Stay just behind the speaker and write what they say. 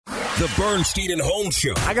The Bernstein and Holmes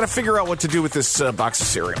Show. I got to figure out what to do with this box of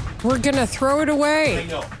cereal. We're going to throw it away. I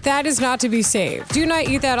know. That is not to be saved. Do not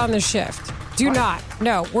eat that on the shift. Do not.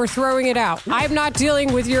 No, we're throwing it out. I'm not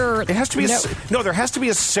dealing with your... It has to be there has to be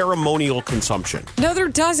a ceremonial consumption. No, there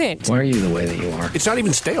doesn't. Why are you the way that you are? It's not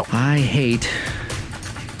even stale. I hate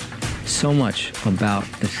so much about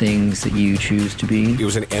the things that you choose to be. It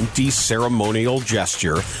was an empty ceremonial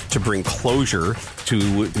gesture to bring closure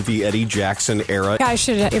to the Eddie Jackson era. Guys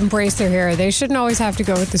should embrace their hair. They shouldn't always have to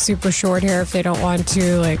go with the super short hair if they don't want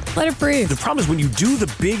to. Let it breathe. The problem is when you do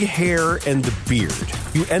the big hair and the beard,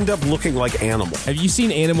 you end up looking like Animal. Have you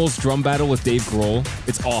seen Animal's drum battle with Dave Grohl?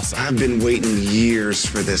 It's awesome. I've been waiting years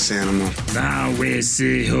for this, Animal. Now we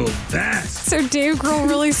see who best. So Dave Grohl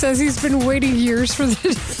really says he's been waiting years for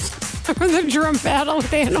the drum battle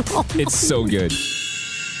with Animal. It's so good.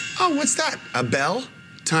 Oh, what's that? A bell?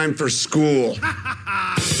 Time for school.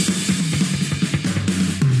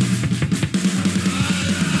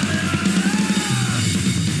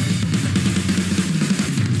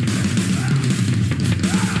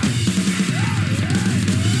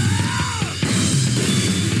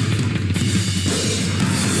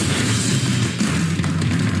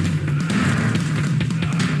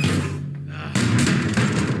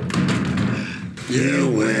 You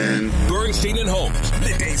win. Bernstein and Holmes,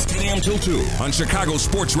 middays 10 a.m. till 2 on Chicago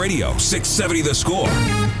Sports Radio, 670 The Score.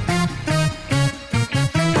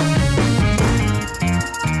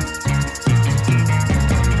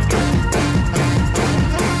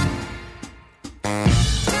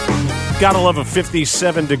 Gotta love a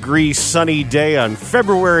 57-degree sunny day on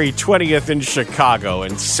February 20th in Chicago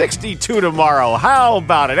and 62 tomorrow. How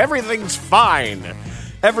about it? Everything's fine.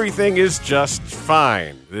 Everything is just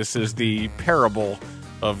fine. This is the parable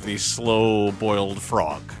of the slow-boiled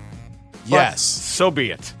frog. Yes. But so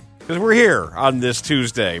be it. Because we're here on this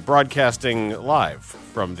Tuesday, broadcasting live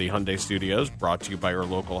from the Hyundai Studios, brought to you by our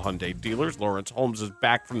local Hyundai dealers. Lawrence Holmes is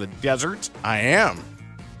back from the desert. I am.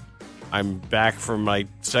 I'm back from my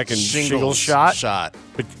second shingle shot.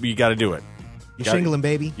 But you got to do it. You're shingling,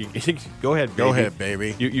 baby. Go ahead, baby. Go ahead,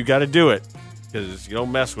 baby. You got to do it. Because you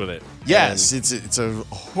don't mess with it. Yes, it's a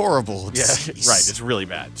horrible disease. Right. It's really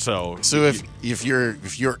bad. So if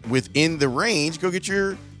you're within the range, go get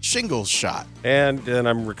your shingles shot. And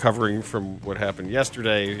I'm recovering from what happened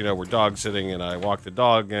yesterday. You know, we're dog sitting, and I walked the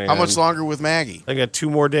dog. And how much longer with Maggie? I got 2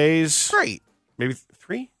 more days. Great. Maybe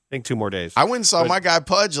 3. I think 2 more days. I went and saw my guy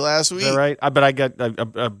Pudge last week. Is that right? But I got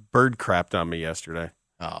a bird crapped on me yesterday.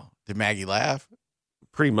 Oh, did Maggie laugh?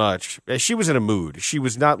 Pretty much. She was in a mood. She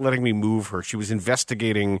was not letting me move her. She was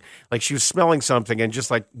investigating, like she was smelling something and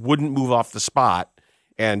just wouldn't move off the spot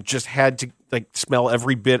and just had to smell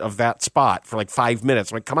every bit of that spot for 5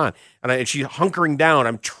 minutes. I'm like, come on. And she's hunkering down.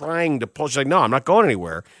 I'm trying to pull. She's like, no, I'm not going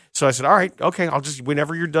anywhere. So I said, all right, okay, I'll just,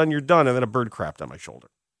 whenever you're done, you're done. And then a bird crapped on my shoulder.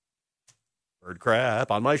 Bird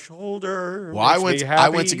crap on my shoulder. Well, I went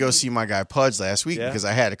to go see my guy Pudge last week because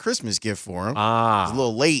I had a Christmas gift for him. Ah, it was a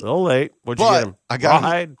little late. What'd you get him? I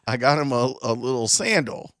got him a little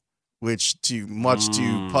sandal, which much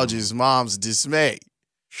to Pudge's mom's dismay.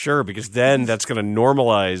 Sure, because then that's going to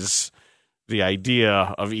normalize the idea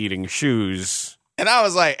of eating shoes. And I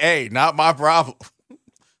was like, "Hey, not my problem.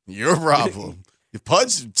 Your problem."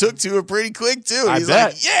 Pudge took to it pretty quick too. He's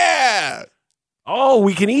like, "Yeah." Oh,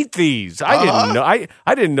 we can eat these. I didn't know. I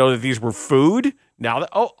didn't know that these were food. Now,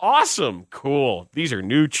 awesome, cool. These are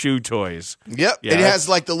new chew toys. Yep, yeah, it has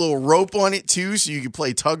the little rope on it too, so you can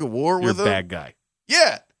play tug of war with them. You're a bad guy.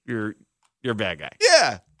 Yeah, you're a bad guy.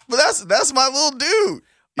 Yeah, but that's my little dude.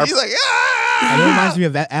 He's like, ah! It reminds me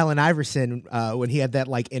of Allen Iverson when he had that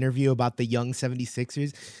interview about the young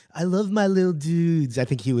 76ers. I love my little dudes. I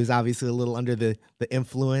think he was obviously a little under the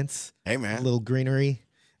influence. Hey, man. A little greenery.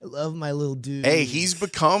 I love my little dude. Hey, he's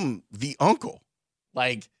become the uncle.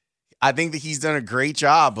 I think that he's done a great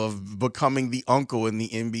job of becoming the uncle in the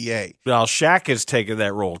NBA. Well, Shaq has taken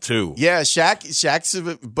that role too. Yeah, but Shaq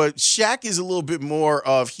is a little bit more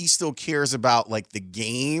of, he still cares about the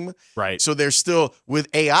game. Right. So there's still, with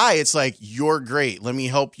AI, it's you're great. Let me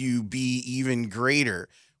help you be even greater.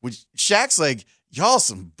 Which Shaq's y'all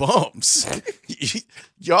some bums.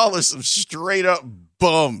 Y'all are some straight up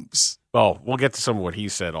bums. Well, we'll get to some of what he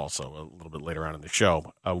said also a little bit later on in the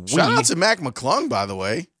show. Shout out to Mac McClung, by the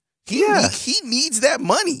way. He needs that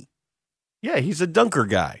money. Yeah, he's a dunker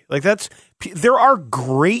guy. There are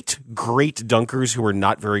great dunkers who are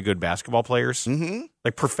not very good basketball players. Mm-hmm.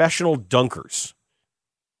 Professional dunkers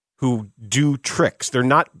who do tricks. They're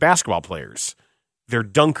not basketball players. They're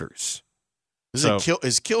dunkers. Is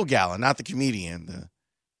Kilgallen, not the comedian.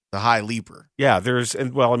 the high leaper. Yeah,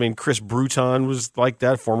 Chris Bruton was like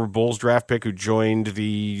that, former Bulls draft pick who joined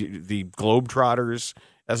the Globetrotters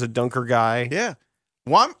as a dunker guy. Yeah.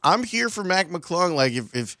 Well, I'm here for Mac McClung. Like,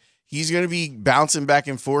 if he's going to be bouncing back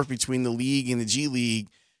and forth between the league and the G League,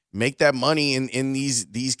 make that money in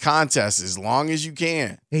these contests as long as you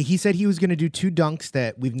can. Hey, he said he was going to do 2 dunks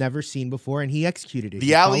that we've never seen before, and he executed it.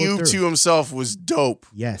 The alley-oop to himself was dope.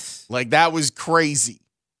 Yes. Like, that was crazy.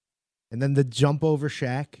 And then the jump over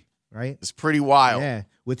Shaq, right? It's pretty wild. Yeah,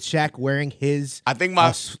 with Shaq wearing his, I think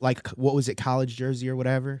what was it, college jersey or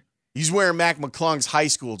whatever? He's wearing Mac McClung's high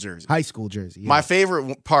school jersey. High school jersey. Yeah. My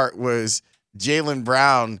favorite part was Jaylen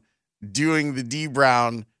Brown doing the D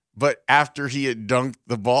Brown, but after he had dunked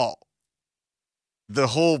the ball. The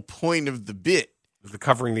whole point of the bit, the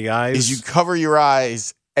covering the eyes, is you cover your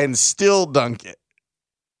eyes and still dunk it.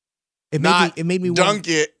 It made me dunk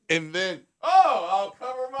it and then I'll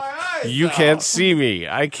cover my eyes. You can't see me.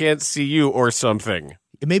 I can't see you, or something.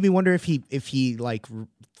 It made me wonder if he like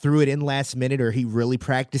threw it in last minute, or he really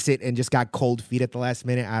practiced it and just got cold feet at the last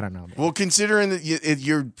minute. I don't know, man. Well, considering that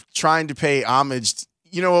you're trying to pay homage,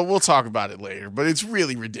 you know what? We'll talk about it later, but it's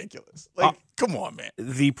really ridiculous. Like, come on, man.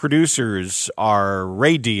 The producers are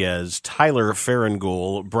Ray Diaz, Tyler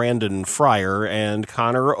Farangul, Brandon Fryer, and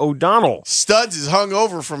Connor O'Donnell. Studs is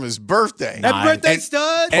hungover from his birthday. Happy birthday,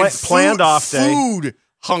 Studs! And planned off day. Food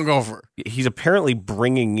hungover. He's apparently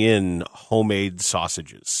bringing in homemade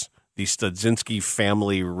sausages. The Studzinski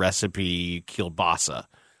family recipe kielbasa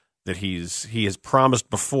that he has promised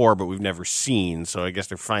before, but we've never seen. So I guess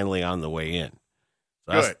they're finally on the way in.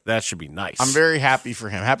 So that should be nice. I'm very happy for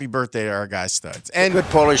him. Happy birthday to our guy Studs. And good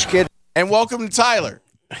Polish kid. And welcome to Tyler,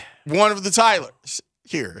 one of the Tylers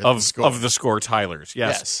here at of the score Tylers.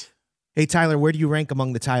 Yes. Hey Tyler, where do you rank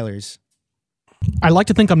among the Tylers? I like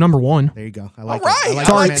to think I'm number 1. There you go. I like All right.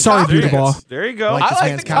 I like sorry, Beauty Ball. There you go. I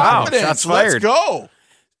like the confidence. Shots fired. Let's go.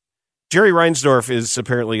 Jerry Reinsdorf is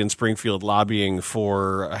apparently in Springfield lobbying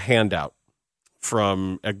for a handout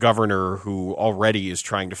from a governor who already is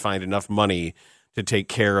trying to find enough money to take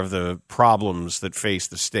care of the problems that face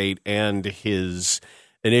the state and his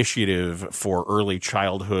initiative for early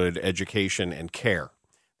childhood education and care.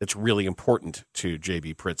 That's really important to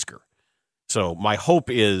J.B. Pritzker. So my hope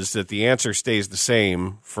is that the answer stays the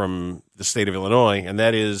same from the state of Illinois, and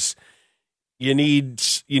that is you need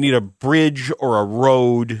a bridge or a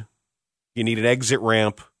road. You need an exit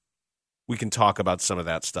ramp. We can talk about some of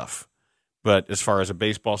that stuff. But as far as a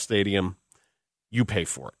baseball stadium, you pay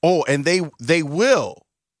for it. Oh, and they will.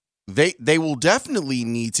 They will definitely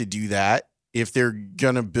need to do that if they're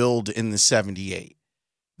going to build in the 78.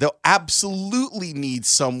 They'll absolutely need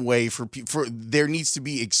some way for there needs to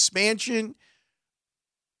be expansion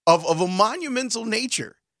of a monumental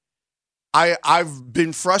nature. I've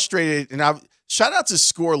been frustrated, and shout out to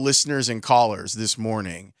Score listeners and callers this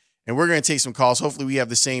morning, and we're going to take some calls. Hopefully we have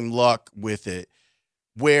the same luck with it,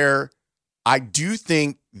 where I do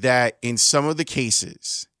think that in some of the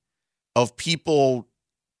cases of people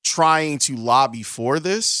trying to lobby for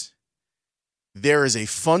this, there is a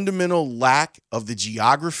fundamental lack of the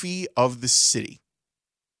geography of the city,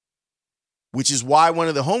 which is why one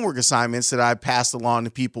of the homework assignments that I passed along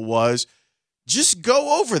to people was just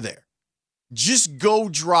go over there. Just go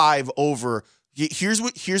drive over. Here's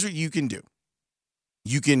what you can do.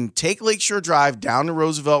 You can take Lakeshore Drive down to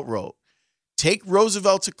Roosevelt Road, take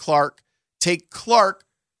Roosevelt to Clark, take Clark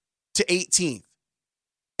to 18th.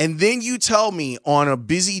 And then you tell me on a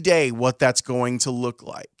busy day what that's going to look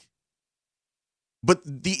like. But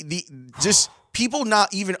the just people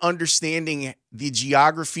not even understanding the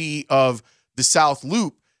geography of the South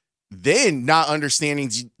Loop, then not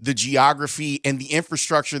understanding the geography and the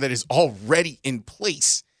infrastructure that is already in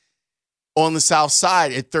place on the South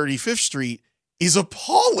Side at 35th Street is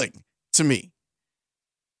appalling to me.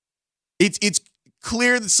 It's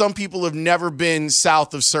clear that some people have never been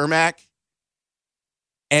south of Cermak,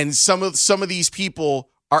 and some of these people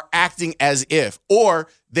are acting as if, or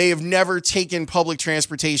they have never taken public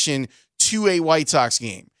transportation to a White Sox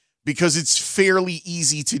game because it's fairly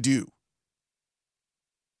easy to do.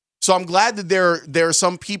 So I'm glad that there are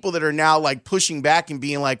some people that are now like pushing back and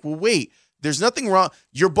being like, well, wait, there's nothing wrong.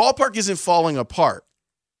 Your ballpark isn't falling apart.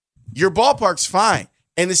 Your ballpark's fine,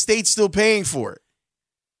 and the state's still paying for it.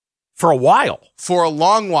 For a while. For a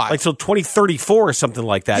long while. Like till 2034 or something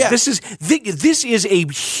like that. Yeah. This is a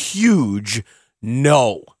huge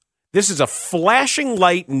no. This is a flashing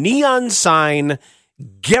light, neon sign.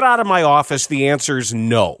 Get out of my office. The answer is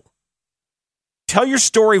no. Tell your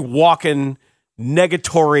story walking,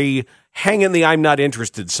 negatory, hanging the I'm not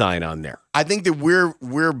interested sign on there. I think that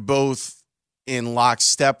we're both in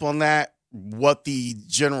lockstep on that. what the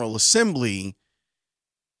General Assembly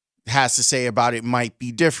has to say about it might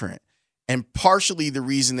be different. And partially the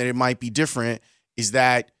reason that it might be different is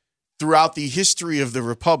that throughout the history of the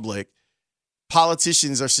Republic,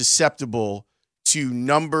 politicians are susceptible to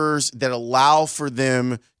numbers that allow for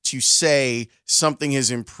them to say something has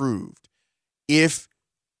improved. If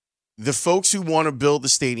the folks who want to build the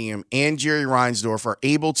stadium and Jerry Reinsdorf are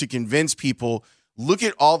able to convince people, look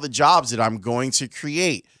at all the jobs that I'm going to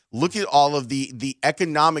create. Look at all of the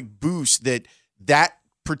economic boost that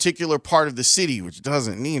particular part of the city, which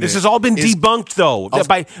doesn't need this has all been debunked, though,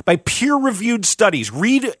 by peer-reviewed studies.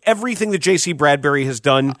 Read everything that J.C. Bradbury has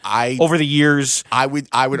done over the years. I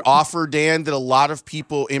would offer, Dan, that a lot of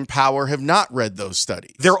people in power have not read those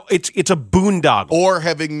studies. It's a boondoggle. Or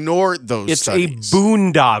have ignored those studies. It's a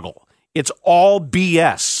boondoggle. It's all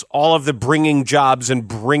BS, all of the bringing jobs and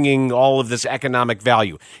bringing all of this economic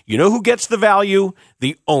value. You know who gets the value?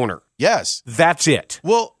 The owner. Yes. That's it.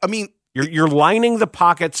 Well, I mean, You're lining the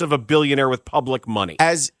pockets of a billionaire with public money.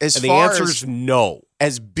 And the answer is no.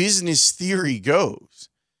 As business theory goes,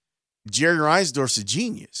 Jerry Reinsdorf's a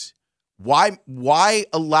genius. Why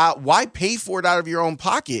pay for it out of your own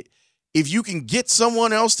pocket if you can get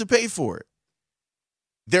someone else to pay for it?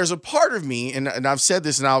 There's a part of me, and I've said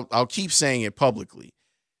this, and I'll keep saying it publicly.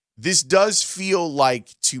 This does feel like,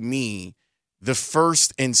 to me, the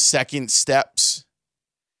first and second steps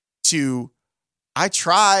to, I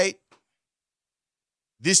tried.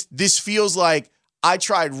 This feels like I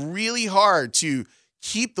tried really hard to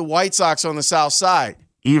keep the White Sox on the South Side,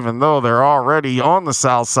 even though they're already on the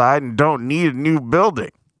South Side and don't need a new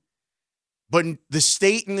building. But the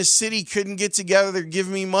state and the city couldn't get together to give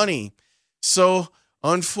me money. So,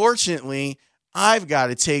 unfortunately, I've got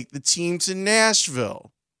to take the team to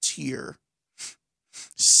Nashville. Tear.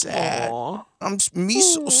 Sad. Aww.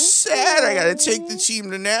 So sad I got to take the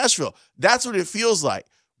team to Nashville. That's what it feels like.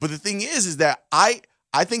 But the thing is that I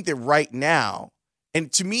think that right now,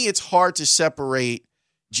 and to me, it's hard to separate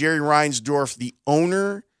Jerry Reinsdorf, the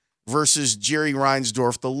owner, versus Jerry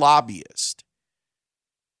Reinsdorf, the lobbyist.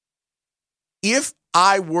 If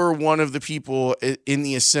I were one of the people in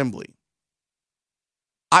the assembly,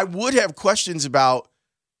 I would have questions about,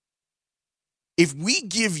 if we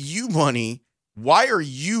give you money, why are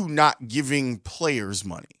you not giving players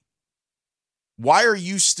money? Why are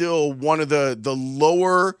you still one of the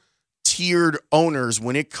lower tiered owners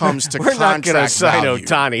when it comes to We're contract not going to sign value?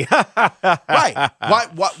 Ohtani.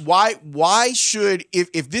 Right. Why should,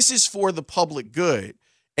 if this is for the public good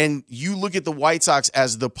and you look at the White Sox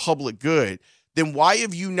as the public good, then why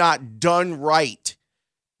have you not done right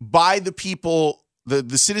by the people,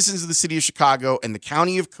 the citizens of the city of Chicago and the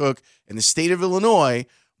county of Cook and the state of Illinois,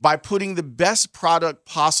 by putting the best product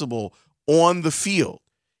possible on the field?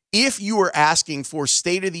 If you are asking for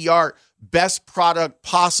state-of-the-art best product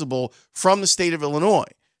possible from the state of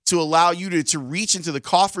Illinois to allow you to reach into the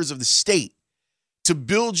coffers of the state, to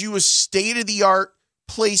build you a state-of-the-art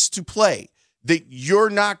place to play that you're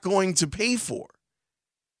not going to pay for,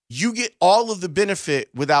 you get all of the benefit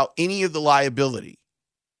without any of the liability.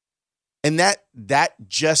 And that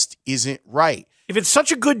just isn't right. If it's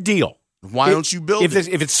such a good deal, why don't you build it?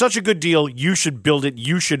 If it's such a good deal, you should build it.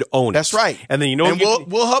 You should own it. That's right. And then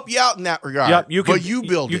we'll help you out in that regard. Yeah, you can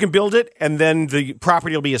build it. You can build it, and then the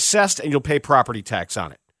property will be assessed, and you'll pay property tax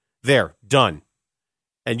on it. There, done.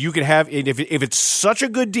 And you can have, if it's such a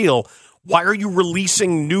good deal, why are you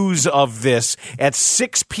releasing news of this at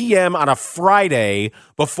 6 p.m. on a Friday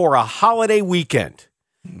before a holiday weekend?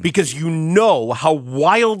 Because you know how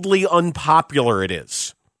wildly unpopular it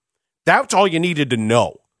is. That's all you needed to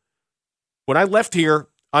know. When I left here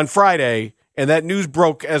on Friday and that news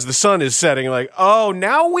broke as the sun is setting, like, oh,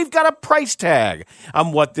 now we've got a price tag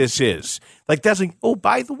on what this is. Like, that's like, oh,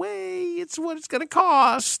 by the way, it's what it's going to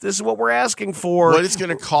cost. This is what we're asking for. What it's going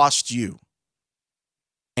to cost you.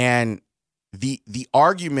 And the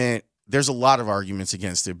argument, there's a lot of arguments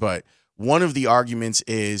against it, but one of the arguments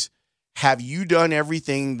is, have you done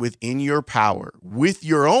everything within your power with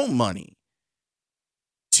your own money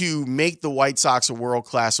to make the White Sox a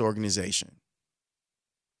world-class organization?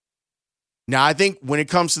 Now, I think when it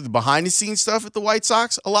comes to the behind-the-scenes stuff at the White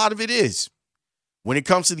Sox, a lot of it is. When it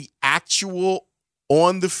comes to the actual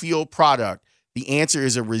on-the-field product, the answer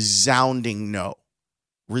is a resounding no.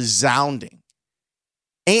 Resounding.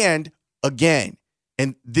 And, again,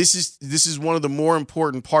 and this is one of the more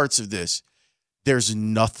important parts of this, there's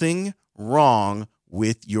nothing wrong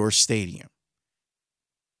with your stadium.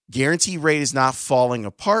 Guarantee rate is not falling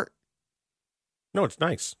apart. No, it's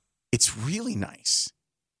nice. It's really nice.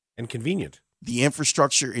 And convenient. The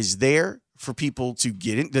infrastructure is there for people to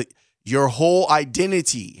get in. Your whole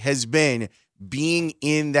identity has been being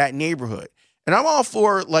in that neighborhood. And I'm all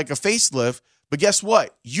for like a facelift, but guess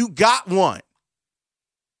what? You got one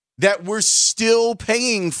that we're still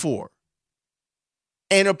paying for.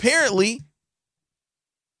 And apparently,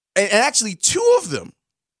 and actually two of them,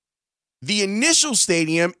 the initial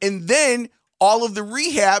stadium and then all of the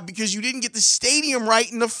rehab because you didn't get the stadium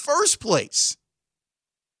right in the first place.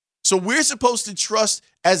 So we're supposed to trust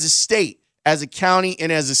as a state, as a county,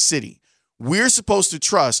 and as a city. We're supposed to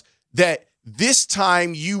trust that this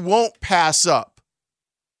time you won't pass up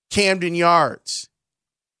Camden Yards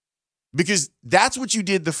because that's what you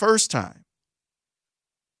did the first time.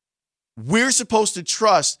 We're supposed to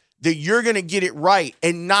trust that you're going to get it right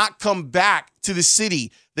and not come back to the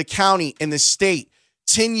city, the county, and the state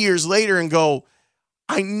 10 years later and go,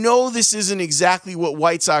 I know this isn't exactly what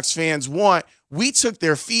White Sox fans want. We took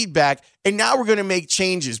their feedback, and now we're going to make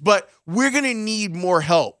changes, but we're going to need more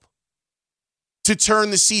help to turn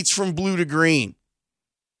the seats from blue to green,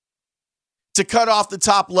 to cut off the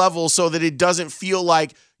top level so that it doesn't feel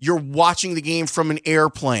like you're watching the game from an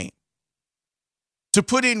airplane, to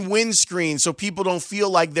put in windscreen so people don't feel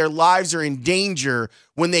like their lives are in danger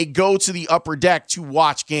when they go to the upper deck to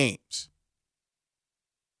watch games.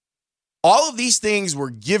 All of these things were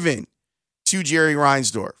given to Jerry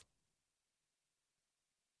Reinsdorf.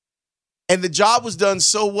 And the job was done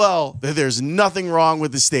so well that there's nothing wrong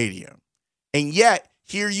with the stadium. And yet,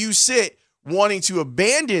 here you sit wanting to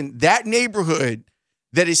abandon that neighborhood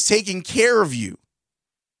that is taking care of you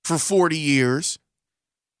for 40 years.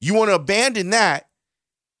 You want to abandon that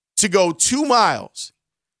to go 2 miles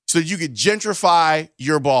so that you could gentrify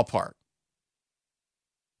your ballpark.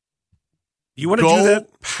 You want to do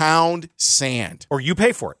that? Pound sand. Or you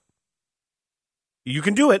pay for it. You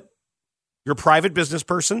can do it. You're a private business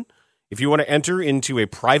person. If you want to enter into a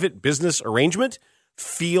private business arrangement,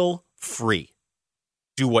 feel free.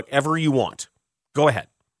 Do whatever you want. Go ahead.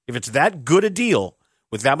 If it's that good a deal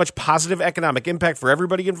with that much positive economic impact for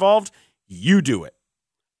everybody involved, you do it.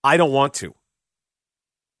 I don't want to.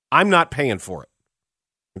 I'm not paying for it.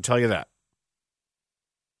 I can tell you that.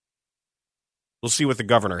 We'll see what the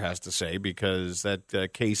governor has to say because that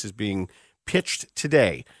case is being pitched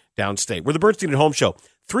today downstate. We're the Bernstein and Holmes Show.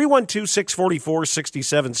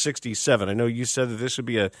 312-644-6767. I know you said that this would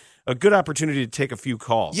be a good opportunity to take a few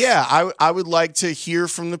calls. Yeah, I would like to hear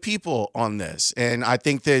from the people on this. And I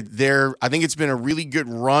think that I think it's been a really good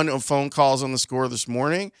run of phone calls on the score this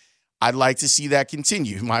morning. I'd like to see that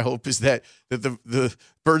continue. My hope is that the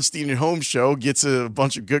Bernstein and Holmes Show gets a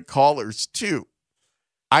bunch of good callers too.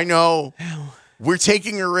 I know we're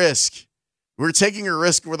taking a risk. We're taking a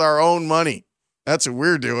risk with our own money. That's what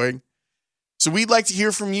we're doing. So we'd like to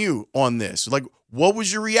hear from you on this. Like, what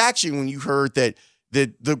was your reaction when you heard that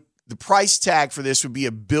the price tag for this would be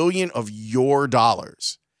 $1 billion of your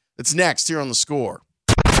dollars? That's next here on The Score.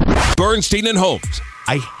 Bernstein and Holmes.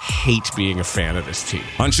 I hate being a fan of this team.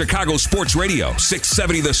 On Chicago Sports Radio,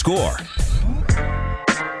 670 The Score.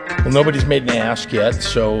 Well, nobody's made an ask yet.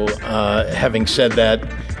 So having said that,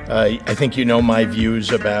 I think you know my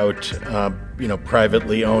views about,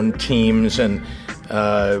 privately owned teams and,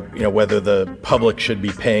 whether the public should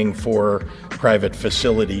be paying for private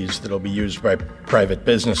facilities that'll be used by private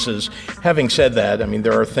businesses. Having said that, I mean,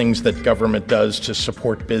 there are things that government does to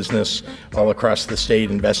support business all across the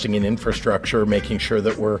state, investing in infrastructure, making sure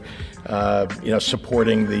that we're,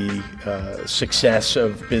 supporting the success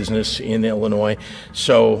of business in Illinois.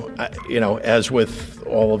 So, as with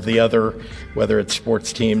all of the other, whether it's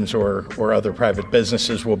sports teams or other private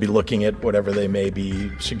businesses, we'll be looking at whatever they may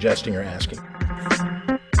be suggesting or asking.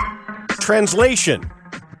 Translation.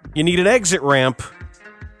 You need an exit ramp,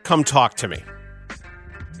 come talk to me.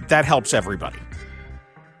 That helps everybody.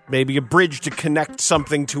 Maybe a bridge to connect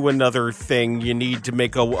something to another thing. You need to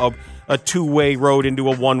make a two-way road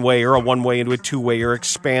into a one-way or a one-way into a two-way or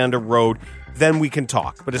expand a road. Then we can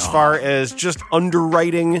talk. But as far as just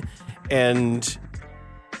underwriting and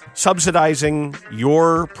subsidizing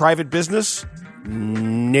your private business,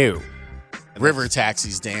 no. River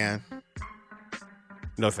taxis, Dan.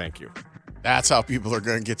 No, thank you. That's how people are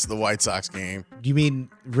going to get to the White Sox game. You mean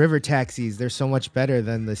river taxis? They're so much better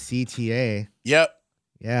than the CTA. Yep.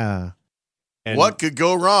 Yeah. And what could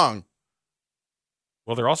go wrong?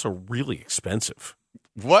 Well, they're also really expensive.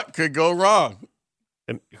 What could go wrong?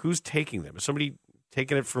 And who's taking them? Is somebody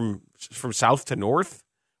taking it from south to north?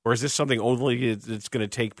 Or is this something only that's going to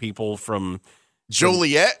take people from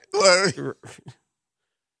Joliet?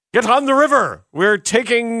 Get on the river. We're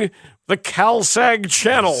taking the CalSag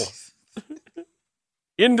Channel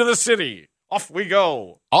into the city. Off we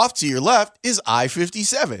go. Off to your left is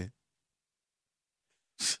I-57.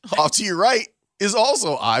 Off to your right is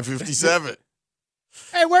also I-57.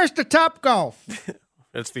 Hey, where's the Top Golf?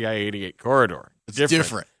 That's the I-88 corridor. It's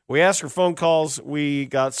different. We asked for phone calls. We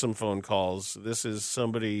got some phone calls. This is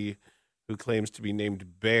somebody who claims to be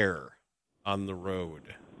named Bear on the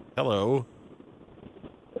road. Hello.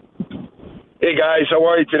 Hey, guys. How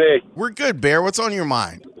are you today? We're good, Bear. What's on your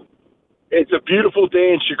mind? It's a beautiful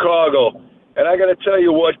day in Chicago. And I got to tell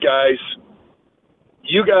you what, guys.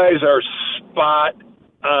 You guys are spot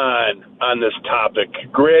on this topic.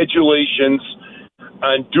 Congratulations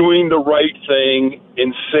on doing the right thing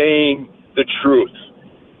and saying the truth.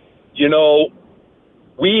 You know,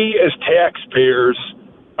 we as taxpayers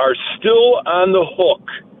are still on the hook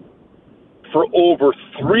for over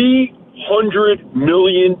 $300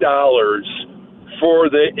 million for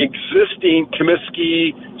the existing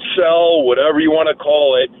Comiskey cell, whatever you want to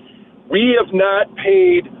call it. We have not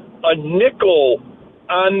paid a nickel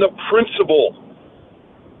on the principal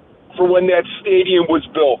for when that stadium was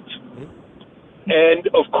built. And,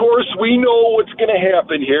 of course, we know what's going to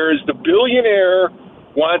happen here is the billionaire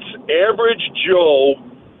wants average Joe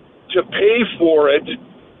to pay for it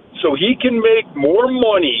so he can make more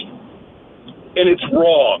money, and it's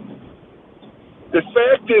wrong. The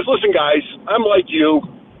fact is, listen, guys, I'm like you.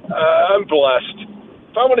 I'm blessed.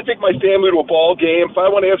 If I want to take my family to a ball game, if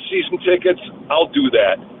I want to have season tickets, I'll do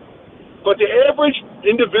that. But the average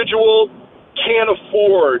individual can't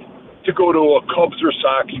afford to go to a Cubs or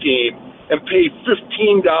Sox game and pay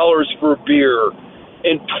 $15 for a beer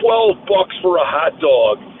and $12 for a hot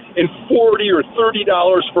dog and $40 or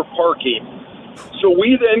 $30 for parking. So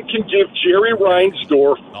we then can give Jerry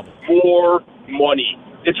Reinsdorf more money.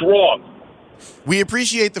 It's wrong. We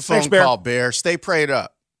appreciate the phone call, Bear. Stay prayed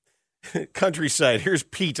up. Countryside, here's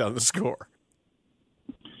Pete on the score.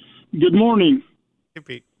 Good morning. Hey,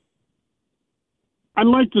 Pete. I'd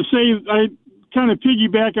like to say, I kind of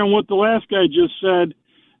piggyback on what the last guy just said.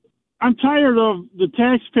 I'm tired of the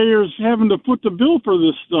taxpayers having to foot the bill for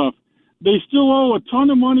this stuff. They still owe a ton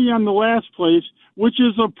of money on the last place, which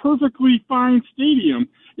is a perfectly fine stadium.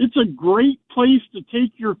 It's a great place to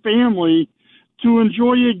take your family to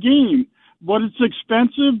enjoy a game, but it's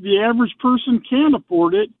expensive. The average person can't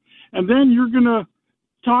afford it. And then you're going to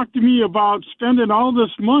talk to me about spending all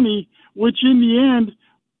this money, which in the end,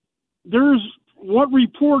 what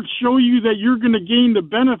reports show you that you're going to gain the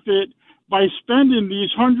benefit by spending these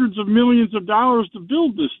hundreds of millions of dollars to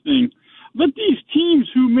build this thing? Let these teams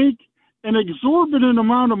who make an exorbitant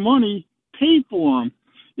amount of money pay for them.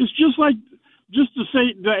 It's just to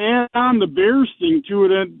say, to add on the Bears thing to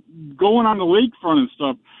it and going on the lakefront and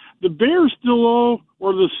stuff, the Bears still owe,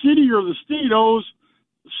 or the city or the state owes,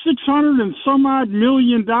 $600 and some odd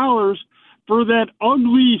million for that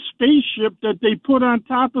ugly spaceship that they put on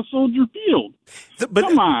top of Soldier Field.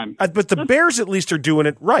 Come on. But the Bears at least are doing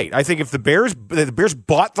it right. I think if the Bears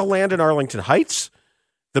bought the land in Arlington Heights,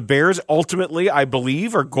 the Bears ultimately, I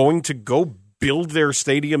believe, are going to go build their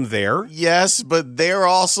stadium there. Yes, but they're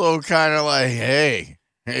also kind of like, hey,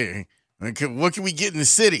 what can we get in the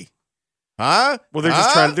city? Huh? Well,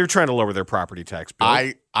 they're trying to lower their property tax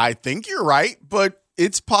bill. I think you're right, but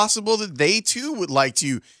it's possible that they too would like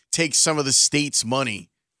to take some of the state's money.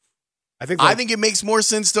 I think it makes more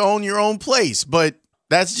sense to own your own place, but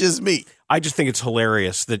that's just me. I just think it's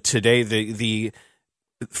hilarious that today the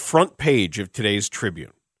front page of today's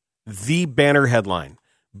Tribune, the banner headline,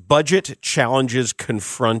 Budget Challenges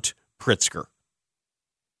Confront Pritzker.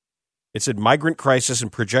 It said migrant crisis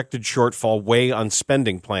and projected shortfall weigh on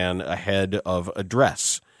spending plan ahead of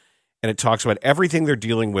address. And it talks about everything they're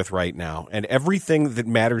dealing with right now and everything that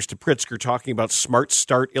matters to Pritzker, talking about Smart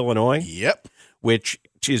Start Illinois. Yep. Which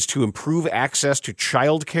is to improve access to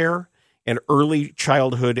child care and early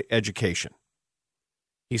childhood education.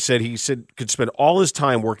 He said could spend all his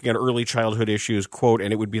time working on early childhood issues, quote,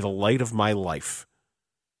 and it would be the light of my life,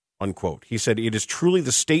 unquote. He said it is truly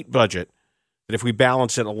the state budget that if we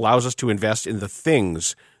balance it, allows us to invest in the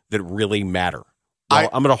things that really matter. Well,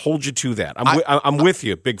 I'm going to hold you to that. I'm with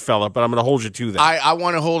you, big fella, but I'm going to hold you to that. I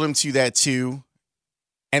want to hold him to that too.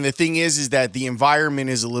 And the thing is that the environment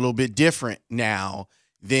is a little bit different now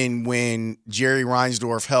than when Jerry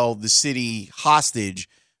Reinsdorf held the city hostage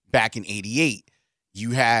back in '88.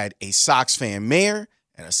 You had a Sox fan mayor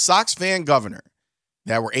and a Sox fan governor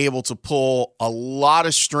that were able to pull a lot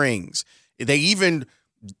of strings. They even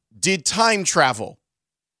did time travel,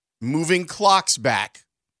 moving clocks back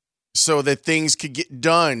so that things could get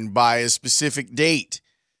done by a specific date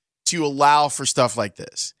to allow for stuff like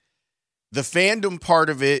this. The fandom part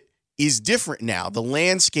of it is different now. The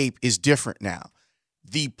landscape is different now.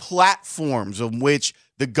 The platforms on which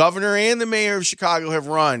the governor and the mayor of Chicago have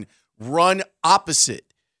run opposite.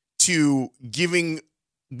 to giving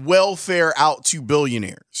welfare out to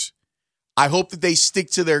billionaires. I hope that they stick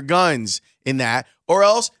to their guns in that, or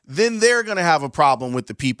else then they're going to have a problem with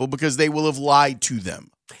the people because they will have lied to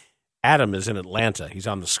them. Adam is in Atlanta. He's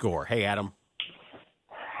on the score. Hey, Adam.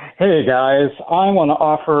 Hey, guys. I want to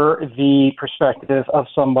offer the perspective of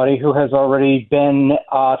somebody who has already been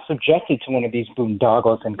subjected to one of these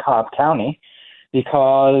boondoggles in Cobb County,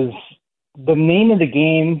 because the name of the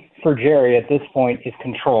game for Jerry at this point is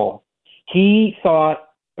control. He thought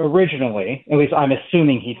originally, at least I'm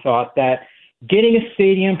assuming he thought, that getting a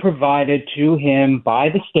stadium provided to him by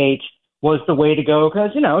the state was the way to go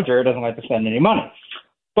because, Jerry doesn't like to spend any money.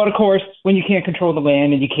 But, of course, when you can't control the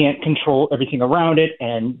land and you can't control everything around it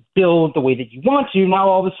and build the way that you want to, now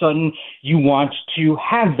all of a sudden you want to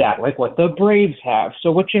have that, like what the Braves have. So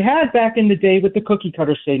what you had back in the day with the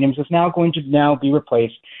cookie-cutter stadiums is now going to be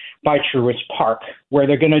replaced by Truist Park, where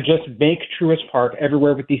they're going to just make Truist Park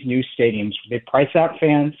everywhere with these new stadiums. They price out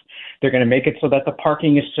fans. They're going to make it so that the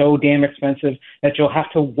parking is so damn expensive that you'll have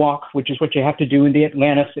to walk, which is what you have to do in the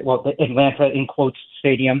Atlanta in quotes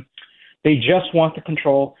stadium. They just want the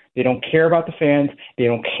control. They don't care about the fans. They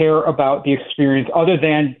don't care about the experience other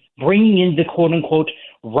than bringing in the quote-unquote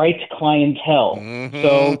right clientele.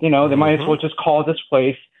 So, they might as well just call this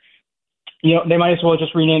place, they might as well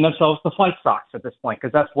just rename themselves the Flight Sox at this point,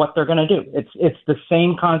 because that's what they're going to do. It's the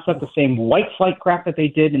same concept, the same white flight crap that they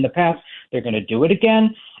did in the past. They're going to do it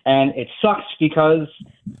again, and it sucks because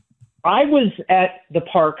I was at the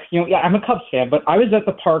park, I'm a Cubs fan, but I was at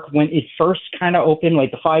the park when it first kind of opened, like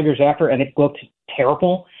the 5 years after, and it looked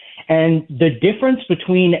terrible. And the difference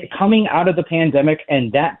between coming out of the pandemic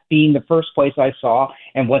and that being the first place I saw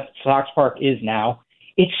and what Sox Park is now,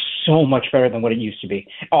 it's so much better than what it used to be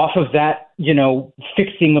off of that,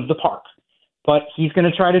 fixing of the park. But he's going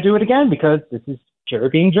to try to do it again because this is Jerry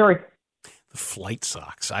being Jerry. The Flight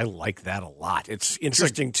Sox. I like that a lot. It's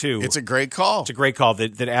interesting, too. It's a great call. It's a great call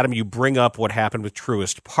that Adam, you bring up what happened with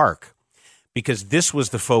Truist Park, because this was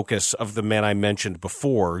the focus of the man I mentioned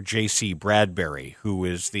before, J.C. Bradbury, who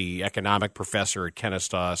is the economic professor at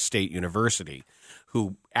Kennesaw State University,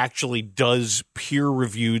 who actually does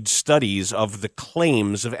peer-reviewed studies of the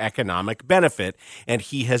claims of economic benefit, and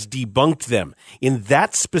he has debunked them. In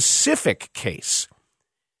that specific case,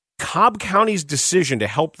 Cobb County's decision to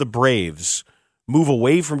help the Braves move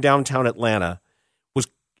away from downtown Atlanta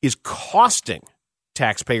is costing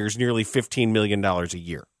taxpayers nearly $15 million a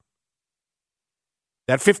year.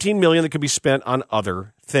 That $15 million that could be spent on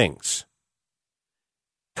other things.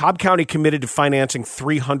 Cobb County committed to financing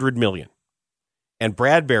 $300 million. And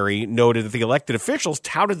Bradbury noted that the elected officials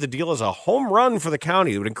touted the deal as a home run for the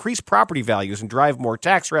county that would increase property values and drive more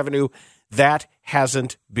tax revenue. That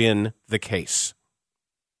hasn't been the case.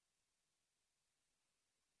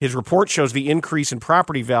 His report shows the increase in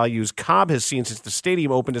property values Cobb has seen since the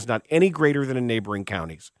stadium opened is not any greater than in neighboring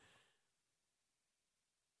counties.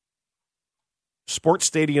 Sports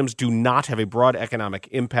stadiums do not have a broad economic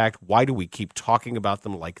impact. Why do we keep talking about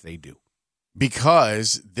them like they do?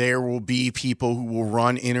 Because there will be people who will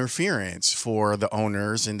run interference for the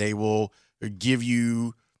owners, and they will give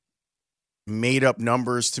you made-up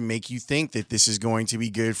numbers to make you think that this is going to be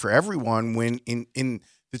good for everyone, when in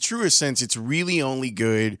the truest sense, it's really only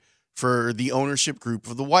good for the ownership group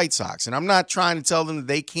of the White Sox. And I'm not trying to tell them that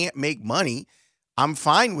they can't make money. I'm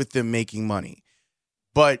fine with them making money.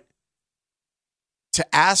 But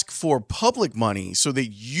to ask for public money so that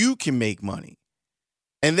you can make money,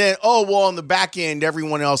 and then, on the back end,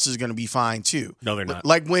 everyone else is going to be fine too. No, they're not.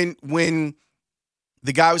 Like when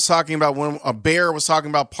the guy was talking about, when a bear was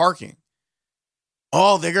talking about parking.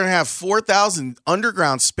 Oh, they're going to have 4,000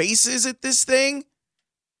 underground spaces at this thing?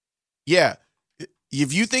 Yeah.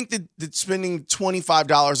 If you think that spending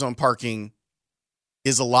 $25 on parking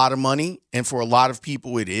is a lot of money, and for a lot of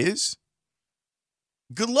people it is,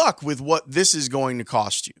 good luck with what this is going to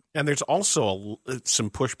cost you. And there's also some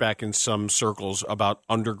pushback in some circles about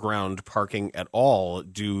underground parking at all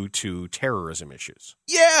due to terrorism issues.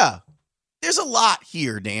 Yeah. There's a lot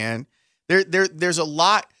here, Dan. There's a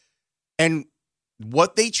lot. And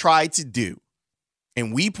what they tried to do,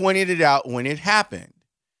 and we pointed it out when it happened,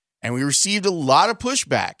 and we received a lot of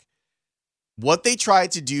pushback. What they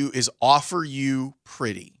tried to do is offer you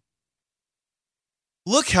pretty.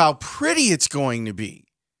 Look how pretty it's going to be.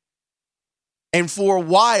 And for a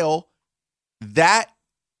while, that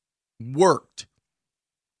worked.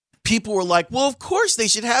 People were like, well, of course they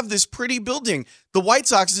should have this pretty building. The White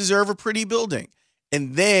Sox deserve a pretty building.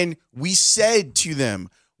 And then we said to them,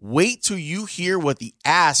 wait till you hear what the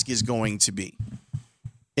ask is going to be.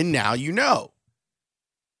 And now you know.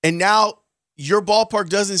 And now your ballpark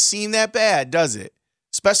doesn't seem that bad, does it?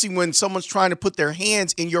 especially when someone's trying to put their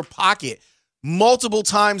hands in your pocket multiple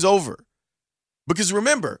times over. Because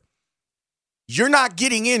remember, you're not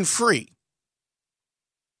getting in free.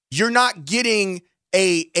 You're not getting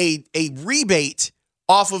a rebate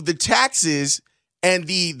off of the taxes and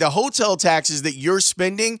the hotel taxes that you're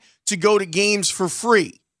spending to go to games for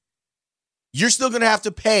free. You're still going to have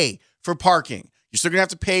to pay for parking. You're still going to have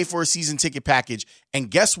to pay for a season ticket package.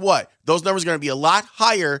 And guess what? Those numbers are going to be a lot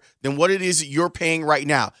higher than what it is that you're paying right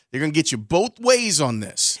now. They're going to get you both ways on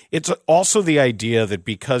this. It's also the idea that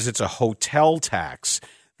because it's a hotel tax,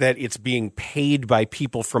 that it's being paid by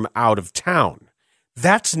people from out of town.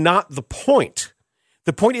 That's not the point.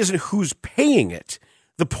 The point isn't who's paying it.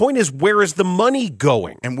 The point is, where is the money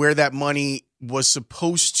going? And where that money was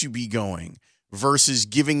supposed to be going versus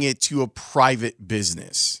giving it to a private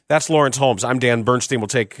business. That's Lawrence Holmes. I'm Dan Bernstein. We'll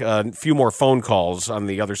take a few more phone calls on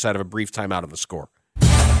the other side of a brief timeout on The Score.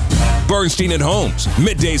 Bernstein and Holmes,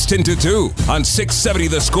 middays 10 to 2 on 670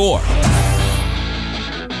 The Score.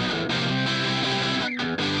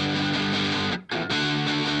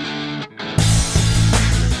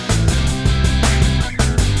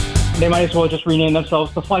 They might as well just rename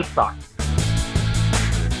themselves the Flight Sox.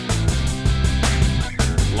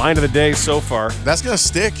 Line of the day so far. That's going to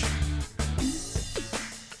stick.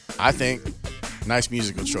 I think. Nice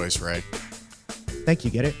musical choice, right? Thank you.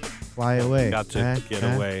 Get it? Fly away. Got to get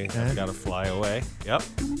away. I've got to fly away. Yep.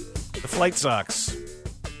 The Flight Sox.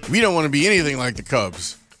 We don't want to be anything like the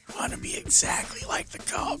Cubs. We want to be exactly like the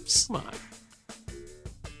Cubs. Come on.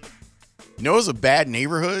 You know it was a bad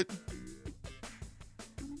neighborhood?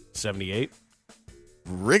 78.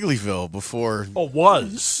 Wrigleyville before. Oh,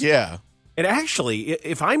 was? Yeah. And actually,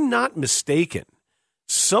 if I'm not mistaken,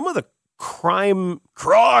 some of the crime,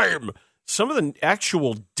 some of the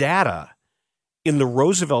actual data in the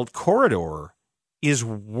Roosevelt corridor is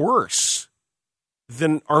worse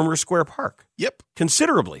than Armour Square Park. Yep.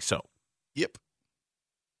 Considerably so. Yep.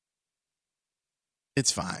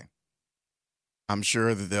 It's fine. I'm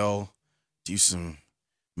sure that they'll do some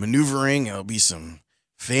maneuvering. There'll be some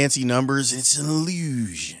fancy numbers. It's an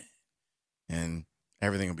illusion. And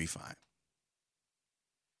everything will be fine.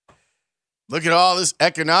 Look at all this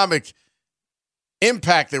economic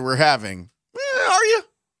impact that we're having. Are you?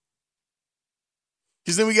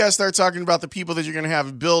 Because then we got to start talking about the people that you're going to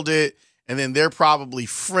have build it, and then they're probably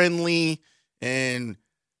friendly, and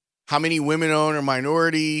how many women-owned or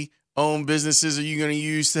minority-owned businesses are you going to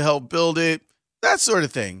use to help build it? That sort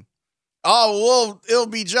of thing. Oh, well, it'll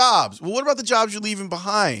be jobs. Well, what about the jobs you're leaving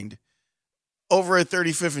behind over at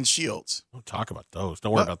 35th and Shields? Don't talk about those.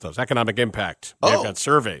 Don't worry about those. Economic impact. They've got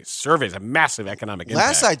surveys. Surveys have massive economic impact.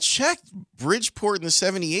 Last I checked, Bridgeport and the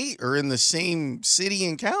 78 are in the same city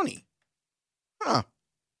and county. Huh.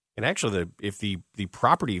 And actually, if the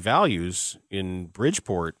property values in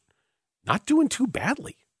Bridgeport, not doing too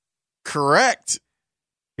badly. Correct.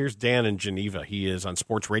 Here's Dan in Geneva. He is on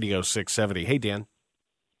Sports Radio 670. Hey, Dan.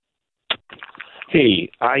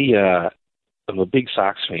 Hey, I'm a big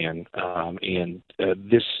Sox fan, and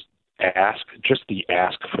this just the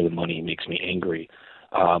ask for the money makes me angry.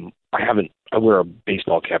 I wear a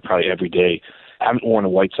baseball cap probably every day. I haven't worn a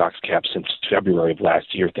White Sox cap since February of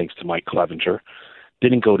last year, thanks to Mike Clevenger.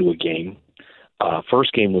 Didn't go to a game.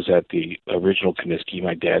 First game was at the original Comiskey.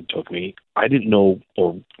 My dad took me. I didn't know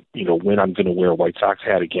when I'm going to wear a White Sox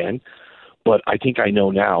hat again. But I think I know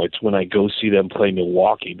now. It's when I go see them play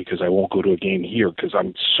Milwaukee, because I won't go to a game here because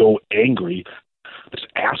I'm so angry just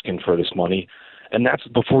asking for this money. And that's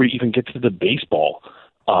before you even get to the baseball.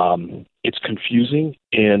 It's confusing,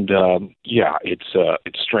 and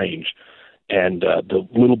it's strange. And the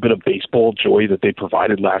little bit of baseball joy that they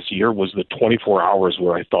provided last year was the 24 hours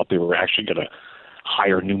where I thought they were actually going to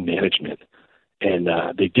hire new management. And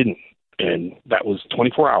they didn't. And that was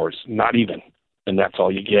 24 hours, not even. And that's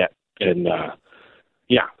all you get. And,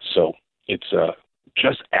 so it's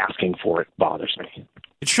just asking for it bothers me.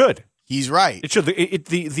 It should. He's right. It should.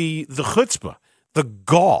 The chutzpah, the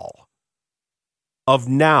gall of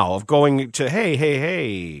going to,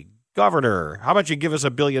 hey, Governor, how about you give us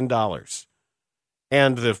 $1 billion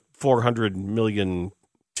and the 400 million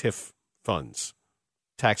TIF funds,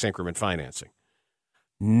 tax increment financing?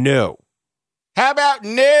 No. How about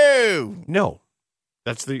no? No.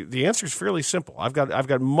 That's the answer is fairly simple. I've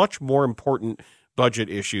got much more important budget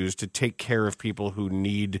issues to take care of people who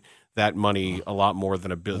need that money a lot more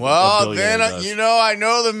than $1 billion. Well, then I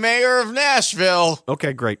know the mayor of Nashville.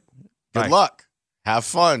 Okay, great. Good luck. Have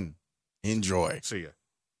fun. Enjoy. See ya.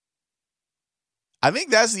 I think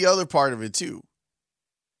that's the other part of it too.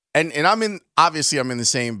 And I'm in the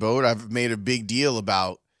same boat. I've made a big deal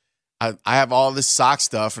about I have all this sock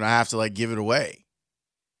stuff and I have to give it away.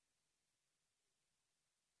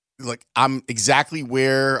 like, I'm exactly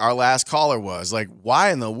where our last caller was. Like,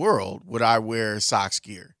 why in the world would I wear Sox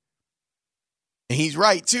gear? And he's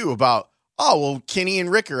right, too, about, oh, well, Kenny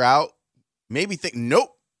and Rick are out. Maybe think,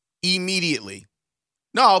 nope, immediately.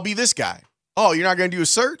 No, I'll be this guy. Oh, you're not going to do a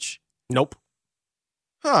search? Nope.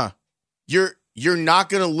 Huh. You're not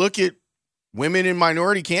going to look at women and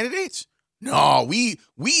minority candidates? No, we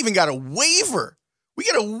even got a waiver. We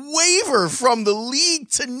got a waiver from the league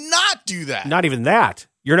to not do that. Not even that.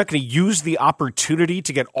 You're not going to use the opportunity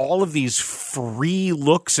to get all of these free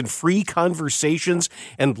looks and free conversations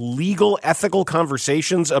and legal, ethical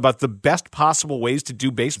conversations about the best possible ways to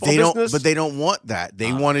do baseball business? But they don't want that.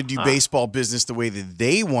 They want to do baseball business the way that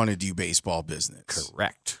they want to do baseball business.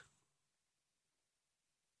 Correct.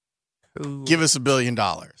 Give us $1 billion.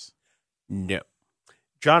 No.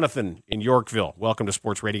 Jonathan in Yorkville, welcome to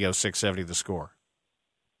Sports Radio 670 The Score.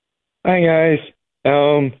 Hi, guys.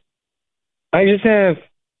 I just have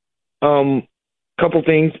a couple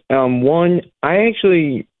things. One, I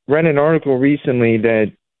actually read an article recently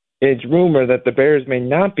that it's rumored that the Bears may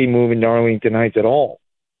not be moving to Arlington Heights at all.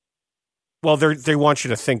 Well, they want you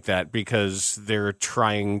to think that because they're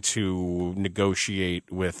trying to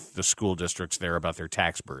negotiate with the school districts there about their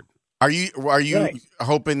tax burden. Are you right.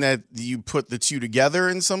 Hoping that you put the two together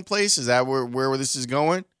in some place? Is that where this is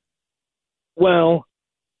going? Well,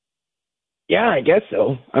 yeah, I guess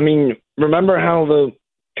so. I mean, remember how the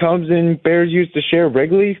Cubs and Bears used to share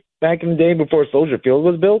Wrigley back in the day before Soldier Field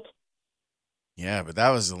was built? Yeah, but that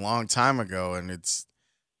was a long time ago, and it's.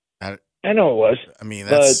 I know it was. I mean,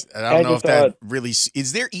 that's. I don't know if that really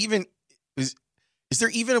is there even is there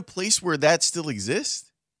even a place where that still exists?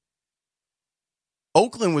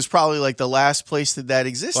 Oakland was probably like the last place that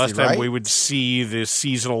existed. Last time right? we would see the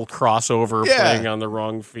seasonal crossover playing on the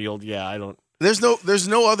wrong field. Yeah, I don't. There's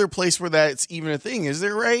no other place where that's even a thing, is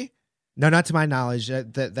there, Ray? No, not to my knowledge.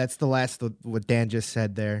 That's the last. What Dan just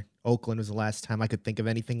said there. Oakland was the last time I could think of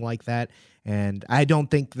anything like that, and I don't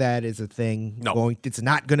think that is a thing. No, it's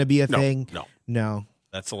not going to be a thing. No,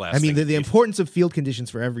 that's the last. I mean, the importance of field conditions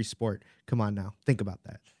for every sport. Come on now, think about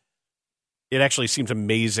that. It actually seems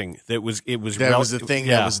amazing that it was the thing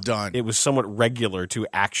that was done. It was somewhat regular to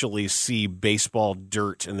actually see baseball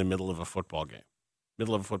dirt in the middle of a football game,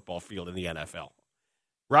 middle of a football field in the NFL.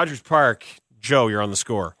 Rogers Park, Joe, you're on The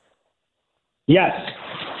Score. Yes.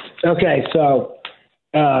 Okay, so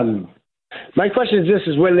my question is this: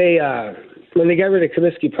 is when they got rid of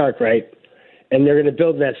Comiskey Park, right, and they're going to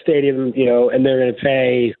build that stadium, and they're going to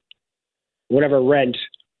pay whatever rent.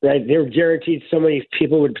 Right, they were guaranteed so many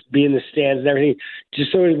people would be in the stands and everything.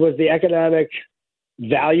 Just so was the economic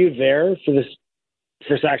value there for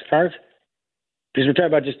Sox Park? Because we're talking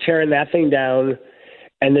about just tearing that thing down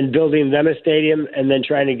and then building them a stadium and then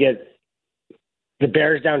trying to get the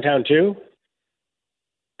Bears downtown too.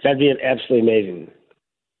 That'd be absolutely amazing.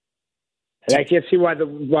 And I can't see why the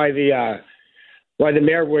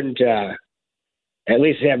mayor wouldn't at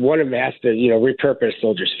least have one of them has to repurpose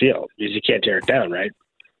Soldiers Field because you can't tear it down, right?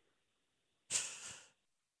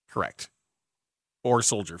 Correct. Or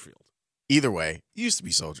Soldier Field. Either way, it used to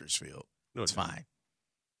be Soldiers Field. No, it's fine.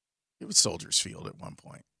 It was Soldiers Field at one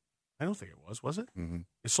point. I don't think it was. Was it? Mm-hmm.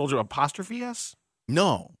 Is Soldier apostrophe S?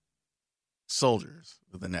 No. Soldiers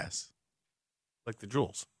with an S. Like the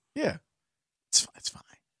Jewels. Yeah. It's fine.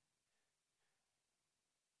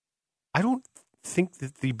 I don't think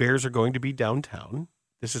that the Bears are going to be downtown.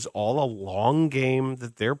 This is all a long game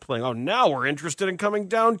that they're playing. Oh, now we're interested in coming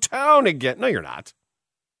downtown again. No, you're not.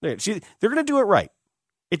 See, they're going to do it right.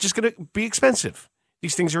 It's just going to be expensive.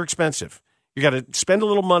 These things are expensive. You got to spend a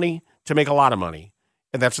little money to make a lot of money,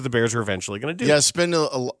 and that's what the Bears are eventually going to do. You got to spend a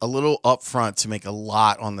little up front to make a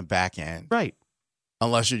lot on the back end. Right.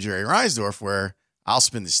 Unless you're Jerry Reinsdorf, where I'll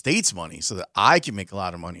spend the state's money so that I can make a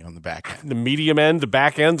lot of money on the back end. The medium end, the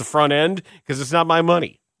back end, the front end, because it's not my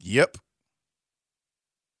money. Yep.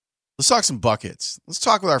 Let's talk some buckets. Let's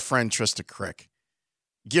talk with our friend Trista Crick.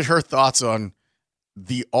 Get her thoughts on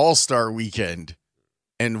the All-Star weekend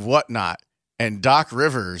and whatnot, and Doc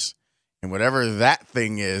Rivers and whatever that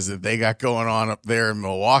thing is that they got going on up there in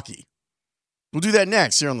Milwaukee. We'll do that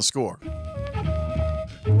next here on The Score.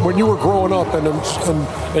 When you were growing up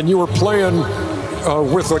and you were playing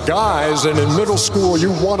with the guys, and in middle school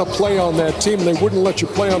you want to play on that team, they wouldn't let you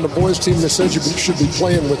play on the boys' team. They said you should be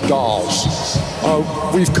playing with dolls.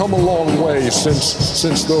 We've come a long way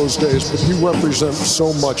since those days, but you represent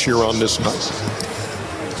so much here on this night.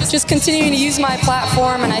 Just continuing to use my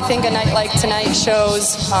platform, and I think a night like tonight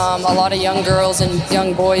shows a lot of young girls and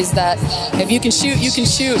young boys that if you can shoot, you can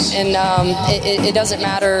shoot, and it doesn't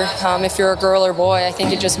matter if you're a girl or boy. I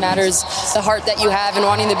think it just matters the heart that you have and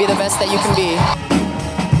wanting to be the best that you can be.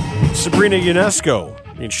 Sabrina Ionesco.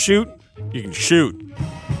 You can shoot. You can shoot.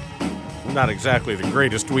 Not exactly the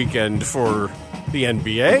greatest weekend for the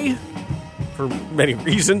NBA. For many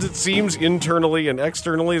reasons, it seems, internally and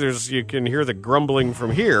externally. You can hear the grumbling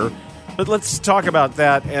from here. But let's talk about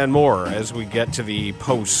that and more as we get to the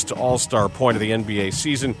post-All-Star point of the NBA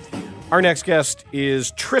season. Our next guest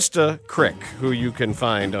is Trista Crick, who you can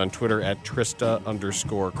find on Twitter at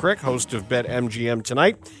Trista_Crick, host of BetMGM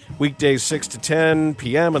Tonight, weekdays 6 to 10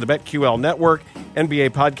 p.m. on the BetQL Network, NBA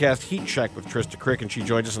podcast Heat Check with Trista Crick, and she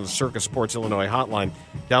joins us on the Circa Sports Illinois hotline.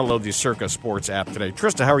 Download the Circa Sports app today.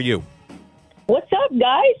 Trista, how are you? What's up,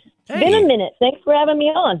 guys? Hey. Been a minute. Thanks for having me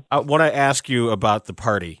on. I want to ask you about the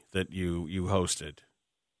party that you hosted.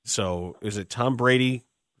 So is it Tom Brady,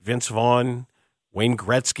 Vince Vaughn, Wayne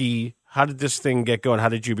Gretzky? How did this thing get going? How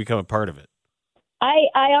did you become a part of it? I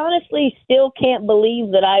honestly still can't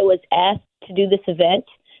believe that I was asked to do this event.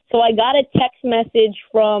 So I got a text message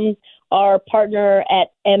from our partner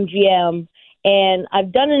at MGM, and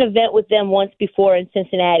I've done an event with them once before in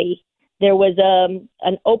Cincinnati. There was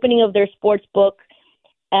an opening of their sports book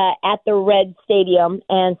at the Red Stadium,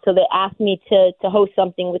 and so they asked me to host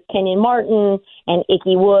something with Kenyon Martin and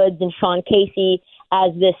Ickey Woods and Sean Casey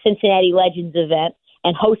as the Cincinnati Legends event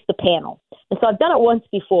and host the panel. And so I've done it once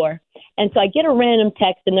before. And so I get a random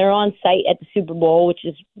text, and they're on site at the Super Bowl, which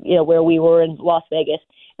is, where we were in Las Vegas.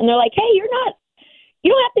 And they're like, hey, you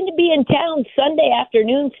don't happen to be in town Sunday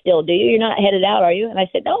afternoon still, do you? You're not headed out, are you? And I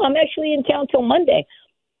said, no, I'm actually in town till Monday.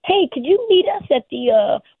 Hey, could you meet us at we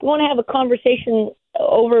want to have a conversation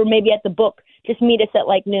over maybe at the book. Just meet us at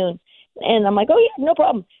like noon. And I'm like, oh, yeah, no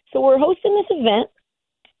problem. So we're hosting this event,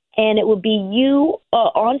 and it will be you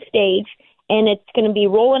on stage, and it's going to be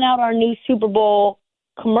rolling out our new Super Bowl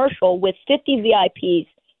commercial with 50 VIPs,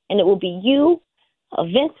 and it will be you,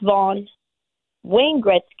 Vince Vaughn, Wayne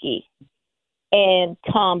Gretzky, and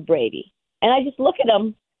Tom Brady. And I just look at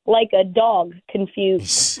them like a dog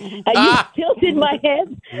confused. I just tilted my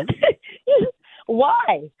head.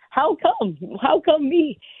 Why? How come? How come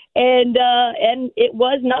me? And it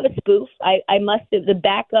was not a spoof. I must have, the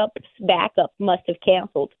backup must have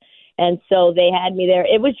canceled. And so they had me there.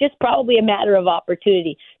 It was just probably a matter of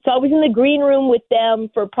opportunity. So I was in the green room with them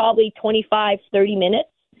for probably 25, 30 minutes,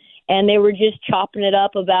 and they were just chopping it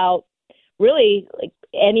up about really like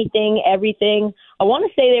anything, everything. I want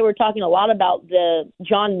to say they were talking a lot about the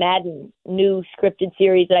John Madden new scripted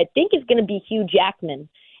series that I think is going to be Hugh Jackman.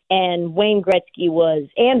 And Wayne Gretzky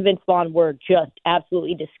and Vince Vaughn were just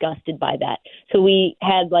absolutely disgusted by that. So we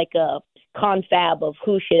had like a confab of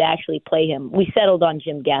who should actually play him. We settled on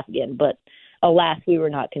Jim Gaffigan, but alas, we were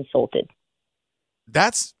not consulted.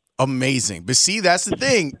 That's amazing. But see, that's the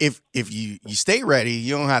thing. If you stay ready,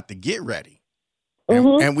 you don't have to get ready.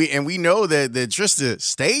 And we know that Trista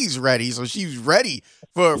stays ready, so she's ready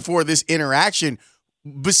for this interaction.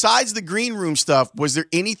 Besides the green room stuff, was there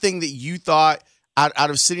anything that you thought out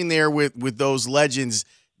of sitting there with those legends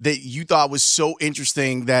that you thought was so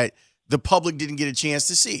interesting that the public didn't get a chance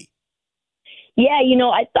to see? Yeah,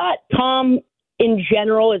 I thought Tom in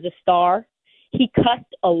general is a star. He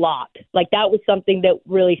cussed a lot. Like that was something that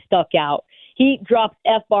really stuck out. He dropped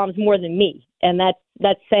F-bombs more than me, and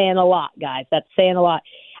that's saying a lot, guys. That's saying a lot.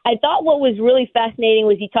 I thought what was really fascinating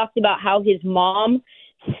was he talked about how his mom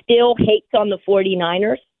still hates on the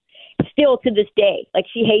 49ers, still to this day. Like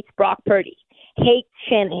she hates Brock Purdy, hates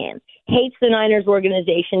Shanahan, hates the Niners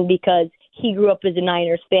organization because he grew up as a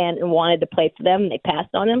Niners fan and wanted to play for them, and they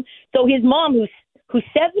passed on him. So his mom, who's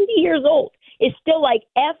 70 years old, is still like,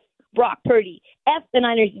 F Brock Purdy, F the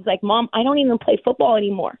Niners. He's like, Mom, I don't even play football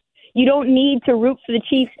anymore. You don't need to root for the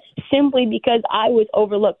Chiefs simply because I was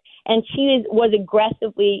overlooked. And she was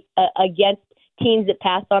aggressively against teams that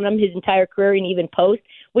passed on him his entire career and even post,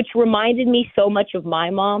 which reminded me so much of my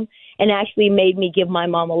mom and actually made me give my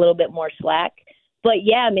mom a little bit more slack. But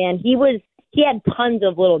yeah, man, he had tons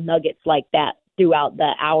of little nuggets like that throughout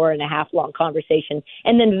the hour and a half long conversation.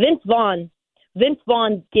 And then Vince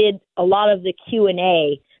Vaughn did a lot of the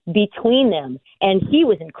Q&A between them, and he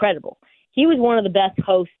was incredible. He was one of the best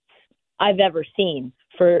hosts I've ever seen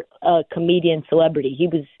for a comedian celebrity. He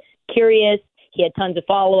was curious. He had tons of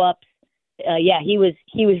follow-ups. He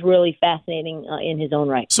was really fascinating in his own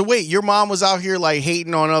right. So wait, your mom was out here like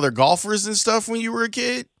hating on other golfers and stuff when you were a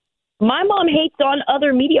kid? My mom hates on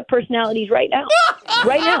other media personalities right now.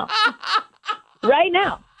 Right now. Right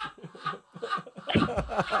now.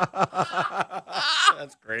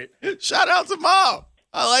 That's great. Shout out to Mom.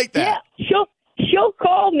 I like that. Yeah, she'll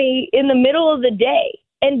call me in the middle of the day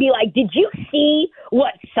and be like, did you see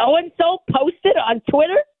what so-and-so posted on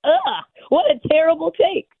Twitter? Ugh, what a terrible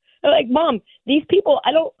take. I'm like, Mom, these people,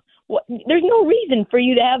 there's no reason for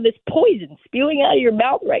you to have this poison spewing out of your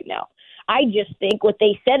mouth right now. I just think what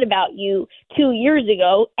they said about you 2 years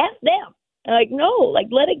ago, F them. Like, no, like,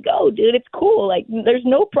 let it go, dude. It's cool. Like, there's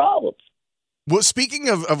no problems. Well, speaking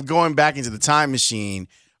of going back into the time machine,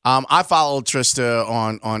 I followed Trista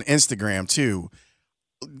on Instagram too.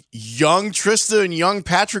 Young Trista and young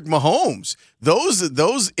Patrick Mahomes.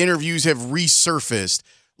 Those interviews have resurfaced.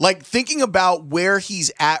 Like, thinking about where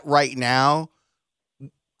he's at right now,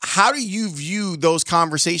 how do you view those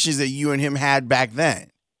conversations that you and him had back then?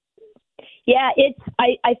 Yeah,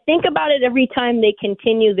 I think about it every time they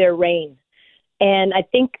continue their reign. And I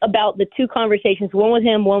think about the two conversations, one with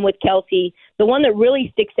him, one with Kelsey. The one that really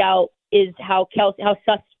sticks out is how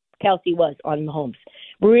sus Kelsey was on Mahomes.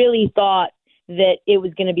 Really thought that it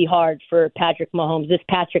was going to be hard for Patrick Mahomes, this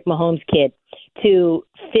Patrick Mahomes kid, to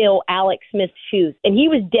fill Alex Smith's shoes. And he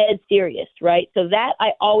was dead serious, right? So that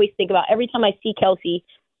I always think about every time I see Kelsey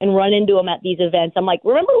and run into him at these events. I'm like,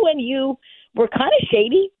 remember when you were kind of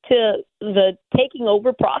shady to the taking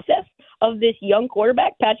over process of this young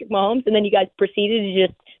quarterback, Patrick Mahomes, and then you guys proceeded to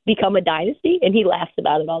just become a dynasty? And he laughs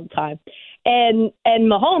about it all the time. And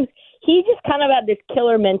Mahomes, he just kind of had this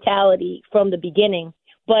killer mentality from the beginning.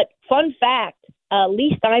 But fun fact,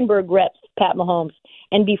 Lee Steinberg reps Pat Mahomes.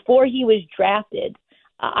 And before he was drafted,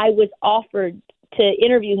 I was offered to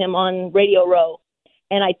interview him on Radio Row,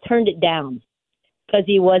 and I turned it down because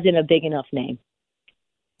he wasn't a big enough name.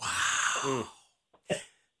 Wow.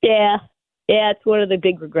 Yeah, it's one of the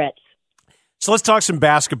big regrets. So let's talk some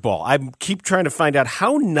basketball. I keep trying to find out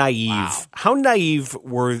how naive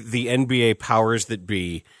were the NBA powers that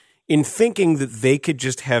be in thinking that they could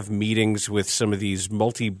just have meetings with some of these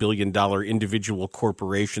multi-billion-dollar individual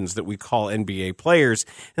corporations that we call NBA players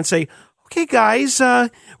and say, okay, guys, we're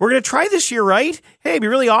going to try this year, right? Hey, it'd be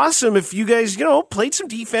really awesome if you guys, played some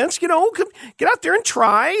defense, get out there and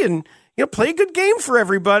try and, play a good game for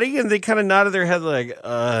everybody. And they kind of nodded their head like,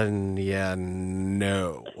 yeah,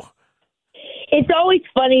 no. It's always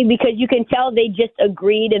funny because you can tell they just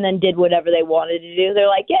agreed and then did whatever they wanted to do. They're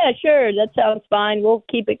like, yeah, sure, that sounds fine. We'll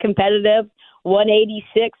keep it competitive.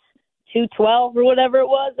 186, 212 or whatever it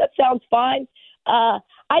was. That sounds fine. I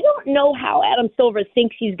don't know how Adam Silver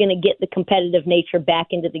thinks he's going to get the competitive nature back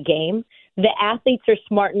into the game. The athletes are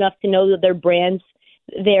smart enough to know that their brands,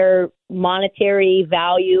 their monetary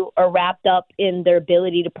value are wrapped up in their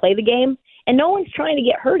ability to play the game. And no one's trying to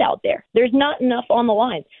get hurt out there. There's not enough on the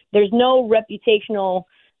line. There's no reputational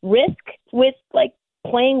risk with like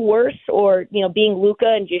playing worse or, being Luka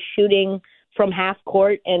and just shooting from half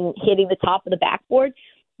court and hitting the top of the backboard.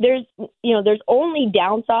 There's only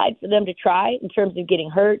downside for them to try in terms of getting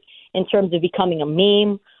hurt, in terms of becoming a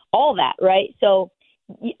meme, all that, right? So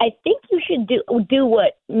I think you should do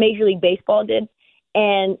what Major League Baseball did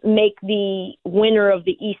and make the winner of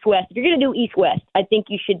the East-West. If you're going to do East-West, I think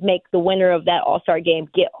you should make the winner of that All-Star game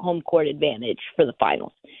get home court advantage for the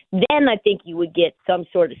finals. Then I think you would get some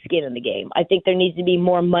sort of skin in the game. I think there needs to be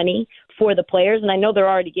more money for the players, and I know they're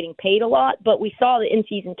already getting paid a lot, but we saw the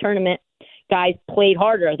in-season tournament guys played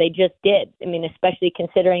harder. They just did. I mean, especially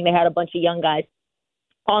considering they had a bunch of young guys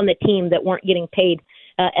on the team that weren't getting paid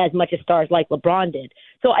as much as stars like LeBron did.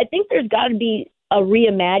 So I think there's got to be a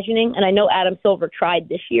reimagining, and I know Adam Silver tried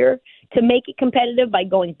this year to make it competitive by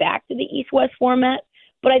going back to the East-West format,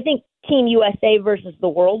 but I think Team USA versus the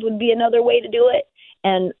world would be another way to do it.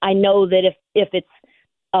 And I know that if it's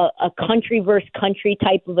a country versus country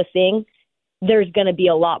type of a thing, there's going to be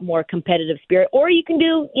a lot more competitive spirit. Or you can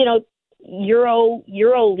do,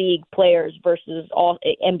 Euro League players versus all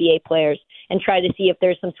NBA players and try to see if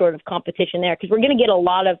there's some sort of competition there, because we're going to get a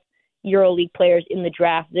lot of EuroLeague players in the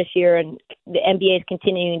draft this year, and the NBA is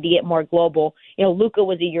continuing to get more global. Luka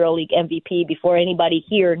was a EuroLeague MVP before anybody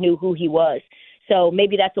here knew who he was. So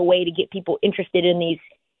maybe that's a way to get people interested in these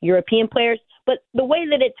European players. But the way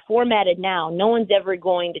that it's formatted now, no one's ever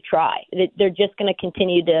going to try. They're just going to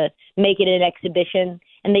continue to make it an exhibition,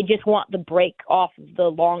 and they just want the break off of the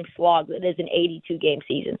long slog that is an 82-game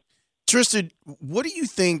season. Tristan, what do you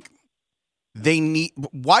think they need?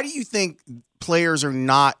 Why do you think players are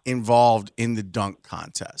not involved in the dunk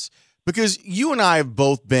contest? Because you and I have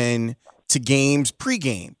both been to games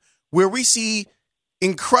pregame where we see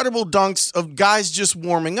incredible dunks of guys just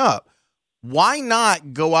warming up. Why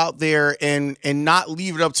not go out there and not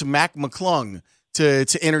leave it up to Mac McClung to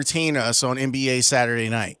entertain us on NBA Saturday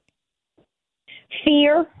night?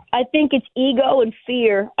 Fear. I think it's ego and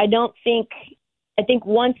fear. I think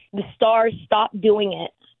once the stars stopped doing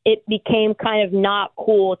it, it became kind of not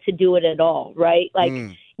cool to do it at all, right? Like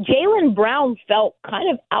Jaylen Brown felt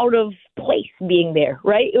kind of out of place being there,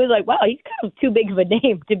 right? It was like, wow, he's kind of too big of a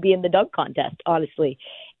name to be in the dunk contest, honestly.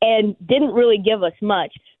 and didn't really give us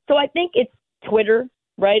much. So I think it's Twitter,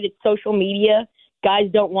 right? It's social media. Guys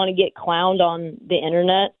don't want to get clowned on the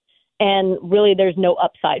internet, and really there's no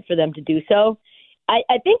upside for them to do so.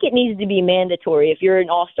 I think it needs to be mandatory if you're an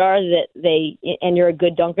all-star and you're a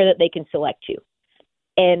good dunker that they can select you.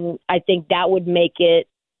 And I think that would make it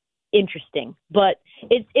interesting. But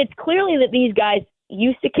it's clearly that these guys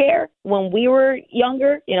used to care when we were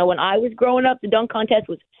younger. You know, when I was growing up, the dunk contest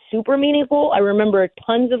was super meaningful. I remember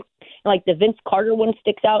tons of, like, the Vince Carter one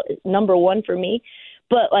sticks out as number one for me.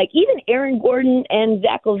 But, like, even Aaron Gordon and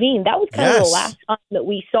Zach LaVine, that was kind of the last time that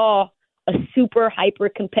we saw a super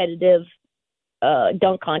hyper-competitive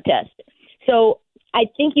dunk contest. So I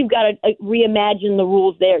think you've got to reimagine the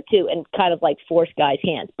rules there, too, and kind of, like, force guys'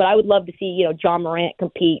 hands. But I would love to see, you know, John Morant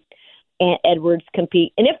compete, Ant Edwards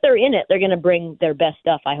compete. And if they're in it, they're going to bring their best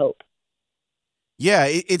stuff, I hope. Yeah,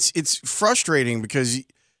 it's frustrating because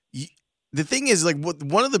the thing is, like,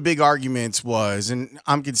 one of the big arguments was, and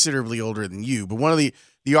I'm considerably older than you, but one of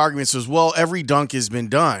the arguments was, well, every dunk has been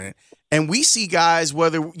done. And we see guys,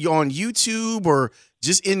 whether you're on YouTube or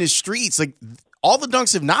just in the streets, like, all the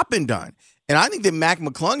dunks have not been done. And I think that Mac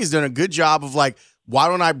McClung has done a good job of, like, why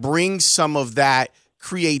don't I bring some of that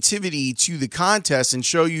creativity to the contest and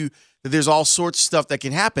show you that there's all sorts of stuff that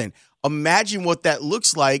can happen. Imagine what that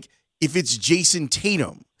looks like if it's Jason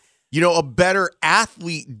Tatum, you know, a better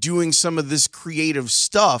athlete doing some of this creative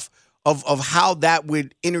stuff of how that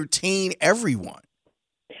would entertain everyone.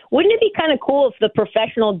 Wouldn't it be kind of cool if the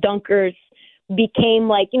professional dunkers became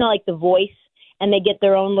like, you know, like The Voice, and they get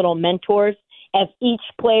their own little mentors? If each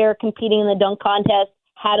player competing in the dunk contest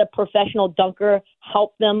had a professional dunker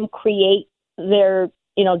help them create their,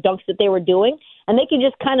 you know, dunks that they were doing, and they could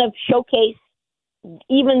just kind of showcase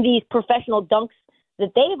even these professional dunks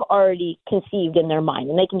that they've already conceived in their mind,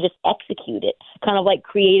 and they can just execute it, kind of like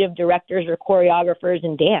creative directors or choreographers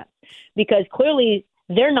in dance, because clearly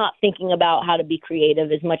they're not thinking about how to be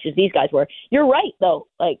creative as much as these guys were. You're right, though.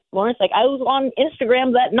 Like, Lawrence, like, I was on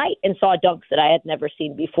Instagram that night and saw dunks that I had never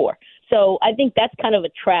seen before. So I think that's kind of a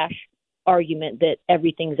trash argument that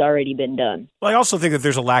everything's already been done. Well, I also think that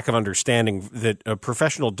there's a lack of understanding that a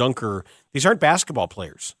professional dunker, these aren't basketball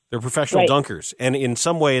players. They're professional dunkers. And in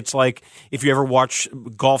some way, it's like if you ever watch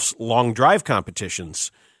golf's long drive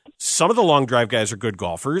competitions, some of the long drive guys are good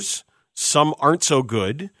golfers. Some aren't so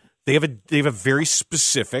good. They have a very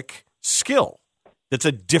specific skill that's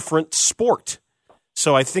a different sport.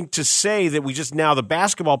 So I think to say that we just now the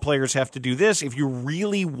basketball players have to do this, if you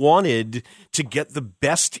really wanted to get the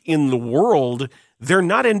best in the world, they're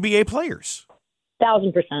not NBA players.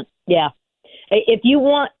 1,000%. Yeah. If you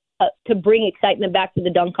want to bring excitement back to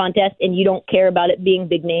the dunk contest and you don't care about it being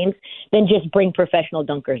big names, then just bring professional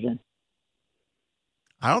dunkers in.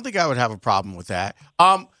 I don't think I would have a problem with that.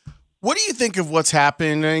 What do you think of what's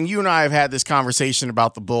happened? And you and I have had this conversation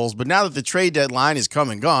about the Bulls, but now that the trade deadline is come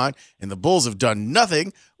and gone and the Bulls have done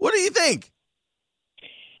nothing, what do you think?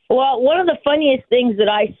 Well, one of the funniest things that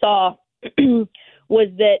I saw was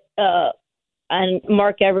that and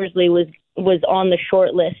Mark Eversley was on the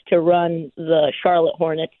short list to run the Charlotte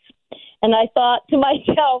Hornets. And I thought to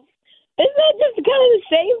myself, isn't that just kind of the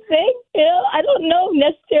same thing? You know, I don't know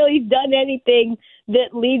necessarily he's done anything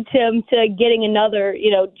that leads him to getting another,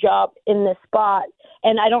 you know, job in this spot.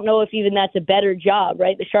 And I don't know if even that's a better job,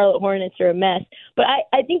 right? The Charlotte Hornets are a mess. But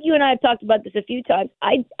I think you and I have talked about this a few times.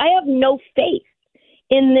 I have no faith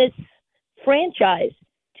in this franchise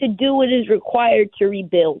to do what is required to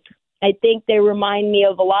rebuild. I think they remind me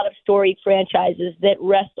of a lot of storied franchises that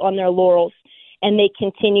rest on their laurels and they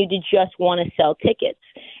continue to just want to sell tickets.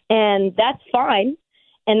 And that's fine.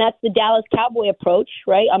 And that's the Dallas Cowboy approach,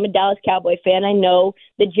 right? I'm a Dallas Cowboy fan. I know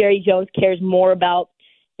that Jerry Jones cares more about,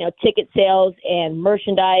 you know, ticket sales and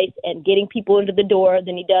merchandise and getting people into the door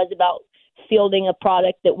than he does about fielding a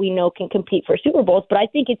product that we know can compete for Super Bowls. But I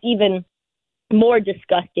think it's even more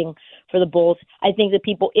disgusting for the Bulls. I think that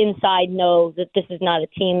people inside know that this is not a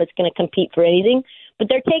team that's going to compete for anything, but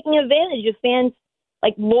they're taking advantage of fans,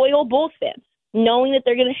 like loyal Bulls fans, knowing that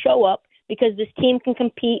they're going to show up because this team can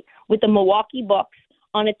compete with the Milwaukee Bucks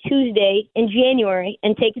on a Tuesday in January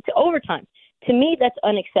and take it to overtime. To me, that's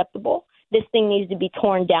unacceptable. This thing needs to be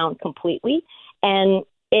torn down completely. And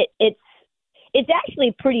it's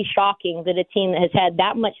actually pretty shocking that a team that has had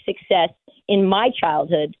that much success in my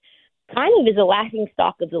childhood kind of is a laughing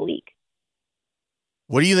stock of the league.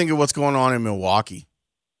 What do you think of what's going on in Milwaukee?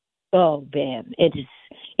 Oh, man,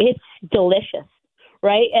 it's delicious,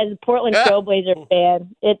 right? As a Portland Trailblazer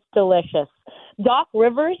fan, it's delicious. Doc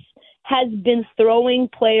Rivers has been throwing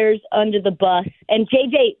players under the bus. And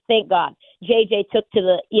JJ, thank God, JJ took to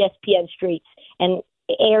the ESPN streets and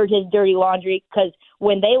aired his dirty laundry, because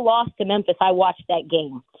when they lost to Memphis, I watched that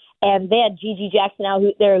game. And they had Gigi Jackson out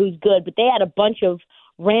there who's good, but they had a bunch of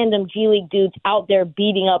random G League dudes out there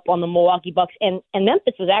beating up on the Milwaukee Bucks. And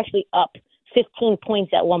Memphis was actually up 15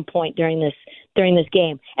 points at one point during this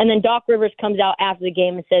game. And then Doc Rivers comes out after the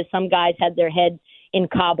game and says some guys had their head in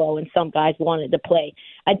Cabo and some guys wanted to play.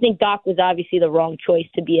 I think Doc was obviously the wrong choice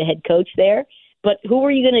to be a head coach there. But who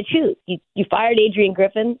were you going to choose? You fired Adrian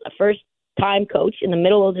Griffin, a first-time coach, in the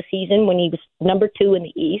middle of the season when he was number 2 in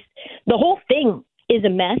the East. The whole thing is a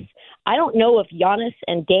mess. I don't know if Giannis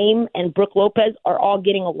and Dame and Brook Lopez are all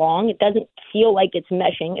getting along. It doesn't feel like it's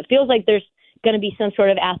meshing. It feels like there's going to be some sort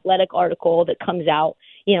of athletic article that comes out,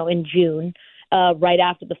 in June, right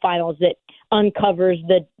after the finals, that uncovers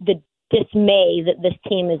the dismay that this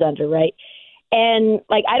team is under, right? And,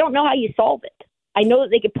 I don't know how you solve it. I know that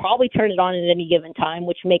they could probably turn it on at any given time,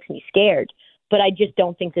 which makes me scared, but I just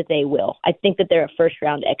don't think that they will. I think that they're a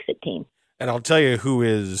first-round exit team. And I'll tell you who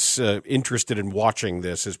is interested in watching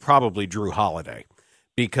this is probably Drew Holiday,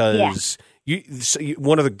 because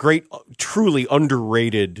one of the great, truly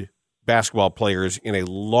underrated basketball players in a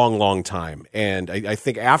long, long time. And I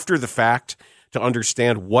think after the fact, to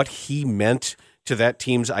understand what he meant to that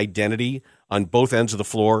team's identity on both ends of the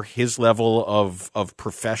floor, his level of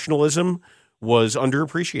professionalism was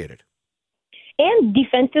underappreciated. And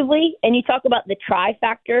defensively, and you talk about the try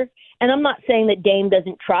factor, and I'm not saying that Dame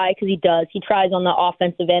doesn't try, because he does. He tries on the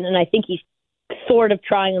offensive end, and I think he's sort of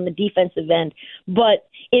trying on the defensive end. But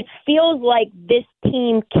it feels like this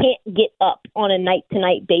team can't get up on a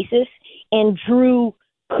night-to-night basis, and Drew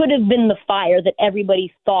could have been the fire that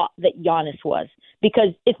everybody thought that Giannis was,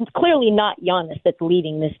 because it's clearly not Giannis that's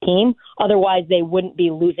leading this team. Otherwise, they wouldn't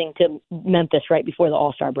be losing to Memphis right before the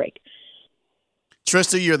All-Star break.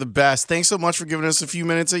 Trista, you're the best. Thanks so much for giving us a few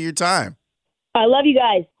minutes of your time. I love you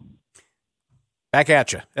guys. Back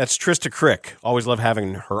at you. That's Trista Crick. Always love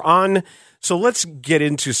having her on. So let's get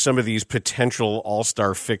into some of these potential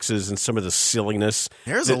all-star fixes and some of the silliness.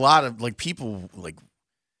 There's a lot of people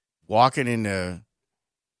walking into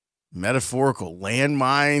metaphorical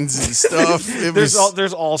landmines and stuff.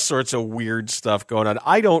 There's all sorts of weird stuff going on.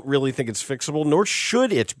 I don't really think it's fixable, nor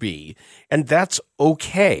should it be, and that's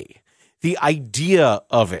okay. The idea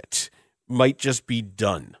of it might just be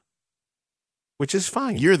done, which is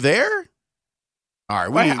fine. You're there? All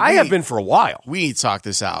right. I have been for a while. We need to talk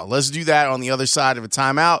this out. Let's do that on the other side of a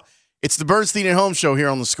timeout. It's the Bernstein and Holmes Show here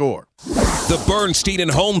on The Score. The Bernstein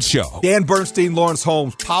and Holmes Show. Dan Bernstein, Lawrence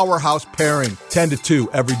Holmes, powerhouse pairing, 10 to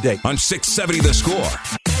 2 every day. On 670 The Score.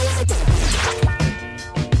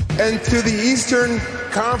 And to the Eastern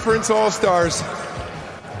Conference All-Stars,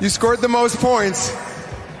 you scored the most points.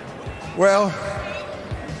 Well,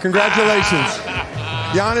 congratulations.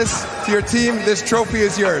 Giannis, to your team, this trophy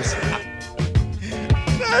is yours.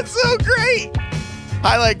 That's so great.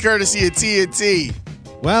 Highlight courtesy of TNT.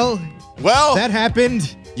 Well, that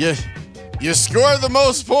happened. You scored the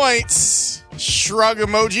most points. Shrug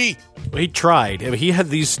emoji. He tried. I mean, he had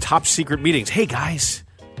these top secret meetings. Hey, guys,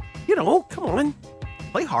 come on.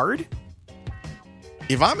 Play hard.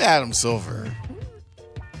 If I'm Adam Silver,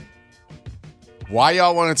 why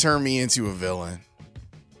y'all want to turn me into a villain?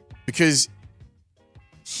 Because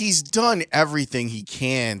he's done everything he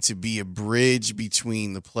can to be a bridge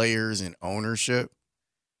between the players and ownership.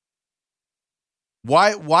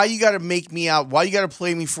 Why you got to make me out? Why you got to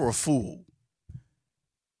play me for a fool?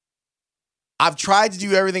 I've tried to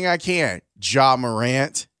do everything I can. Ja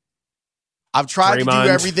Morant. I've tried to do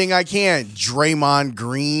everything I can. Draymond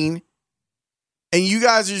Green. And you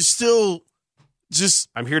guys are still just...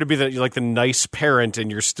 I'm here to be the nice parent,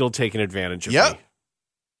 and you're still taking advantage of me.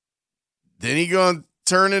 Then he going to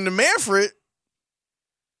turn into Manfred.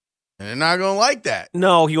 And they're not going to like that.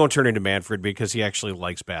 No, he won't turn into Manfred because he actually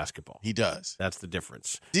likes basketball. He does. That's the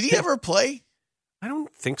difference. Did he ever play? I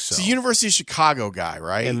don't think so. He's a University of Chicago guy,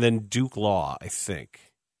 right? And then Duke Law, I think.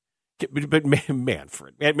 But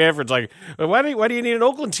Manfred's like, why do you need an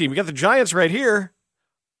Oakland team? You got the Giants right here.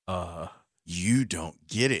 You don't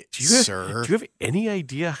get it, sir. Do you have any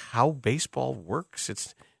idea how baseball works?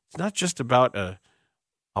 It's not just about a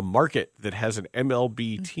market that has an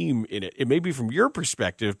MLB team in it. It may be from your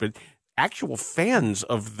perspective, but actual fans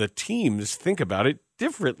of the teams think about it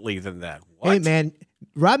differently than that. What? Hey, man,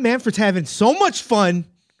 Rob Manfred's having so much fun.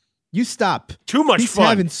 You stop. Too much He's fun.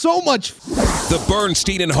 having so much fun. The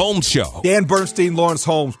Bernstein and Holmes Show. Dan Bernstein, Lawrence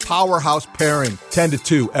Holmes, powerhouse pairing, 10 to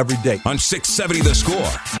 2 every day. On 670 The Score.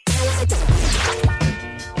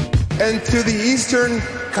 And to the Eastern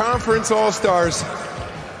Conference All-Stars,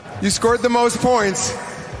 you scored the most points.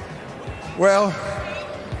 Well,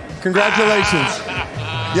 congratulations.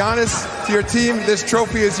 Giannis, to To your team, this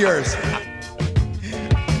trophy is yours.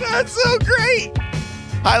 That's so great.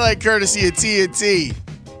 Highlight courtesy of TNT.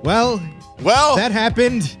 Well, that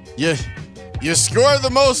happened. You scored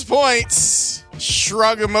the most points.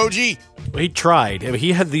 Shrug emoji. He tried. I mean,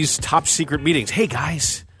 he had these top secret meetings. Hey,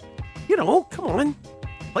 guys, come on.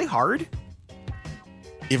 Play hard.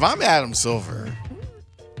 If I'm Adam Silver,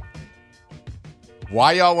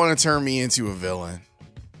 why y'all want to turn me into a villain?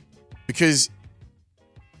 Because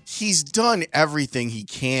he's done everything he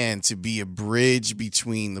can to be a bridge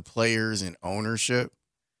between the players and ownership.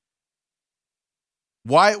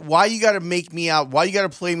 Why you got to make me out? Why you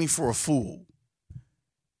got to play me for a fool?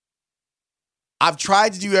 I've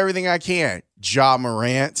tried to do everything I can. Ja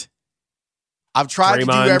Morant. I've tried to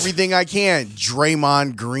do everything I can.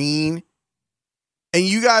 Draymond Green. And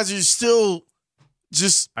you guys are still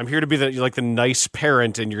just... I'm here to be the nice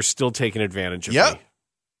parent, and you're still taking advantage of me.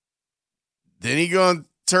 Then he going to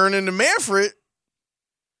turn into Manfred.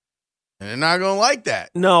 And they're not going to like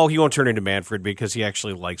that. No, he won't turn into Manfred because he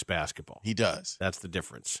actually likes basketball. He does. That's the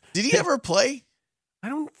difference. Did he ever play? I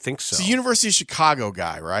don't think so. He's a University of Chicago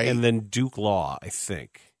guy, right? And then Duke Law, I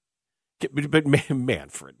think. But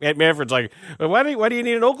Manfred's like, why do you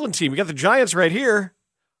need an Oakland team? You got the Giants right here.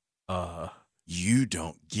 You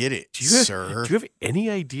don't get it, sir. Do you have any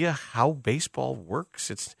idea how baseball works?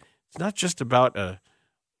 It's not just about a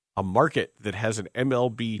market that has an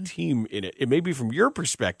MLB team in it. It may be from your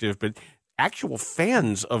perspective, but actual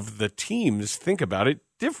fans of the teams think about it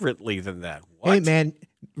differently than that. What? Hey, man,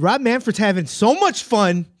 Rob Manfred's having so much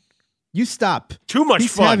fun. You stop. Too much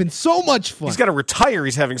He's fun. having so much fun. He's got to retire.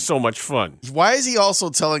 He's having so much fun. Why is he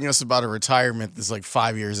also telling us about a retirement that's like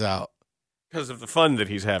 5 years out? Because of the fun that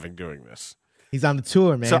he's having doing this. He's on the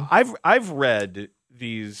tour, man. So I've read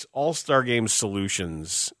these All-Star Game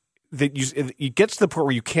solutions that it gets to the point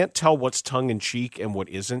where you can't tell what's tongue-in-cheek and what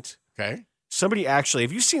isn't. Okay. Somebody actually,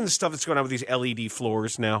 have you seen the stuff that's going on with these LED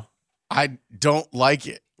floors now? I don't like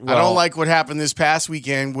it. I don't like what happened this past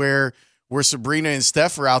weekend where Sabrina and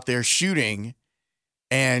Steph were out there shooting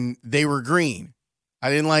and they were green. I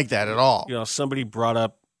didn't like that at all. Somebody brought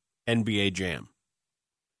up NBA Jam.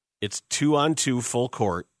 It's 2-on-2 full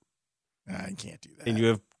court. I can't do that. And you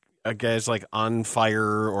have guys like on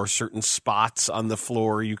fire or certain spots on the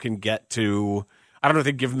floor you can get to. I don't know if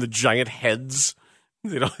they give them the giant heads.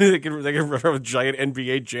 They can run around with giant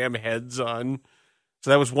NBA Jam heads on.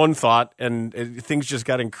 So that was one thought, and things just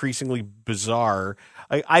got increasingly bizarre.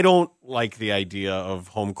 I don't like the idea of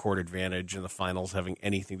home court advantage in the finals having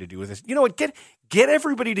anything to do with this. You know what? Get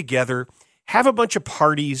everybody together, have a bunch of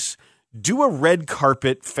parties, do a red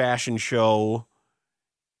carpet fashion show,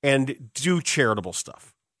 and do charitable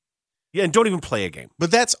stuff. Yeah, and don't even play a game. But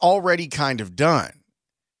that's already kind of done.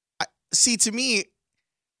 See, to me,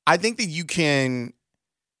 I think that you can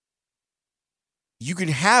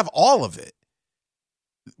have all of it.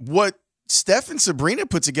 What Steph and Sabrina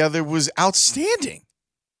put together was outstanding.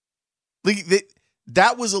 Like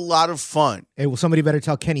that was a lot of fun. Hey, well, somebody better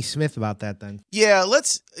tell Kenny Smith about that then. Yeah,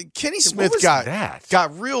 Kenny Smith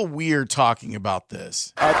got real weird talking about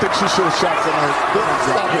this. I think she should have shot from her.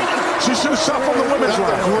 She should have shot from the women's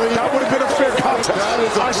line. That would have been a fair contest.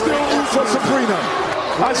 I still root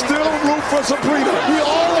for Sabrina. We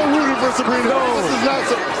all are rooting for Sabrina. No. This is not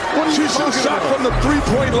she should have shot from the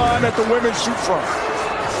three-point line that the women shoot from.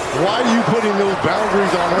 Why are you putting those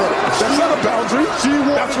boundaries on her? That's not a boundary.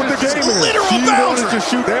 That's what the game is. She wanted to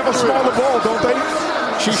shoot. They have a smaller ball, don't they?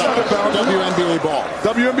 She shot a WNBA ball.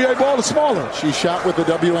 WNBA ball is smaller. She shot with the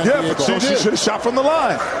WNBA ball. She should have shot from the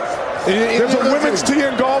line. There's a women's team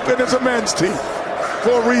in golf and there's a men's team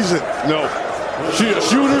for a reason. No. She a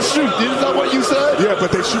shooter shoot. Isn't that what you said? Yeah,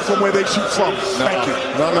 but they shoot from where they shoot from. Thank you.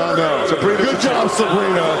 No. Sabrina, good job,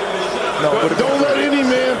 Sabrina. No, but don't let any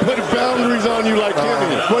man put boundaries on you like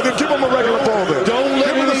Kenny. Well, then give him a regular ball then. Don't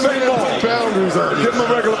let any man put boundaries on you. Give him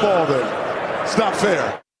a regular ball then. It's not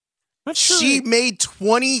fair. She made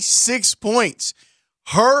 26 points.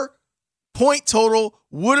 Her point total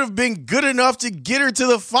would have been good enough to get her to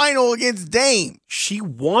the final against Dame. She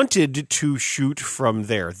wanted to shoot from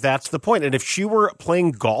there. That's the point. And if she were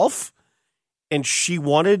playing golf and she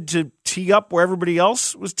wanted to tee up where everybody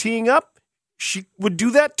else was teeing up, she would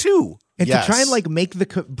do that too. And to try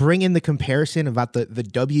and bring in the comparison about the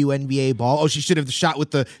WNBA ball. Oh, she should have shot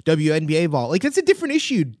with the WNBA ball. Like, that's a different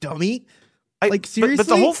issue, dummy. Seriously? But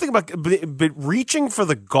the whole thing about but reaching for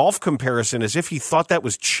the golf comparison as if he thought that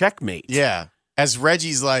was checkmate. Yeah. As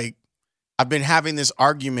Reggie's like, I've been having this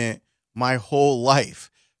argument my whole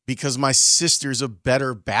life because my sister's a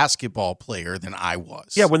better basketball player than I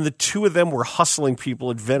was. Yeah, when the two of them were hustling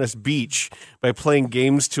people at Venice Beach by playing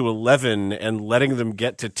games to 11 and letting them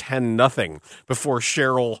get to 10-0 before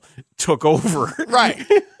Cheryl took over. Right.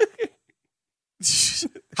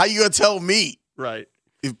 How you going to tell me? Right.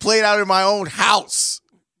 It played out in my own house.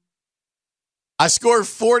 I scored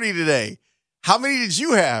 40 today. How many did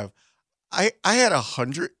you have? I had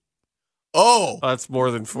 100. Oh. That's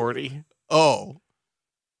more than 40. Oh.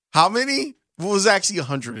 How many? Well, it was actually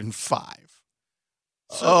 105.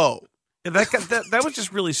 So, yeah, that was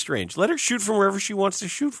just really strange. Let her shoot from wherever she wants to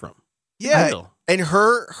shoot from. Yeah. And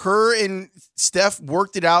her and Steph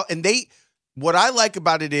worked it out. And what I like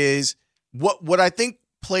about it is, what I think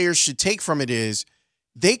players should take from it is,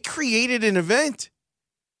 they created an event.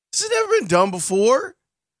 This has never been done before.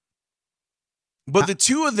 But the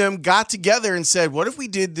two of them got together and said, what if we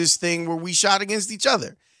did this thing where we shot against each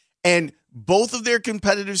other? And both of their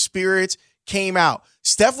competitive spirits came out.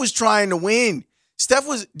 Steph was trying to win.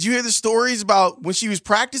 Did you hear the stories about when she was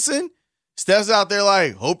practicing? Steph's out there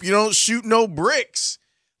like, hope you don't shoot no bricks.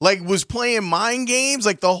 Like, was playing mind games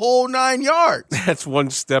like the whole 9 yards. That's one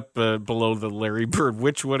step below the Larry Bird.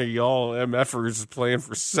 Which one of y'all MFers is playing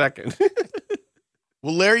for second?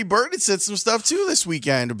 Well, Larry Bird had said some stuff too this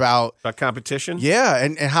weekend about competition. Yeah,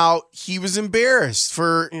 and how he was embarrassed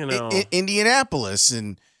for Indianapolis,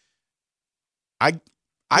 and I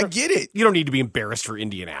get it. You don't need to be embarrassed for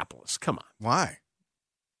Indianapolis. Come on. Why?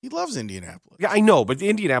 He loves Indianapolis. Yeah, I know, but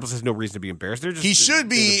Indianapolis has no reason to be embarrassed. He should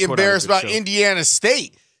be embarrassed about Indiana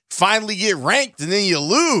State. Finally get ranked, and then you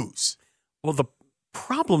lose. Well, the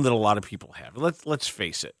problem that a lot of people have, let's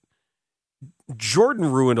face it,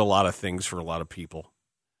 Jordan ruined a lot of things for a lot of people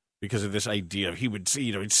because of this idea of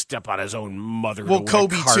he'd step on his own mother. Well, to win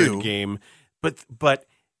Kobe a card too. Game, but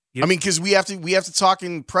I mean, because we have to talk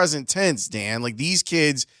in present tense, Dan. Like, these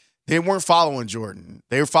kids, they weren't following Jordan;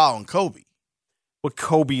 they were following Kobe. Well,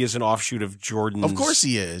 Kobe is an offshoot of Jordan's. Of course,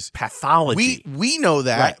 he is pathology. We know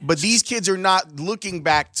that, right. But these kids are not looking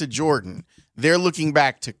back to Jordan; they're looking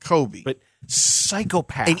back to Kobe. But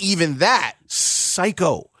psychopath, and even that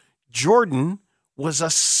psycho. Jordan was a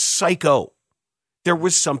psycho. There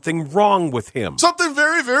was something wrong with him. Something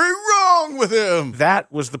very, very wrong with him. That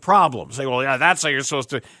was the problem. Say, well, yeah, that's how you're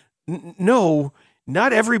supposed to. No,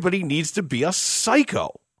 not everybody needs to be a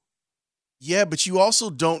psycho. Yeah, but you also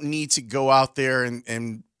don't need to go out there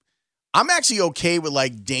and I'm actually okay with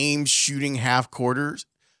like Dame shooting half quarters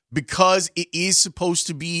because it is supposed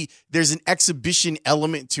to be, there's an exhibition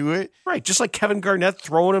element to it. Right, just like Kevin Garnett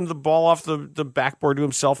throwing him the ball off the backboard to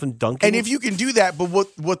himself and dunking. And if you can do that, but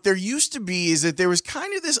what there used to be is that there was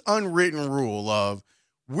kind of this unwritten rule of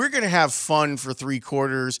we're going to have fun for 3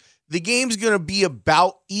 quarters. The game's going to be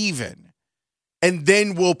about even. And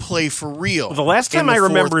then we'll play for real. Well, the last time I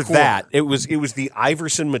remember that, it was the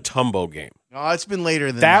Iverson Mutombo game. Oh, it's been later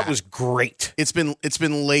than that. That was great. It's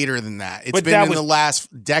been later than that. It's been in the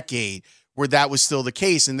last decade where that was still the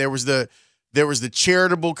case. And there was the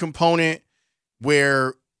charitable component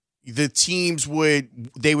where the teams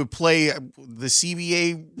would play the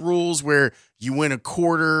CBA rules where you win a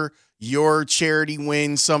quarter, your charity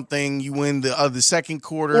wins something, you win the second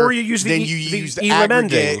quarter, or you use the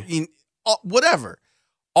aggregate. Whatever.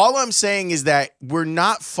 All I'm saying is that we're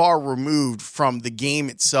not far removed from the game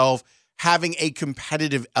itself having a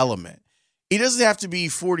competitive element. It doesn't have to be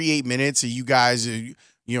 48 minutes of you guys,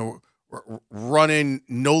 running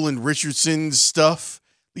Nolan Richardson's stuff.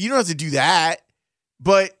 You don't have to do that,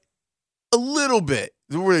 but a little bit.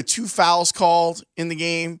 There were 2 fouls called in the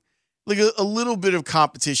game. Like a little bit of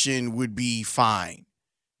competition would be fine.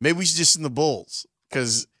 Maybe we should just send the Bulls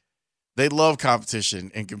because they love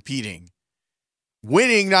competition and competing.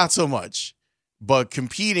 Winning, not so much, but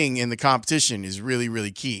competing in the competition is really,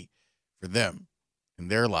 really key for them in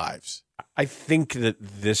their lives. I think that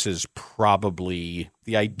this is probably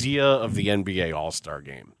the idea of the NBA All-Star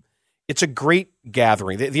Game. It's a great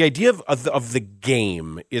gathering. The idea of the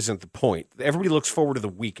game isn't the point. Everybody looks forward to the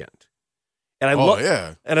weekend. And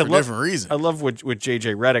different reason. I love what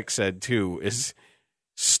JJ Redick said, too, is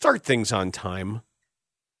start things on time.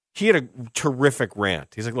 He had a terrific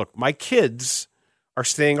rant. He's like, look, my kids are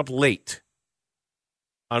staying up late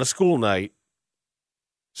on a school night,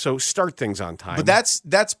 so start things on time. But that's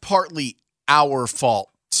partly our fault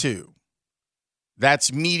too.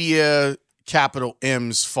 That's media, capital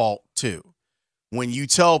M's fault too. When you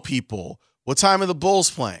tell people what time are the Bulls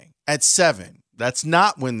playing at 7, that's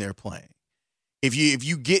not when they're playing. If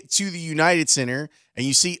you get to the United Center and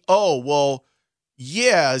you see, 7's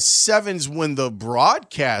when the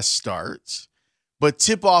broadcast starts. But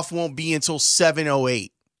tip-off won't be until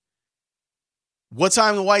 7:08. What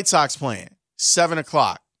time the White Sox playing? 7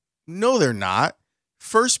 o'clock. No, they're not.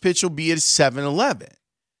 First pitch will be at 7:11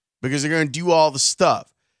 because they're going to do all the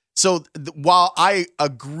stuff. So while I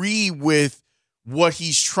agree with what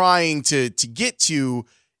he's trying to get to,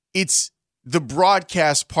 it's the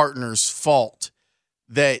broadcast partner's fault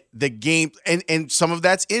that the game, and some of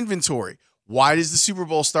that's inventory. Why does the Super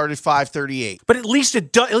Bowl start at 5:38? But at least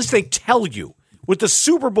it does. At least they tell you. With the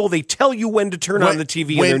Super Bowl, they tell you when to turn on the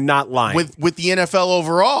TV, and they're not lying. With the NFL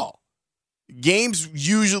overall, games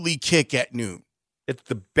usually kick at noon. It's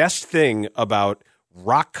the best thing about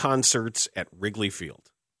rock concerts at Wrigley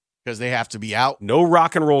Field. Because they have to be out. No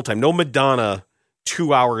rock and roll time. No Madonna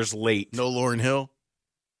 2 hours late. No Lauryn Hill.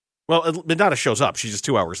 Well, Madonna shows up. She's just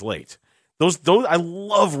 2 hours late. Those I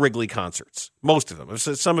love Wrigley concerts. Most of them.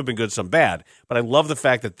 Some have been good, some bad. But I love the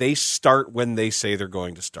fact that they start when they say they're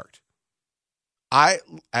going to start.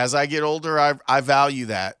 As I get older, I value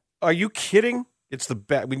that. Are you kidding? It's the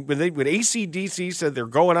best. When AC/DC said they're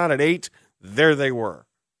going on at 8, there they were.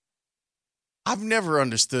 I've never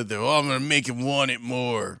understood that. Oh, I'm going to make him want it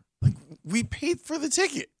more. Like, we paid for the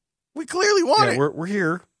ticket. We clearly want it. We're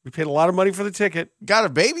here. We paid a lot of money for the ticket. Got a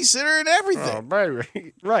babysitter and everything. Oh,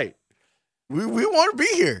 baby. Right. We want to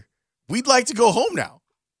be here. We'd like to go home now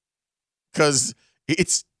because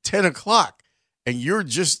it's 10 o'clock and you're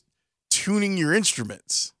just tuning your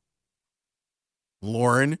instruments.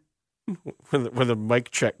 Lauren. When the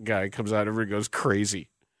mic check guy comes out, everybody goes crazy.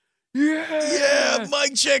 Yeah,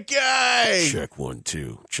 mic check guy. Check 1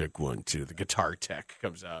 2. Check 1 2. The guitar tech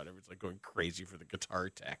comes out. Everyone's like going crazy for the guitar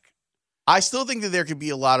tech. I still think that there could be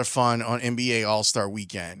a lot of fun on NBA All-Star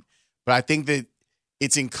Weekend, but I think that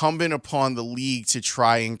it's incumbent upon the league to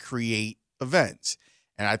try and create events.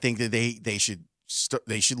 And I think that they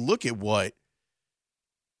should look at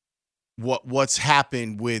what's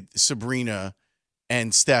happened with Sabrina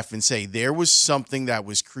and Steph and say there was something that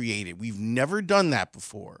was created. We've never done that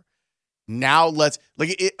before. Now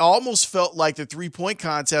it almost felt like the 3-point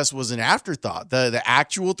contest was an afterthought. The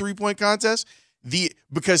actual 3-point contest,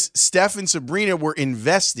 because Steph and Sabrina were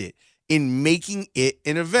invested in making it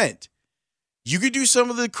an event. You could do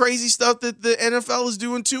some of the crazy stuff that the NFL is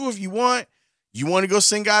doing too if you want. You want to go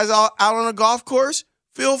send guys out on a golf course?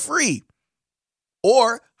 Feel free.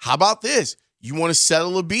 Or how about this? You want to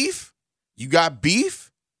settle a beef? You got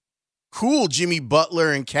beef? Cool, Jimmy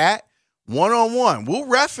Butler and Kat. 1-on-1. We'll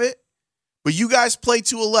ref it. But you guys play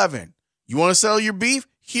to 11. You want to settle your beef?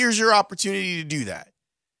 Here's your opportunity to do that.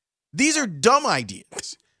 These are dumb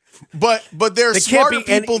ideas. But there are smarter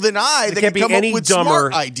people than I that can come up with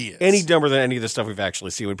smart ideas. Any dumber than any of the stuff we've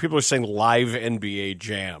actually seen. When people are saying live NBA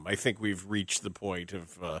Jam, I think we've reached the point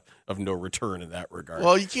of no return in that regard.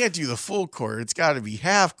 Well, you can't do the full court. It's got to be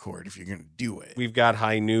half court if you're going to do it. We've got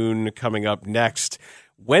High Noon coming up next.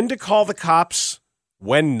 When to call the cops,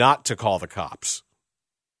 when not to call the cops.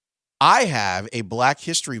 I have a Black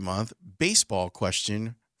History Month baseball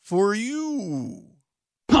question for you.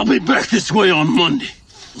 I'll be back this way on Monday.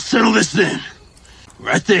 We'll settle this then.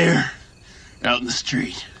 Right there, out in the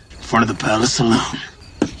street, in front of the Palace Saloon.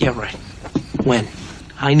 Yeah, right. When?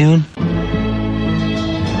 High noon?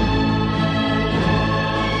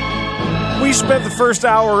 We spent the first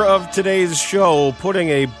hour of today's show putting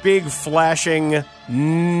a big flashing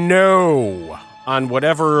no on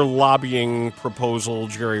whatever lobbying proposal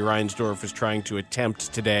Jerry Reinsdorf is trying to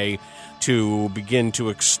attempt today to begin to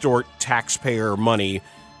extort taxpayer money,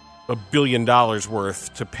 $1 billion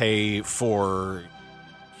worth, to pay for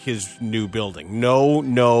his new building. No,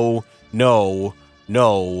 no, no,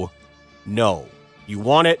 no, no. You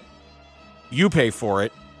want it, you pay for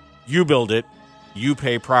it, you build it, you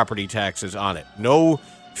pay property taxes on it. No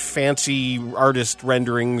fancy artist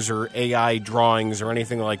renderings or AI drawings or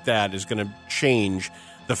anything like that is going to change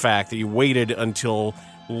the fact that you waited until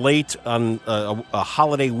late on a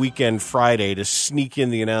holiday weekend Friday to sneak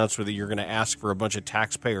in the announcement that you're going to ask for a bunch of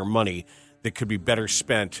taxpayer money that could be better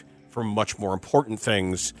spent for much more important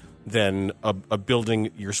things than a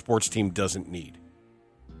building your sports team doesn't need.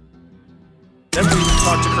 Then we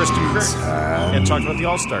talked to Kristen Crick and talked about the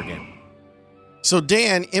All-Star game. So,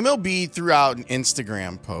 Dan, MLB threw out an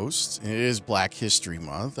Instagram post. It is Black History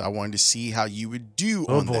Month. I wanted to see how you would do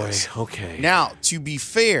on this. Okay. Now, to be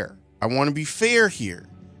fair, I want to be fair here.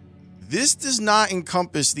 This does not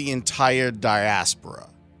encompass the entire diaspora.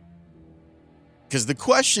 Because the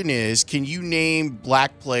question is, can you name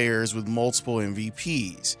black players with multiple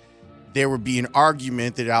MVPs? There would be an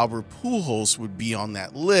argument that Albert Pujols would be on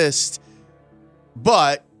that list,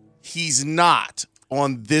 but he's not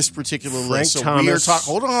on this particular list. So Thomas. we are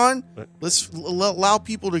talking. Hold on. Let's allow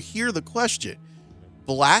people to hear the question.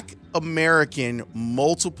 Black American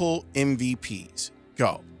multiple MVPs.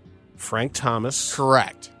 Go. Frank Thomas.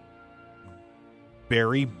 Correct.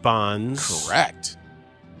 Barry Bonds. Correct.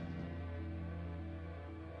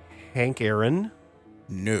 Hank Aaron.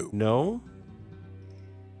 No.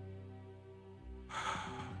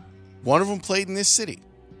 One of them played in this city.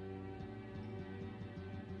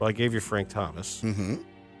 Well, I gave you Frank Thomas. Mm-hmm.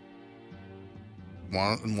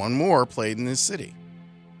 One more played in this city.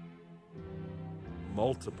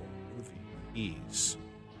 Multiple MVPs.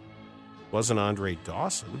 Wasn't Andre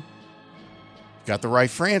Dawson. Got the right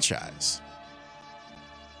franchise.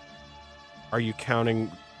 Are you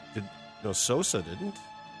counting? No, Sosa didn't.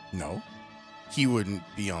 No. He wouldn't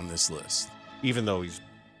be on this list. Even though he's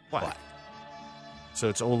black. So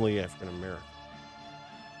it's only African American.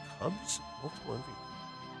 Cubs? Multiple MVPs.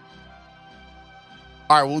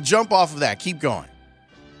 All right, we'll jump off of that. Keep going.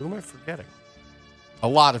 Who am I forgetting? A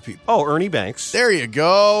lot of people. Oh, Ernie Banks. There you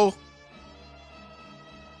go.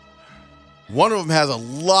 One of them has a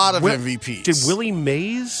lot of MVPs. Did Willie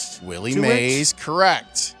Mays? Willie Mays,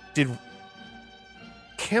 correct. Did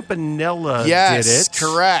Campanella yes, did it?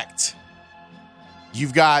 Correct.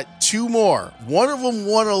 You've got two more. One of them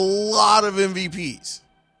won a lot of MVPs.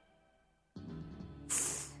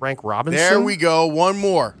 Frank Robinson? There we go. One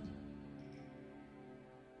more.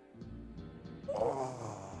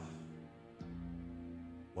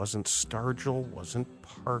 Wasn't Stargell, wasn't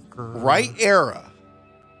Parker. Right era.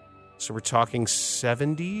 So we're talking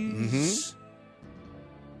 70s? Mm-hmm.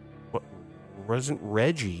 What, wasn't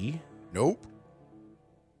Reggie? Nope.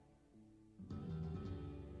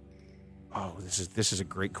 Oh, this is a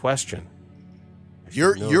great question.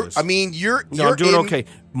 You're No, you're I'm doing in, okay.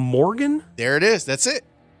 Morgan? There it is. That's it.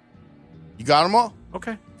 You got them all?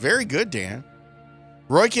 Okay. Very good, Dan.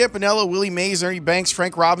 Roy Campanella, Willie Mays, Ernie Banks,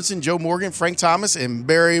 Frank Robinson, Joe Morgan, Frank Thomas, and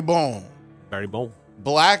Barry Bonds. Barry Bonds.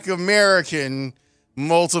 Black American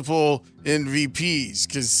multiple MVPs.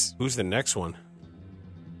 Because who's the next one?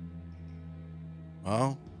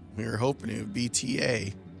 Well, we were hoping it would be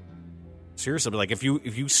TA. Seriously, like if you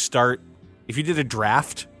did a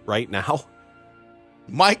draft right now,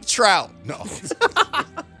 Mike Trout. No.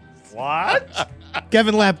 What?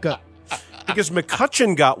 Kevin Lapka. Because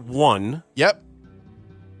McCutcheon got one. Yep.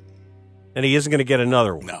 And he isn't going to get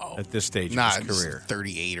another one at this stage of his career.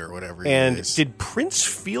 38 or whatever. And did Prince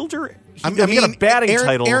Fielder? He I got a batting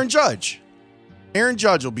title. Aaron Judge. Aaron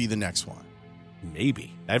Judge will be the next one.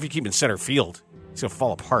 Maybe. Not if you keep him in center field. He's going to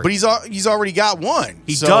fall apart. But he's already got one.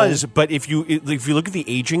 He does, but if you look at the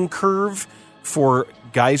aging curve for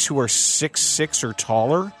guys who are 6'6" or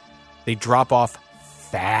taller, they drop off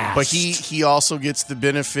fast. But he also gets the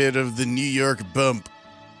benefit of the New York bump.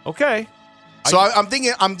 Okay. So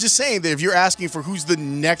I'm just saying that if you're asking for who's the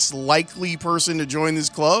next likely person to join this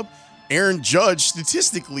club, Aaron Judge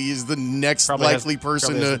statistically is the next likely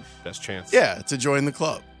person has to the best chance. Yeah, to join the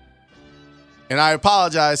club. And I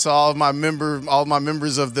apologize to all of my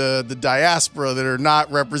members of the diaspora that are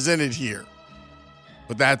not represented here.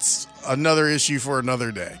 But that's another issue for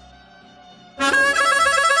another day.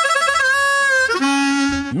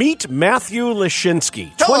 Meet Matthew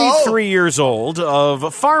Leshinsky, 23 years old, of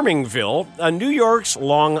Farmingville, New York's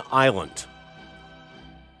Long Island.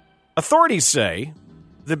 Authorities say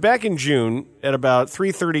that back in June at about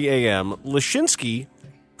 3:30 a.m., Leshinsky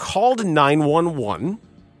called 911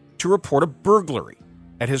 to report a burglary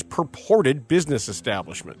at his purported business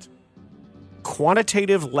establishment,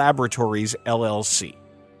 Quantitative Laboratories, LLC.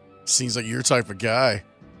 Seems like your type of guy.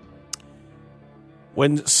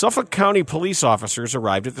 When Suffolk County police officers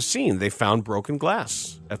arrived at the scene, they found broken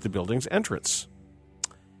glass at the building's entrance.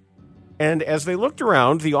 And as they looked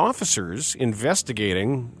around, the officers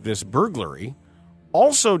investigating this burglary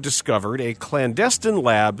also discovered a clandestine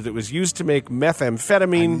lab that was used to make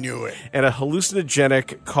methamphetamine and a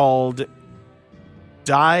hallucinogenic called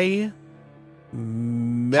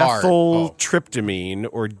dimethyltryptamine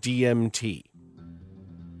or DMT.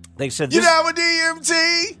 They said You know a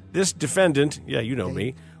DMT? This defendant, yeah, you know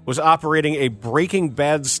me, was operating a Breaking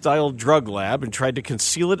Bad-style drug lab and tried to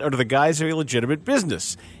conceal it under the guise of a legitimate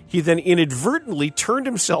business. He then inadvertently turned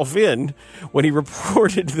himself in when he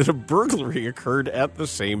reported that a burglary occurred at the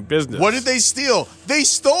same business. What did they steal? They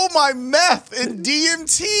stole my meth and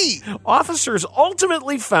DMT. Officers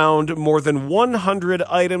ultimately found more than 100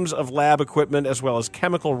 items of lab equipment as well as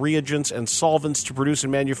chemical reagents and solvents to produce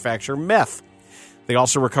and manufacture meth. They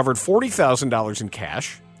also recovered $40,000 in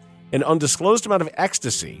cash, an undisclosed amount of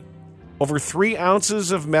ecstasy, over 3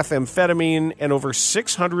 ounces of methamphetamine, and over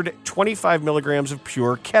 625 milligrams of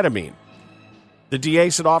pure ketamine. The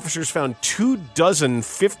DA said officers found 24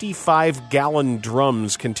 55-gallon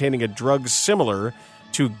drums containing a drug similar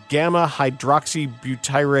to gamma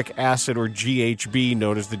hydroxybutyric acid, or GHB,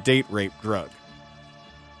 known as the date rape drug.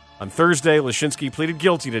 On Thursday, Lashinsky pleaded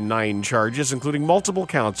guilty to 9 charges, including multiple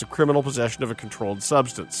counts of criminal possession of a controlled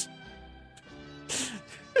substance.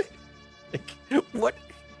 What?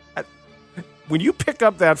 When you pick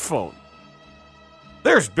up that phone,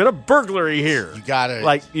 there's been a burglary here. You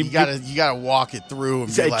gotta walk it through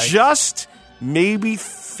and be like, just maybe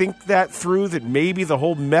think that through. That maybe the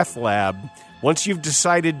whole meth lab. Once you've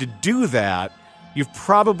decided to do that, you've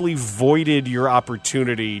probably voided your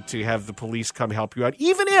opportunity to have the police come help you out.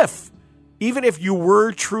 Even if you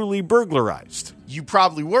were truly burglarized, you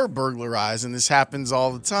probably were burglarized, and this happens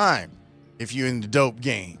all the time if you're in the dope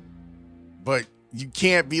game. But you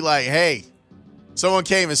can't be like, hey, someone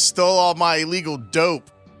came and stole all my illegal dope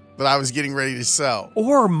that I was getting ready to sell.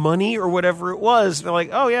 Or money or whatever it was. They're like,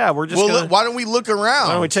 oh, yeah, we're just why don't we look around?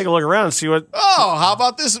 Why don't we take a look around and see what... Oh, how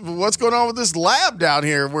about this? What's going on with this lab down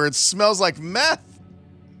here where it smells like meth?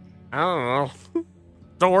 I don't know.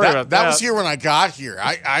 Don't worry about that. That was here when I got here.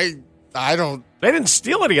 I don't... They didn't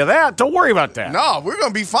steal any of that. Don't worry about that. No, we're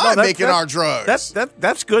going to be fine making our drugs.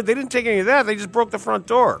 That's good. They didn't take any of that. They just broke the front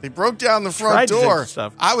door. They broke down the front door.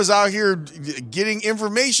 I was out here getting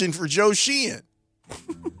information for Joe Sheehan.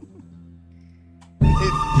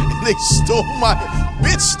 They stole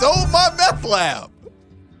my meth lab.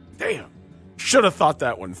 Damn. Should have thought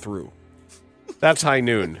that one through. That's High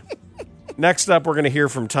Noon. Next up, we're going to hear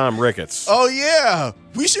from Tom Ricketts. Oh, yeah.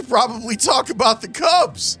 We should probably talk about the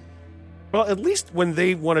Cubs. Well, at least when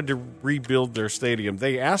they wanted to rebuild their stadium,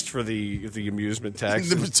 they asked for the amusement tax.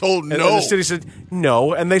 They were told no. And the city said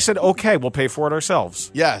no, and they said, okay, we'll pay for it ourselves.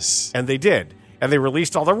 Yes. And they did. And they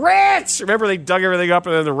released all the rats. Remember, they dug everything up,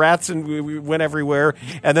 and then the rats we went everywhere.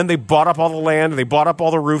 And then they bought up all the land, and they bought up all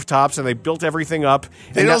the rooftops, and they built everything up.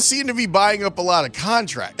 They don't seem to be buying up a lot of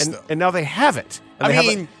contracts, though. And now they have it.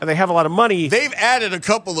 And they have a lot of money. They've added a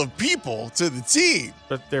couple of people to the team.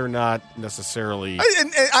 But they're not necessarily...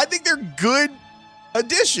 And I think they're good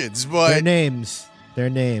additions, but... Their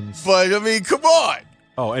names. But, I mean, come on.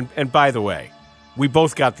 Oh, and by the way, we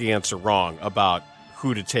both got the answer wrong about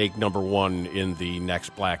who to take number 1 in the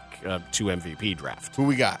next Black 2 MVP draft. Who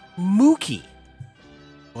we got? Mookie.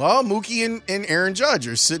 Well, Mookie and Aaron Judge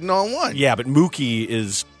are sitting on 1. Yeah, but Mookie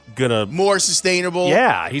is gonna... More sustainable.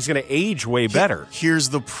 Yeah, he's gonna age way better. Here's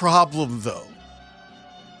the problem, though.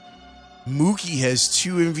 Mookie has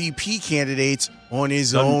 2 MVP candidates on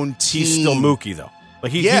his own team. He's still Mookie, though.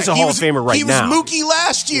 Like he's a Hall of Famer right now. He was Mookie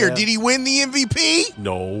last year. Yeah. Did he win the MVP?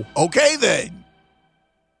 No. Okay, then.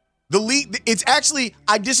 The league, it's actually,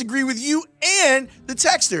 I disagree with you and the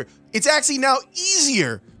texter. It's actually now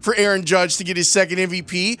easier for Aaron Judge to get his second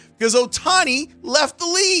MVP because Ohtani left the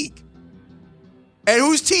league. And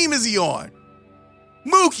whose team is he on?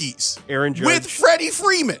 Mookie's. Aaron Judge. With Freddie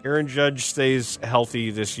Freeman. Aaron Judge stays healthy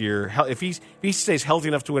this year. If he stays healthy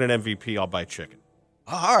enough to win an MVP, I'll buy chicken.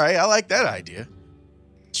 All right, I like that idea.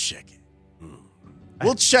 Chicken.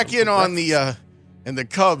 We'll check in on the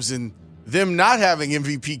Cubs and them not having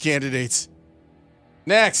MVP candidates.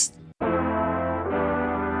 Next.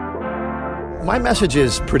 My message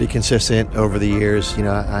is pretty consistent over the years,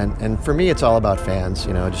 and for me, it's all about fans.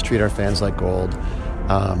 Just treat our fans like gold.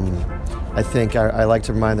 I think I like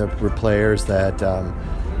to remind the players that,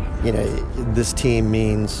 this team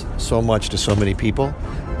means so much to so many people,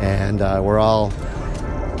 and we're all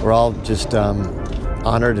just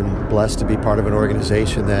honored and blessed to be part of an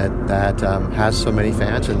organization that has so many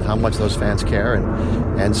fans and how much those fans care.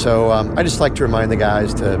 And so I just like to remind the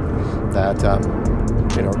guys that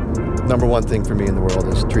number one thing for me in the world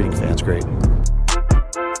is treating fans great.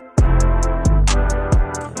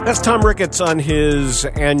 That's Tom Ricketts on his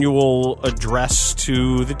annual address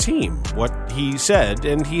to the team. What he said,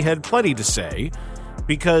 and he had plenty to say,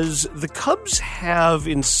 because the Cubs have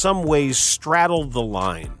in some ways straddled the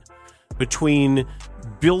line between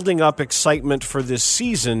building up excitement for this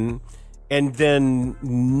season and then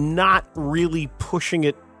not really pushing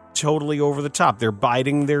it totally over the top. They're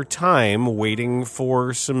biding their time, waiting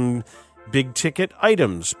for some big-ticket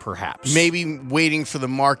items, perhaps. Maybe waiting for the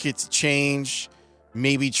market to change,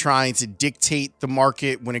 maybe trying to dictate the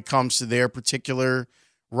market when it comes to their particular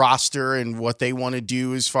roster and what they want to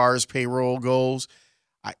do as far as payroll goes.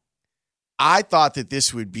 I thought that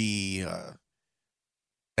this would be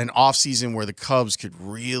an offseason where the Cubs could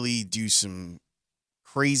really do some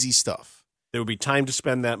crazy stuff. There would be time to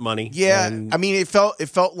spend that money. Yeah, I mean, it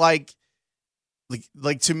felt like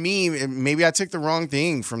to me, maybe I took the wrong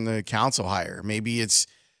thing from the council hire. Maybe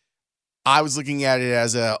I was looking at it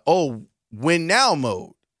as win now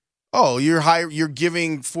mode. Oh, you're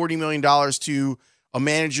giving $40 million to a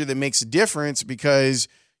manager that makes a difference because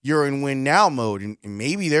you're in win now mode. And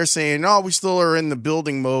maybe they're saying, no, we still are in the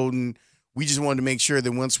building mode, and we just wanted to make sure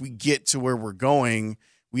that once we get to where we're going,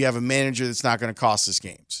 we have a manager that's not going to cost us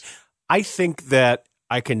games. I think that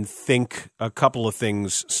I can think a couple of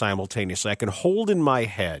things simultaneously. I can hold in my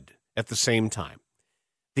head at the same time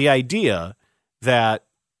the idea that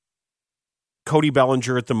Cody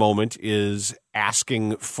Bellinger at the moment is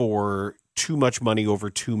asking for too much money over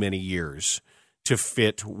too many years to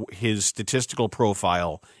fit his statistical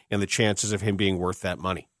profile and the chances of him being worth that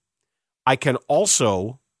money. I can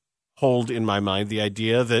also hold in my mind the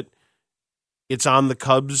idea that it's on the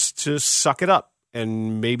Cubs to suck it up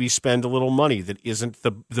and maybe spend a little money that isn't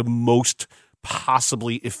the most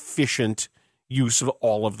possibly efficient use of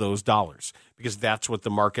all of those dollars, because that's what the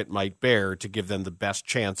market might bear to give them the best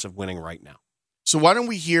chance of winning right now. So why don't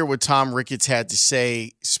we hear what Tom Ricketts had to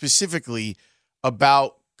say specifically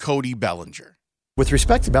about Cody Bellinger? With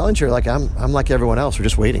respect to Bellinger, like I'm like everyone else. We're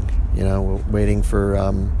just waiting. We're waiting for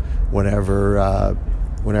whenever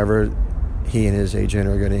he and his agent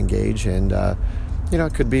are going to engage, and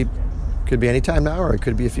it could be any time now, or it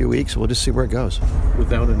could be a few weeks. We'll just see where it goes.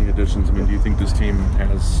 Without any additions, do you think this team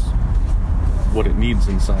has what it needs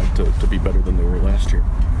inside to be better than they were last year?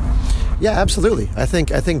 Yeah, absolutely. I think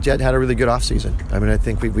Jed had a really good offseason. I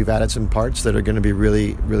think we've added some parts that are going to be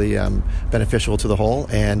really, really beneficial to the whole,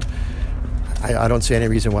 and I don't see any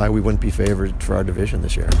reason why we wouldn't be favored for our division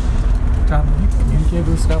this year. Tom, have you communicated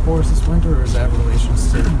with Scott Boras this winter, or is that relationship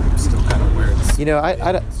still kind of where it's?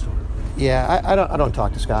 I don't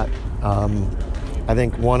talk to Scott. I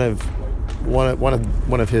think one of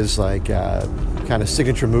his kind of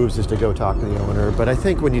signature moves is to go talk to the owner. But I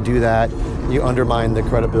think when you do that, you undermine the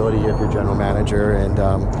credibility of your general manager, and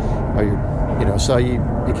so you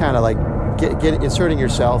kind of like get inserting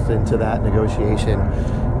yourself into that negotiation.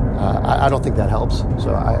 I don't think that helps.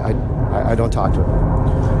 So I don't talk to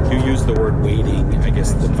him. You use the word waiting. I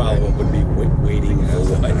guess the follow-up would be waiting for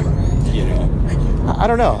what? I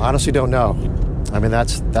don't know. Honestly, don't know. I mean,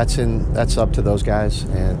 that's up to those guys,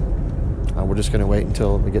 and we're just going to wait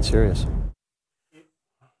until we get serious.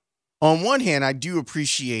 On one hand, I do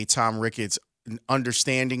appreciate Tom Ricketts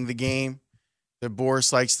understanding the game that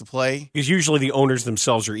Boras likes to play, because usually the owners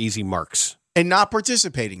themselves are easy marks and not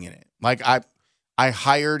participating in it. Like I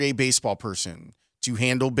hired a baseball person to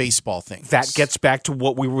handle baseball things. That gets back to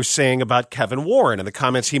what we were saying about Kevin Warren and the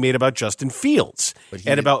comments he made about Justin Fields. But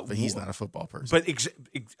he's not a football person. But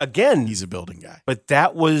again, he's a building guy. But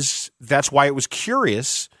that's why it was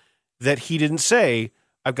curious that he didn't say,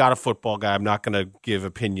 I've got a football guy. I'm not going to give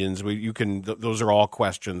opinions. Those are all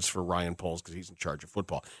questions for Ryan Poles because he's in charge of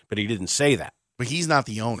football. But he didn't say that. But he's not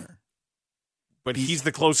the owner. But he's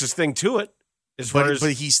the closest thing to it. But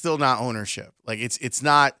he's still not ownership. Like it's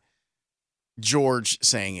not George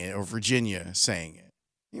saying it or Virginia saying it.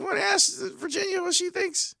 You want to ask Virginia what she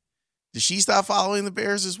thinks? Did she stop following the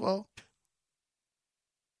Bears as well?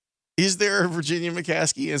 Is there a Virginia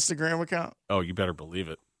McCaskey Instagram account? Oh, you better believe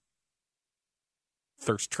it.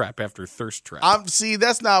 Thirst trap after thirst trap.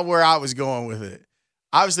 That's not where I was going with it.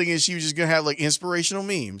 I was thinking she was just going to have like inspirational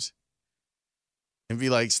memes and be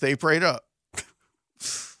like, stay prayed up.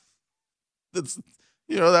 That's,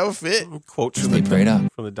 that would fit. Quotes from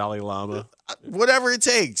the Dalai Lama. Whatever it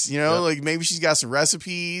takes, like maybe she's got some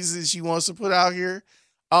recipes that she wants to put out here.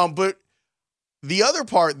 But the other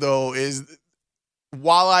part though is,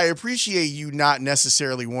 while I appreciate you not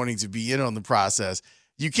necessarily wanting to be in on the process,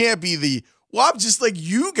 you can't be I'm just like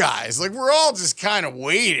you guys. Like we're all just kind of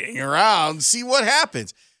waiting around, see what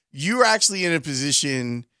happens. You're actually in a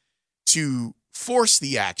position to force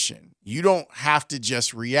the action. You don't have to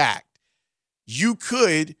just react. You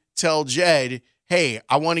could tell Jed, hey,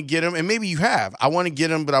 I want to get him, and maybe you have. I want to get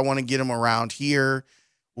him, but I want to get him around here.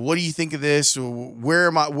 What do you think of this? Where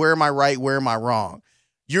am I right? Where am I wrong?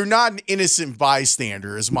 You're not an innocent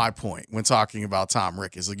bystander, is my point when talking about Tom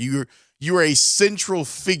Ricketts. Like you're a central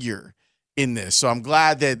figure in this. So I'm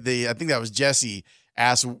glad that I think that was Jesse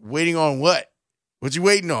asked, waiting on what? What you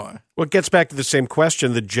waiting on? Well, it gets back to the same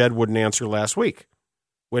question that Jed wouldn't answer last week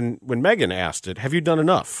when Megan asked it. Have you done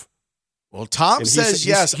enough? Well, Tom says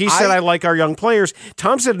yes. He said, I like our young players.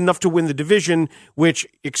 Tom said enough to win the division, which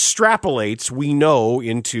extrapolates, we know,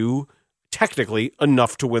 into technically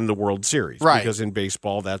enough to win the World Series. Right. Because in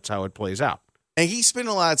baseball, that's how it plays out. And he spent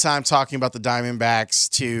a lot of time talking about the Diamondbacks,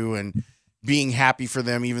 too, and being happy for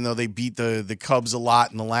them, even though they beat the Cubs a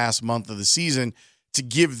lot in the last month of the season, to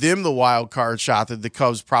give them the wild card shot that the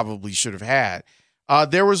Cubs probably should have had.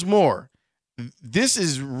 There was more. This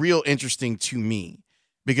is real interesting to me.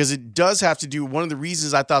 because it does have to do. One of the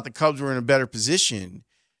reasons I thought the Cubs were in a better position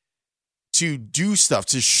to do stuff,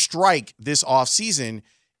 to strike this offseason,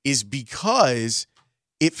 is because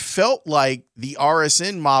it felt like the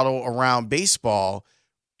RSN model around baseball,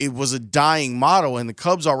 it was a dying model, and the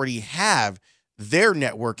Cubs already have their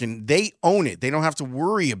network and they own it. They don't have to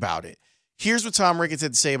worry about it. Here's what Tom Ricketts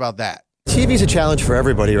had to say about that. TV's a challenge for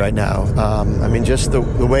everybody right now. I mean, just the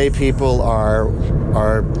way people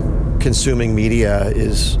are consuming media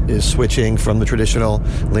is switching from the traditional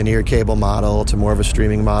linear cable model to more of a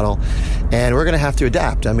streaming model, and we're going to have to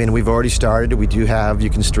adapt. I mean, we've already started. We do have, you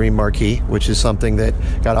can stream Marquee, which is something that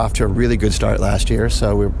got off to a really good start last year,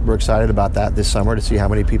 so we're excited about that this summer to see how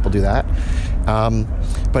many people do that.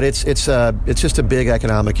 But it's just a big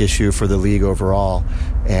economic issue for the league overall,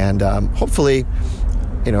 and hopefully,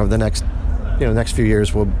 the next few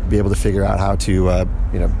years we'll be able to figure out how to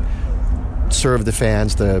serve the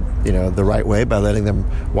fans the right way by letting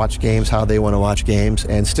them watch games how they want to watch games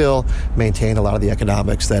and still maintain a lot of the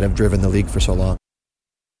economics that have driven the league for so long.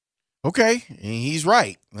 Okay, and he's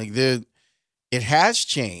right. Like it has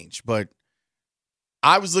changed, but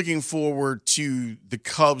I was looking forward to the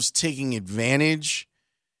Cubs taking advantage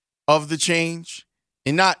of the change,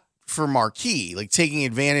 and not for Marquee, like taking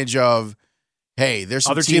advantage of, hey, there's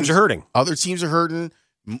some other teams are hurting. Other teams are hurting.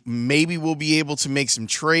 Maybe we'll be able to make some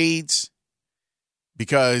trades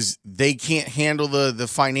because they can't handle the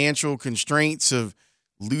financial constraints of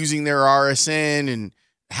losing their RSN and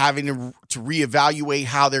having to reevaluate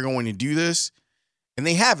how they're going to do this. And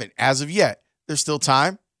they haven't as of yet. There's still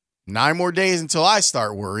time. 9 more days until I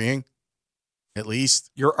start worrying, at least.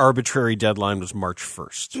 Your arbitrary deadline was March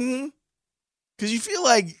 1st. Mm-hmm. Because you feel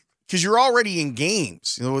like, because you're already in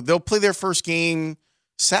games. They'll play their first game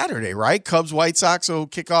Saturday, right? Cubs, White Sox will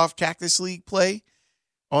kick off Cactus League play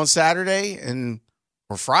on Saturday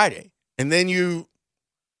or Friday. And then you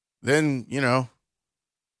need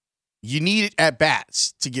it at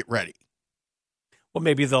bats to get ready. Well,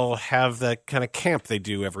 maybe they'll have that kind of camp they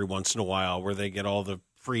do every once in a while where they get all the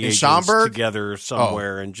free agents together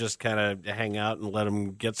somewhere and just kind of hang out and let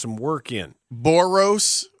them get some work in.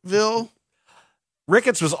 Borosville?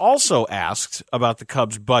 Ricketts was also asked about the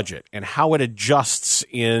Cubs' budget and how it adjusts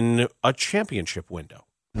in a championship window.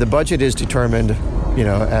 The budget is determined,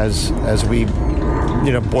 as we,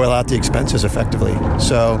 boil out the expenses effectively.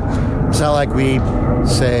 So it's not like we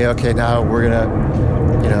say, okay, now we're going to,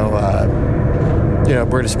 we're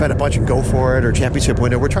going to spend a bunch and go for it, or championship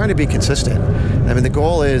window. We're trying to be consistent. I mean, the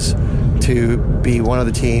goal is to be one of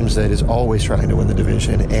the teams that is always trying to win the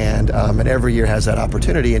division, and every year has that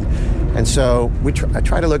opportunity. And so I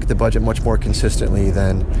try to look at the budget much more consistently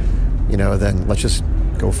than let's just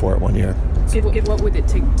go for it one year. So what would it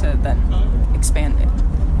take to then expand it?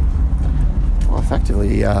 Well,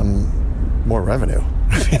 effectively, more revenue.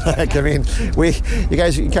 You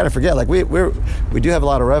guys kind of forget, like we do have a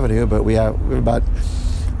lot of revenue, but we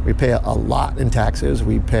pay a lot in taxes.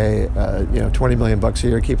 We pay $20 million a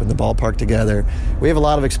year keeping the ballpark together. We have a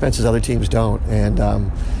lot of expenses other teams don't, and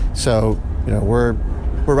so we're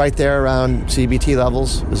right there around CBT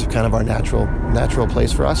levels. This is kind of our natural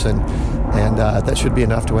place for us, and that should be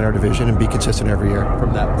enough to win our division and be consistent every year.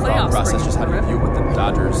 From that thought process, just how do you view what the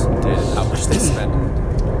Dodgers did, how much they spent?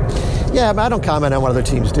 Yeah, but I don't comment on what other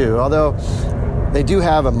teams do, although they do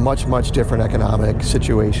have a much, much different economic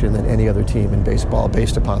situation than any other team in baseball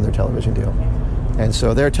based upon their television deal. And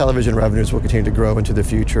so their television revenues will continue to grow into the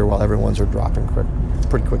future while everyone's are dropping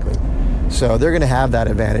pretty quickly. So they're going to have that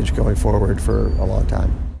advantage going forward for a long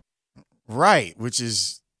time. Right, which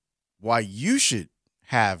is why you should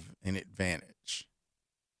have an advantage.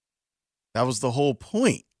 That was the whole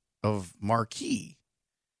point of Marquee.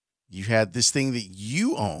 You had this thing that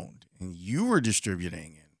you owned and you were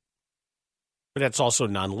distributing it. But that's also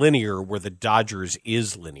nonlinear, where the Dodgers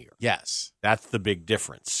is linear. Yes. That's the big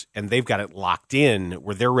difference. And they've got it locked in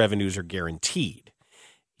where their revenues are guaranteed.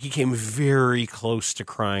 He came very close to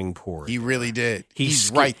crying poor. He really did.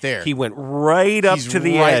 He's right there. He went right up to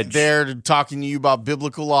the edge. Right there talking to you about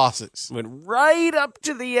biblical losses. Went right up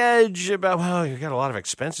to the edge about, well, you got a lot of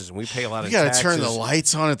expenses and we pay a lot of taxes. You got to turn the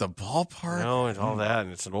lights on at the ballpark. No, and all that.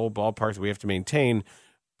 And it's an old ballpark that we have to maintain.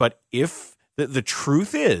 But if the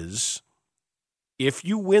truth is, if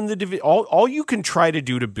you win the division, all you can try to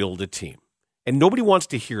do to build a team, and nobody wants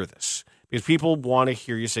to hear this, because people want to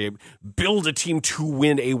hear you say, build a team to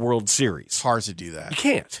win a World Series. It's hard to do that. You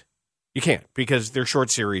can't, because they're short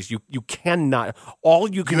series. You cannot. All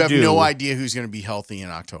you can do. You have no idea who's going to be healthy in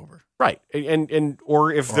October. Right.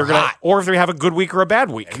 Or if they have a good week or a bad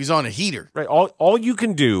week. Who's on a heater. Right. All you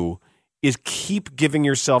can do is keep giving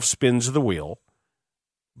yourself spins of the wheel,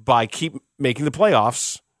 by keep making the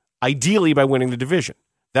playoffs, ideally by winning the division.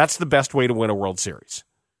 That's the best way to win a World Series,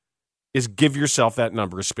 is give yourself that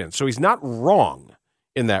number of spins. So he's not wrong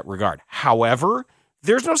in that regard. However,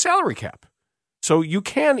 there's no salary cap. So you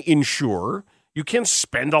can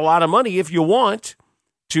spend a lot of money if you want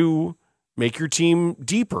to make your team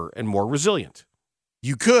deeper and more resilient.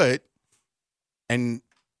 You could, and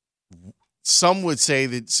some would say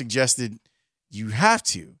that suggested you have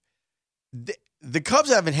to. The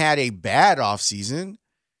Cubs haven't had a bad offseason.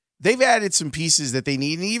 They've added some pieces that they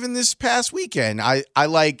need, and even this past weekend, I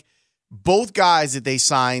like both guys that they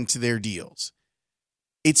signed to their deals.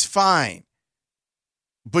 It's fine,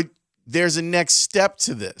 but there's a next step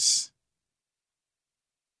to this,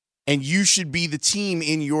 and you should be the team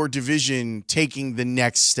in your division taking the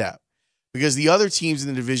next step, because the other teams in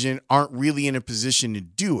the division aren't really in a position to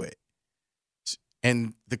do it.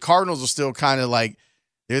 And the Cardinals are still kind of like,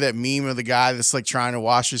 they're that meme of the guy that's like trying to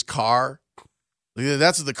wash his car.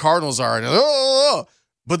 That's what the Cardinals are.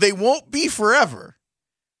 But they won't be forever.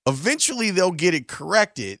 Eventually they'll get it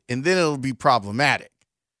corrected, and then it'll be problematic.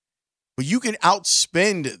 But you can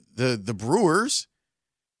outspend the Brewers.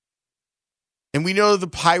 And we know the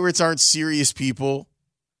Pirates aren't serious people.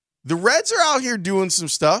 The Reds are out here doing some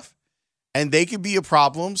stuff, and they could be a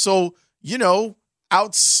problem. So,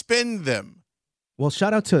 outspend them. Well,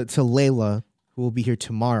 shout out to Layla, who will be here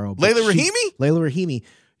tomorrow. Layla Rahimi? Layla Rahimi.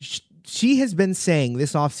 She has been saying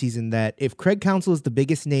this offseason that if Craig Counsell is the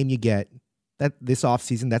biggest name you get that this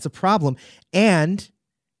offseason, that's a problem. And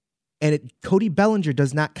Cody Bellinger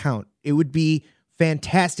does not count. It would be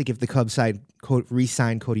fantastic if the Cubs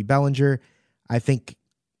re-sign Cody Bellinger. I think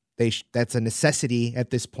that's a necessity at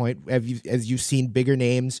this point. As you've seen bigger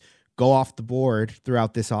names go off the board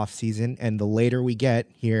throughout this offseason, and the later we get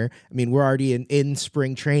here, I mean, we're already in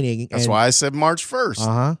spring training. That's why I said March 1st.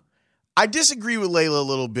 Uh-huh. I disagree with Layla a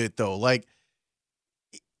little bit, though. Like,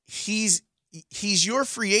 he's your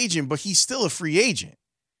free agent, but he's still a free agent.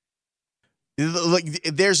 Like,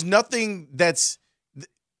 there's no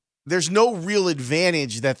real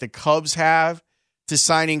advantage that the Cubs have to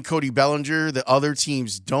signing Cody Bellinger that other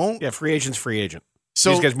teams don't. Yeah, free agent's free agent.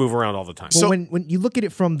 So these guys move around all the time. Well, when you look at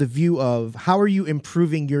it from the view of how are you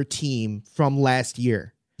improving your team from last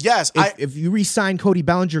year? Yes. If you re-sign Cody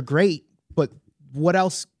Bellinger, great, but what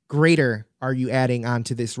else greater are you adding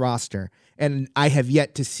onto this roster? And I have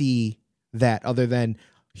yet to see that, other than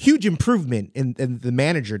huge improvement in the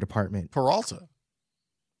manager department. Peralta.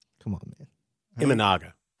 Come on, man.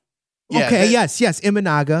 Imanaga. Yeah, okay, yes,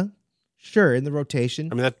 Imanaga. Sure, in the rotation.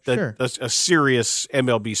 I mean, sure. That's a serious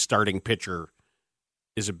MLB starting pitcher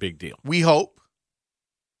is a big deal. We hope.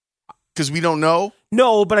 Because we don't know.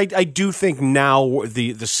 No, but I do think now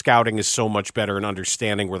the scouting is so much better and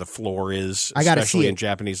understanding where the floor is, especially in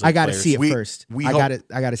Japanese league I got to players. see it first. I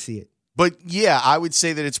got to see it. But yeah, I would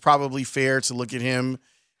say that it's probably fair to look at him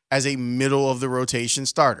as a middle of the rotation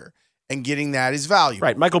starter, and getting that is valuable.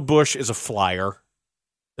 Right. Michael Busch is a flyer.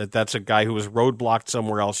 That's a guy who was roadblocked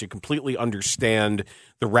somewhere else. You completely understand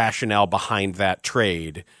the rationale behind that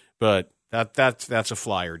trade, but that's a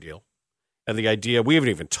flyer deal. And the idea, we haven't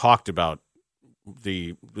even talked about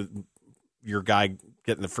your guy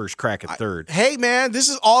getting the first crack at third. Hey man, this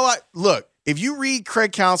is all look. If you read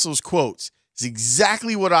Craig Counsell's quotes, it's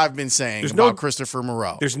exactly what I've been saying about Christopher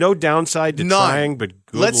Morel. There's no downside to trying, but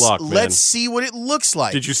good luck, man. Let's see what it looks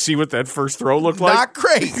like. Did you see what that first throw looked like? Not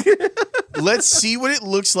great. Let's see what it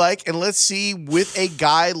looks like, and let's see with a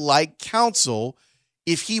guy like Counsell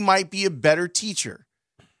if he might be a better teacher,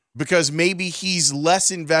 because maybe he's less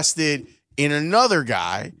invested in another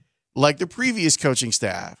guy like the previous coaching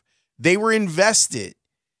staff. They were invested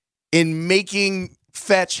in making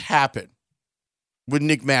fetch happen with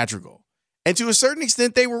Nick Madrigal. And to a certain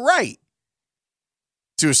extent, they were right.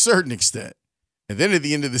 To a certain extent. And then at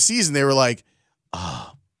the end of the season, they were like,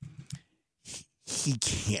 he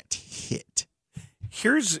can't hit.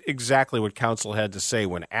 Here's exactly what Counsell had to say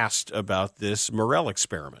when asked about this Morel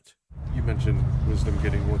experiment. You mentioned Wisdom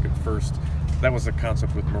getting work at first. That was a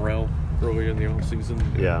concept with Morel earlier in the offseason.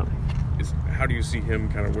 Yeah. How do you see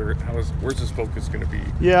him kind of where's his focus going to be?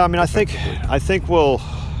 Yeah, I mean, I think we'll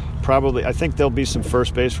probably, I think there'll be some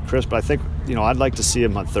first base for Chris, but I think, I'd like to see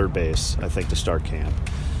him on third base, I think, to start camp.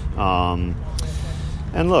 And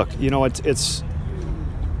look, it's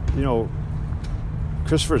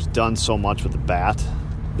Christopher's done so much with the bat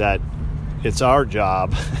that it's our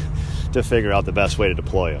job to figure out the best way to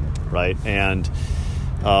deploy him, right? And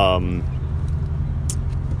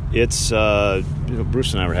it's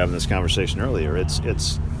Bruce and I were having this conversation earlier. It's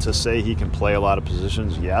to say he can play a lot of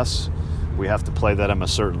positions, yes, we have to play that at a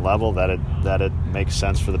certain level that it makes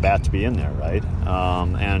sense for the bat to be in there, right?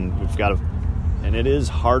 And we've got to, and it is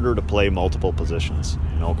harder to play multiple positions,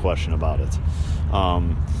 no question about it.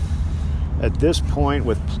 At this point,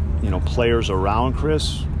 with players around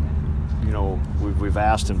Chris, we've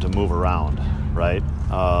asked him to move around, right?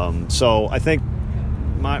 So I think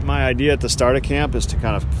my idea at the start of camp is to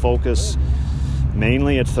kind of focus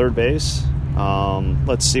mainly at third base.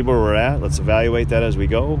 Let's see where we're at. Let's evaluate that as we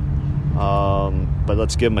go. But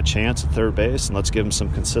let's give him a chance at third base, and let's give him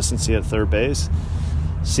some consistency at third base.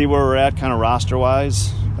 See where we're at kind of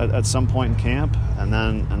roster-wise at some point in camp, and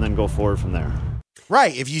then go forward from there.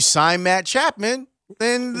 Right. If you sign Matt Chapman,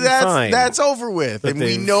 then that's over with. But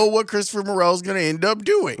we know what Christopher Morel's going to end up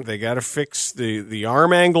doing. They got to fix the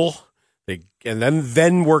arm angle and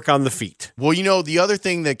then work on the feet. Well, the other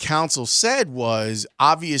thing that council said was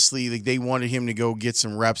obviously they wanted him to go get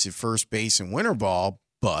some reps at first base and winter ball,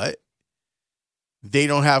 but they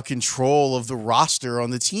don't have control of the roster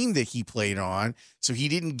on the team that he played on, so he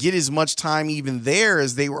didn't get as much time even there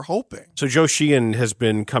as they were hoping. So Joe Sheehan has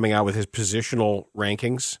been coming out with his positional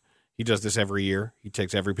rankings. He does this every year. He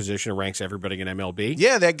takes every position and ranks everybody in MLB.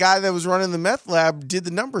 Yeah, that guy that was running the meth lab did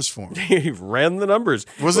the numbers for him. He ran the numbers.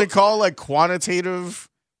 Was it called like quantitative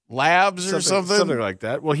labs or something? Something like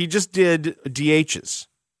that. Well, he just did DHs.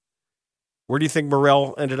 Where do you think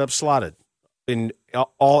Morel ended up slotted? In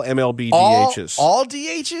all MLB DHs. All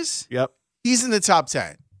DHs? Yep. He's in the top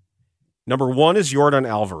 10. Number 1 is Yordan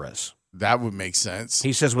Alvarez. That would make sense.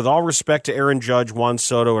 He says, with all respect to Aaron Judge, Juan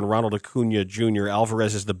Soto, and Ronald Acuna Jr.,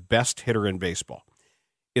 Alvarez is the best hitter in baseball.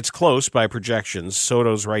 It's close by projections.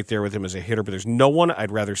 Soto's right there with him as a hitter, but there's no one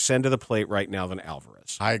I'd rather send to the plate right now than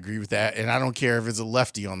Alvarez. I agree with that, and I don't care if it's a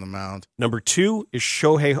lefty on the mound. Number 2 is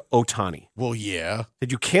Shohei Ohtani. Well, yeah.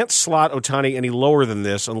 That you can't slot Ohtani any lower than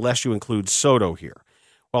this unless you include Soto here.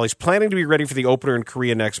 While he's planning to be ready for the opener in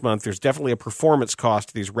Korea next month, there's definitely a performance cost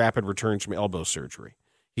to these rapid returns from elbow surgery.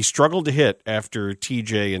 He struggled to hit after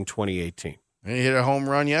TJ in 2018. He hit a home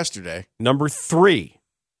run yesterday. Number 3,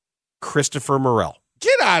 Christopher Morel.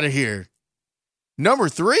 Get out of here. Number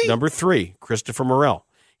 3? Number 3, Christopher Morel.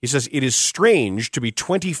 He says, it is strange to be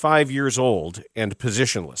 25 years old and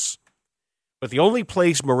positionless. But the only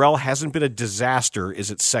place Morel hasn't been a disaster is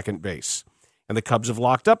at second base. And the Cubs have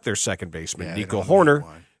locked up their second baseman, Nico Horner,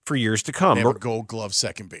 for years to come. Never Gold Glove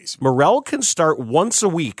second baseman. Morel can start once a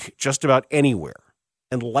week just about anywhere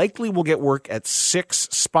and likely will get work at 6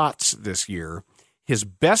 spots this year. His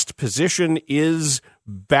best position is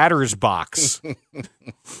batter's box.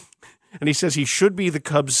 And he says he should be the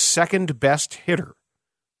Cubs' second best hitter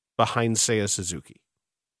behind Seiya Suzuki.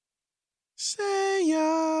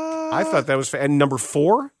 Seiya. I thought that was and number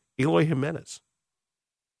 4, Eloy Jimenez.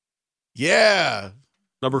 Yeah.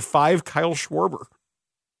 Number 5, Kyle Schwarber.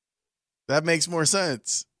 That makes more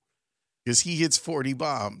sense because he hits 40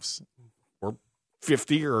 bombs. Or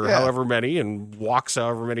 50 or however many and walks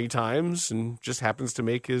however many times and just happens to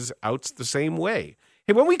make his outs the same way.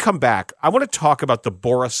 Hey, when we come back, I want to talk about the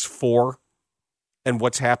Boras 4 and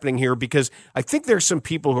what's happening here because I think there's some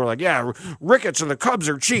people who are like, yeah, Ricketts and the Cubs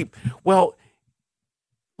are cheap. Well,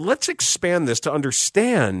 let's expand this to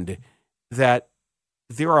understand that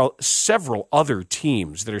there are several other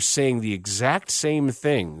teams that are saying the exact same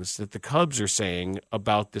things that the Cubs are saying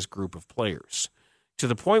about this group of players, to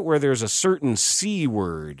the point where there's a certain C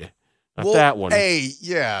word, not that one. Hey,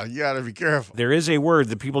 yeah, you got to be careful. There is a word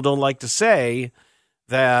that people don't like to say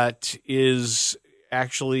that is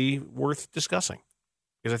actually worth discussing,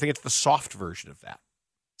 because I think it's the soft version of that.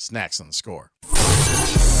 Snacks on the Score.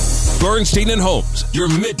 Bernstein and Holmes, your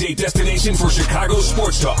midday destination for Chicago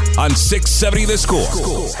sports talk on 670 The Score.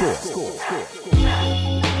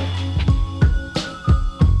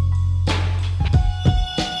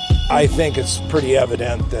 I think it's pretty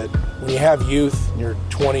evident that when you have youth and you're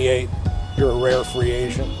 28, you're a rare free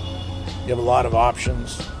agent. You have a lot of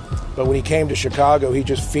options. But when he came to Chicago, he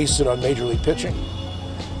just feasted on Major League pitching.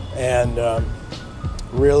 And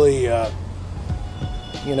really, I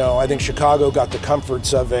think Chicago got the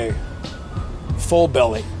comforts of a full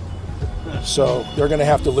belly. So they're going to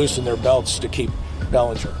have to loosen their belts to keep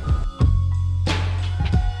Bellinger.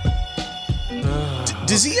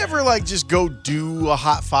 Does he ever just go do a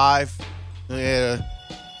hot 5?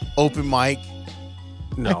 Open mic?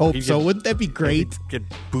 No, I hope so. Wouldn't that be great? Get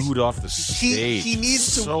booed off the stage. He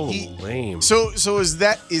needs to. So lame. So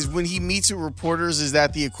is when he meets with reporters, is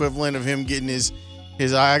that the equivalent of him getting his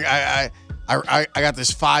I got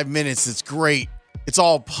this 5 minutes that's great. It's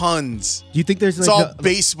all puns. Do you think there's it's all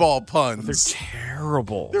baseball puns? They're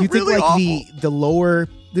terrible. Do you think really the lower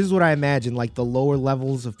this is what I imagine, like the lower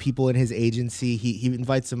levels of people in his agency. He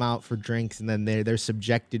invites them out for drinks, and then they're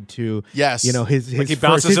subjected to his like he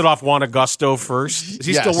bounces it off Juan Augusto first. Is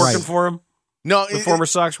he still working for him? No, the former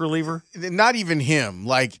Sox reliever. Not even him.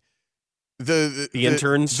 Like the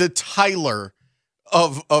interns, the Tyler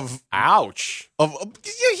of ouch of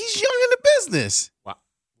he's young in the business. Wow.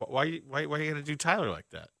 Why you gonna do Tyler like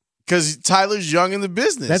that? Because Tyler's young in the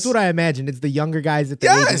business. That's what I imagine. It's the younger guys at the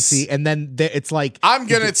agency, and then it's like I'm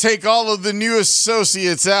gonna take all of the new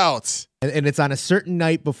associates out, and it's on a certain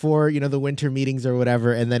night before the winter meetings or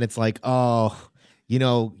whatever, and then it's like, oh, you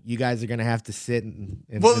guys are gonna have to sit and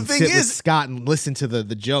the thing sit with is, Scott and listen to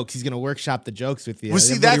the jokes. He's gonna workshop the jokes with you. Well,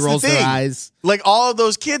 see, Everybody that's rolls the thing. their eyes. Like all of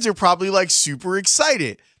those kids are probably like super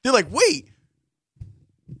excited. They're like, wait,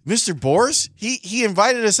 Mr. Boris, he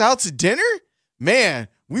invited us out to dinner? Man,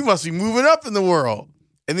 we must be moving up in the world.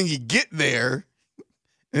 And then you get there,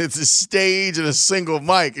 and it's a stage and a single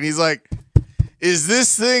mic, and he's like, is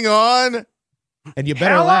this thing on? And you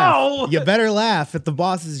better laugh. You better laugh at the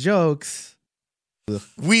boss's jokes.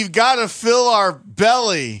 We've got to fill our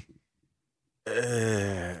belly.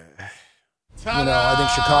 I think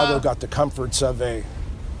Chicago got the comforts of a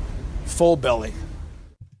full belly.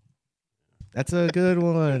 That's a good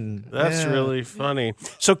one. That's really funny.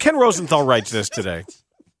 So Ken Rosenthal writes this today.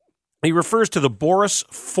 He refers to the Boris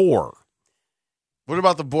 4. What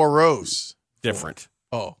about the Boros? Different.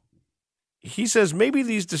 Oh. He says maybe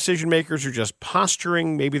these decision makers are just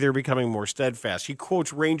posturing. Maybe they're becoming more steadfast. He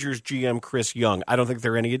quotes Rangers GM Chris Young. I don't think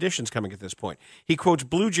there are any additions coming at this point. He quotes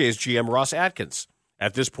Blue Jays GM Ross Atkins.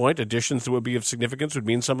 At this point, additions that would be of significance would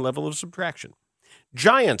mean some level of subtraction.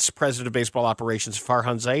 Giants President of Baseball Operations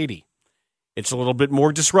Farhan Zaidi. It's a little bit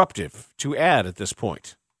more disruptive to add at this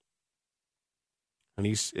point.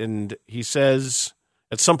 And he says,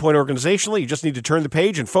 at some point organizationally, you just need to turn the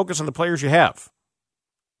page and focus on the players you have.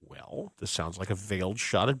 Well, this sounds like a veiled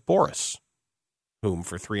shot at Boris, whom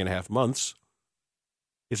for 3.5 months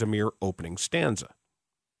is a mere opening stanza.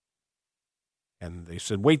 And they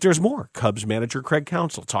said, wait, there's more. Cubs manager Craig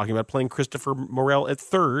Counsell talking about playing Christopher Morel at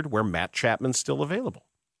third, where Matt Chapman's still available.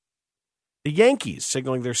 The Yankees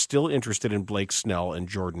signaling they're still interested in Blake Snell and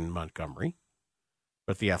Jordan Montgomery.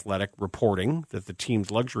 But the Athletic reporting that the team's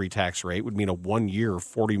luxury tax rate would mean a 1-year,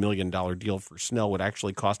 $40 million deal for Snell would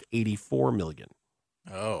actually cost $84 million.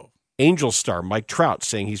 Oh. Angels star Mike Trout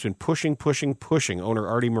saying he's been pushing owner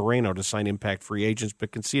Artie Moreno to sign impact free agents,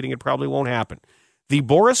 but conceding it probably won't happen. The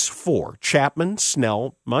Boris 4, Chapman,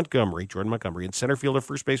 Snell, Jordan Montgomery, and center fielder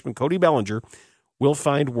first baseman Cody Bellinger will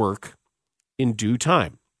find work in due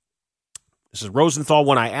time. This is Rosenthal.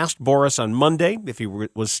 When I asked Boris on Monday if he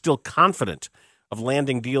was still confident of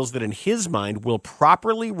landing deals that in his mind will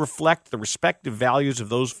properly reflect the respective values of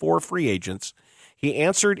those 4 free agents, he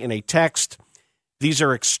answered in a text, these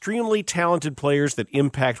are extremely talented players that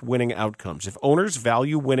impact winning outcomes. If owners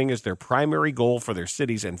value winning as their primary goal for their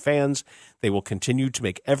cities and fans, they will continue to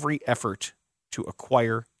make every effort to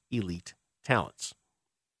acquire elite talents.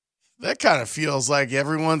 That kind of feels like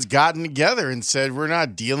everyone's gotten together and said, we're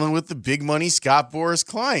not dealing with the big money Scott Boras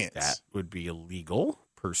clients. That would be illegal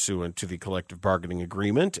pursuant to the collective bargaining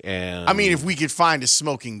agreement. And I mean, if we could find a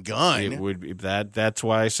smoking gun, it would be that. That's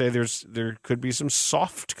why I say there could be some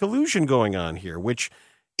soft collusion going on here, which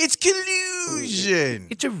it's collusion.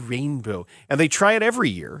 It's a rainbow. And they try it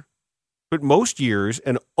every year, but most years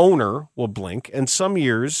an owner will blink, and some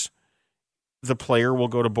years the player will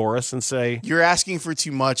go to Boris and say, you're asking for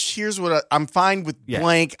too much. Here's what I'm fine with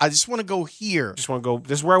blank. I just want to go here. Just want to go.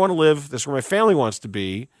 This is where I want to live. This is where my family wants to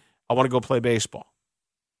be. I want to go play baseball.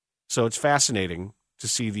 So it's fascinating to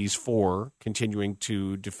see these 4 continuing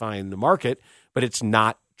to define the market, but it's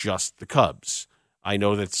not just the Cubs. I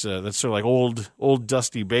know that's sort of like old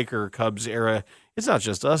Dusty Baker Cubs era. It's not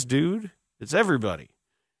just us, dude. It's everybody.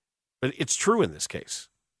 But it's true in this case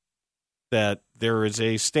that there is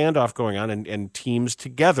a standoff going on, and teams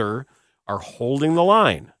together are holding the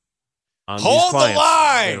line on these clients. Hold the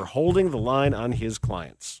line! They're holding the line on his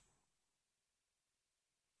clients.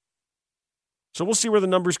 So we'll see where the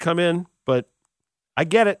numbers come in, but I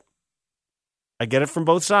get it. I get it from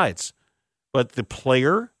both sides. But the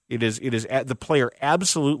player, the player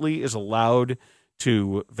absolutely is allowed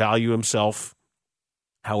to value himself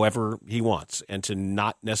however he wants and to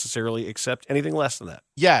not necessarily accept anything less than that.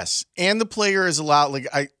 Yes, and the player is allowed. Like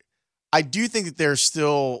I do think that there's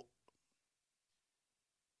still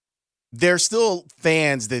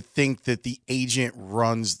fans that think that the agent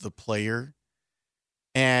runs the player.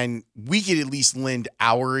 And we could at least lend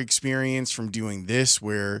our experience from doing this,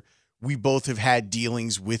 where we both have had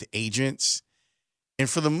dealings with agents. And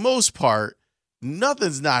for the most part,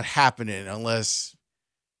 nothing's not happening unless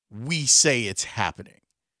we say it's happening.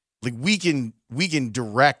 Like we can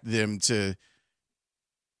direct them to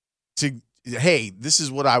hey, this is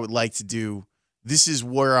what I would like to do. This is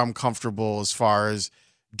where I'm comfortable as far as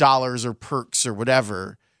dollars or perks or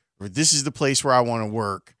whatever, or this is the place where I want to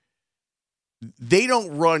work. They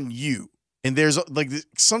don't run you. And there's like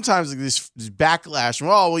sometimes like this backlash from,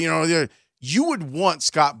 oh, well, you know, you would want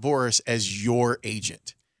Scott Boras as your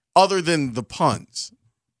agent other than the puns.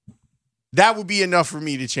 That would be enough for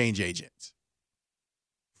me to change agents.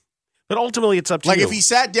 But ultimately it's up to you. Like if he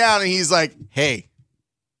sat down and he's like, hey,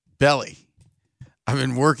 Belly, I've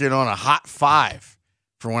been working on a hot 5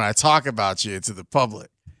 for when I talk about you to the public,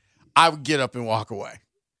 I would get up and walk away.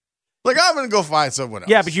 Like, I'm going to go find someone else.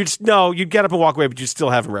 Yeah, but you'd get up and walk away, but you'd still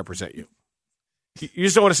have him represent you. You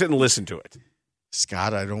just don't want to sit and listen to it.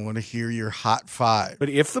 Scott, I don't want to hear your hot 5. But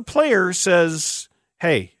if the player says,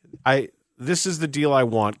 hey, this is the deal I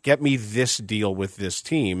want, get me this deal with this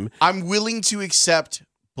team. I'm willing to accept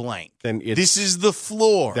blank. Then this is the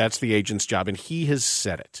floor. That's the agent's job, and he has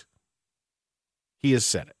said it. He has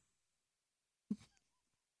said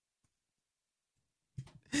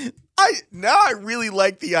it. I really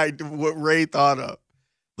like the idea of what Ray thought of.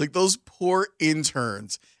 Like those poor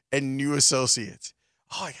interns and new associates.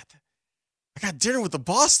 Oh, I got dinner with the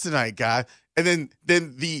boss tonight, guy. And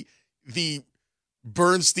then the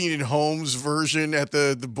Bernstein and Holmes version at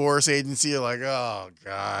the Boras agency are like, oh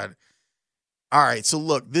God. All right, so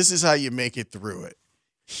look, this is how you make it through it.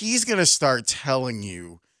 He's gonna start telling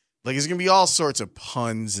you, like, it's gonna be all sorts of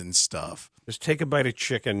puns and stuff. Just take a bite of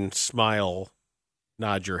chicken, smile,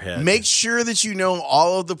 nod your head. Make sure that you know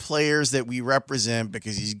all of the players that we represent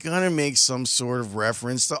because he's going to make some sort of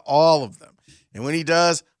reference to all of them. And when he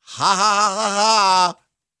does, ha, ha, ha, ha,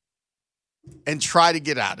 and try to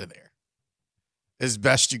get out of there as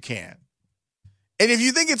best you can. And if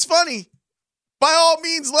you think it's funny, by all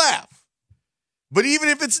means, laugh. But even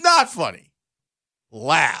if it's not funny,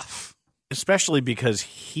 laugh. Especially because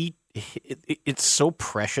it's so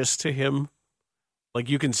precious to him. Like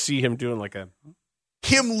you can see him doing like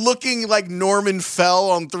him looking like Norman Fell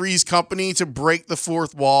on Three's Company to break the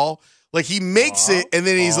fourth wall. Like he makes it and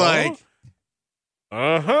then he's like,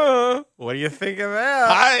 what do you think of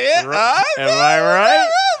that? Am I right?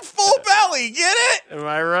 Full belly, get it? Am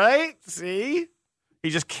I right? See? He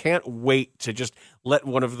just can't wait to just let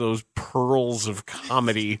one of those pearls of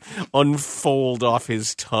comedy unfold off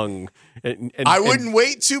his tongue. And I wouldn't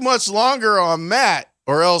wait too much longer on Matt,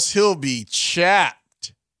 or else he'll be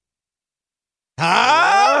chapped.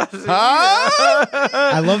 Huh?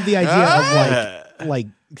 I love the idea of like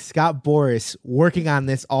Scott Boras working on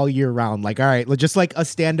this all year round. Like, all right, just like a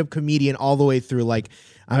stand-up comedian all the way through. Like,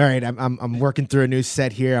 all right, I'm working through a new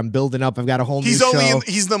set here. I'm building up. I've got a whole new show.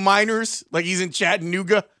 He's the minors. Like he's in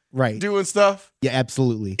Chattanooga, right, doing stuff. Yeah,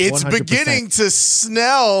 absolutely. It's 100%. Beginning to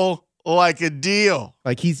smell like a deal.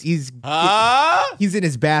 Like he's in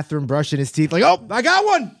his bathroom brushing his teeth. Like, oh, I got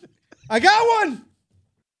one.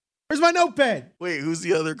 Where's my notepad? Wait, who's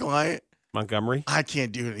the other client? Montgomery. I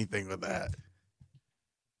can't do anything with that.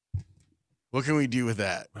 What can we do with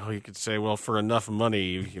that? Well, you could say, well, for enough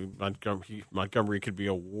money, Montgomery could be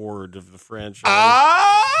a ward of the franchise.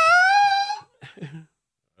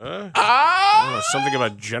 Something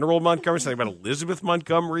about General Montgomery, something about Elizabeth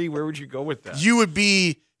Montgomery. Where would you go with that? You would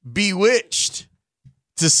be bewitched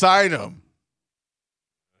to sign him.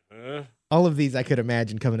 All of these I could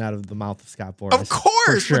imagine coming out of the mouth of Scott Boras. Of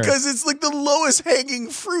course, sure. Because it's like the lowest hanging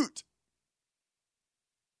fruit.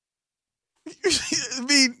 I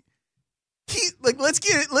mean, let's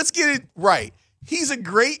get it right. He's a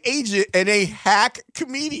great agent and a hack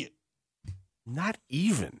comedian. Not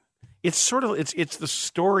even. It's sort of it's the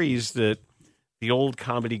stories that the old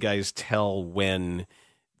comedy guys tell when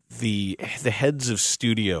the heads of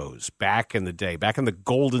studios back in the day, back in the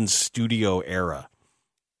golden studio era,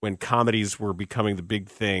 when comedies were becoming the big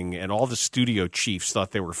thing and all the studio chiefs thought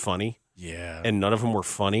they were funny. Yeah. And none of them were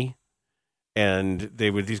funny. And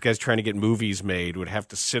these guys trying to get movies made would have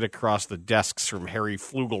to sit across the desks from Harry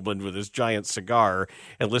Flugelman with his giant cigar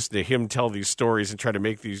and listen to him tell these stories and try to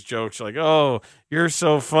make these jokes like, oh, you're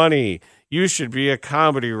so funny. You should be a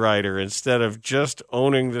comedy writer instead of just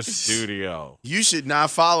owning the studio. You should not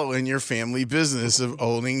follow in your family business of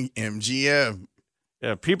owning MGM.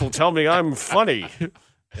 Yeah, people tell me I'm funny.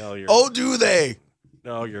 Oh, do they?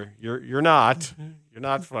 No, you're not. You're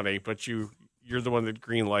not funny, but you're the one that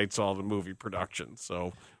green lights all the movie production.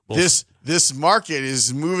 So this market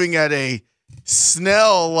is moving at a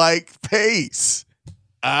Snell-like pace.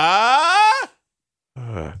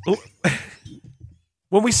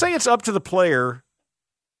 When we say it's up to the player,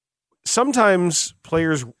 sometimes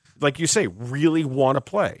players like you say, really want to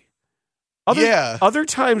play. Yeah. Other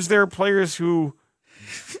times there are players who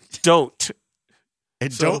don't.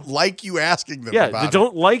 And don't like you asking them Yeah, about they it.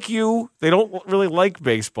 don't like you. They don't really like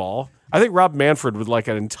baseball. I think Rob Manfred would like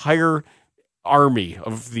an entire army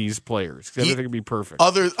of these players. I think it'd be perfect.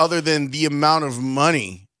 Other than the amount of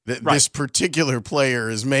money that this particular player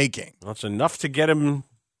is making. That's enough to get him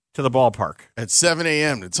to the ballpark. At 7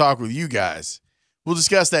 a.m. to talk with you guys. We'll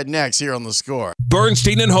discuss that next here on The Score.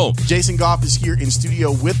 Bernstein and Holmes. Jason Goff is here in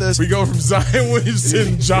studio with us. We go from Zion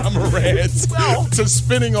Williamson, John Morant, to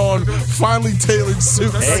spinning on finely tailored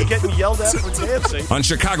suits. Hey, getting yelled at for dancing. On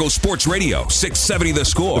Chicago Sports Radio, 670 The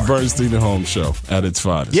Score. The Bernstein and Holmes Show at its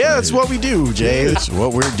finest. Yeah, that's what we do, Jay. That's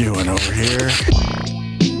what we're doing over here.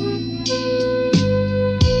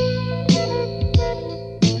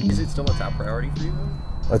 Is it still a top priority for you?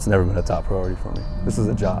 That's never been a top priority for me. This is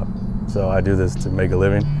a job. So I do this to make a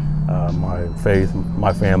living. My faith,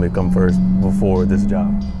 my family come first before this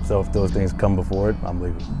job. So if those things come before it, I'm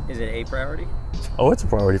leaving. Is it a priority? Oh, it's a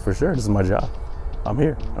priority for sure. This is my job. I'm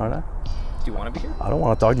here, aren't I? Do you want to be here? I don't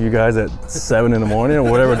want to talk to you guys at 7 in the morning or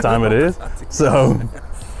whatever time it is. So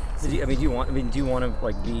Do you want to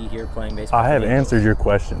like be here playing baseball? I have answered your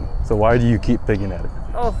question. So why do you keep picking at it?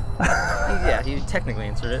 Oh, yeah, you technically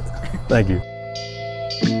answered it. Thank you.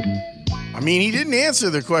 I mean, he didn't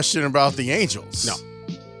answer the question about the Angels. No.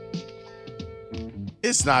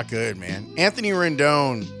 It's not good, man. Anthony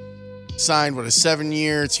Rendon signed, a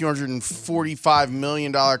 7-year, $245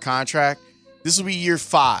 million contract. This will be year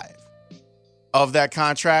 5 of that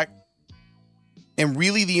contract. And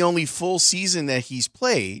really the only full season that he's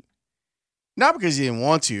played, not because he didn't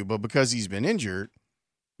want to, but because he's been injured,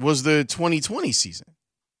 was the 2020 season.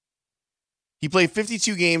 He played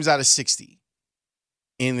 52 games out of 60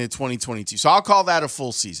 in the 2022. So I'll call that a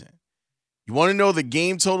full season. You want to know the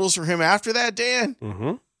game totals for him after that, Dan?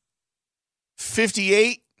 Mm-hmm.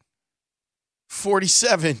 58,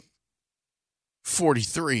 47,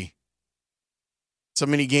 43. So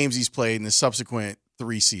many games he's played in the subsequent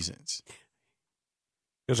 3 seasons.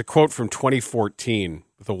 There's a quote from 2014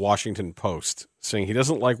 with the Washington Post saying he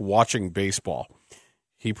doesn't like watching baseball.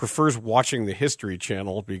 He prefers watching the History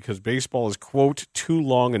Channel because baseball is, quote, too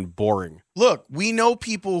long and boring. Look, we know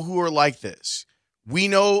people who are like this. We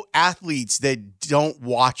know athletes that don't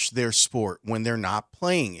watch their sport when they're not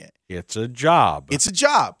playing it. It's a job. It's a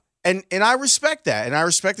job. And I respect that. And I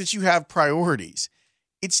respect that you have priorities.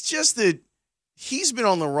 It's just that he's been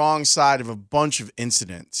on the wrong side of a bunch of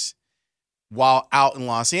incidents while out in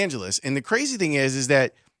Los Angeles. And the crazy thing is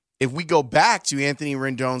that if we go back to Anthony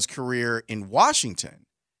Rendon's career in Washington,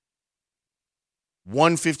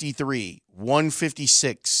 153,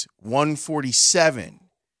 156, 147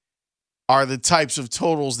 are the types of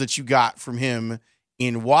totals that you got from him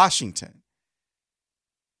in Washington.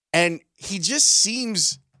 And he just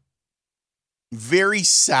seems very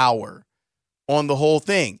sour on the whole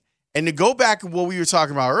thing. And to go back to what we were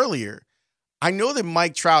talking about earlier, I know that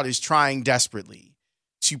Mike Trout is trying desperately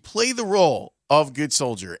to play the role of good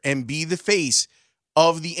soldier and be the face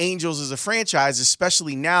of the Angels as a franchise,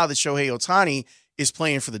 especially now that Shohei Ohtani is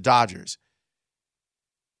playing for the Dodgers.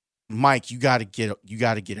 Mike, you got to get out. You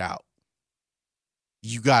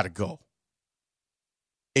got to go.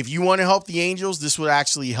 If you want to help the Angels, this would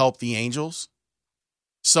actually help the Angels.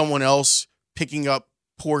 Someone else picking up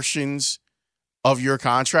portions of your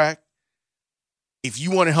contract. If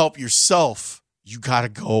you want to help yourself, you got to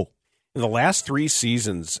go. In the last 3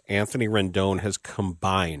 seasons, Anthony Rendon has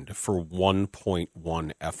combined for 1.1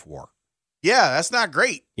 FWAR. Yeah, that's not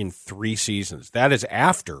great. In 3 seasons. That is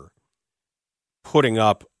after putting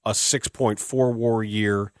up a 6.4 WAR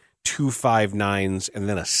year, 2.59s, and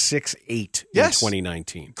then a 6.8 in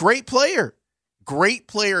 2019. Great player. Great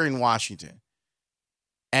player in Washington.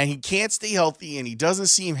 And he can't stay healthy, and he doesn't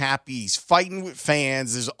seem happy. He's fighting with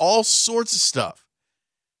fans. There's all sorts of stuff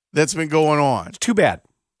that's been going on. It's too bad.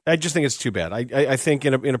 I just think it's too bad. I think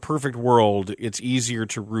in a perfect world, it's easier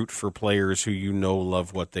to root for players who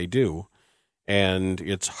love what they do. And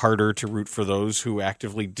it's harder to root for those who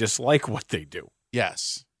actively dislike what they do.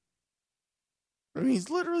 Yes. I mean, he's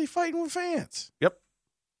literally fighting with fans. Yep.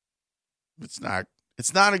 It's not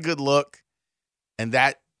a good look. And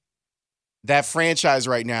that franchise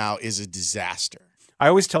right now is a disaster. I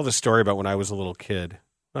always tell the story about when I was a little kid.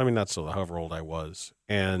 I mean, not so however old I was.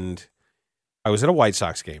 And I was at a White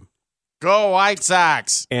Sox game. Go White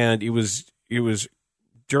Sox. And it was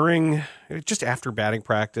during, just after batting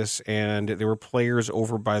practice, and there were players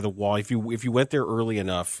over by the wall. If you went there early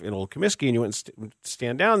enough in Old Comiskey and you went and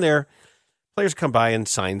stand down there, players come by and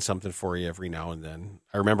sign something for you every now and then.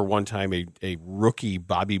 I remember one time a rookie,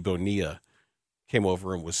 Bobby Bonilla, came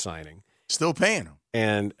over and was signing. Still paying him.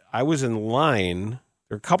 And I was in line.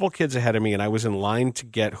 There were a couple kids ahead of me, and I was in line to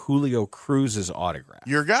get Julio Cruz's autograph.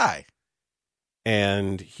 Your guy.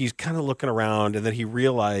 And he's kind of looking around, and then he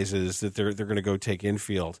realizes that they're going to go take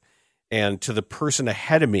infield. And to the person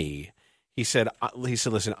ahead of me, he said,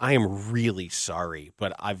 "Listen, I am really sorry,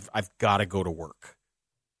 but I've got to go to work."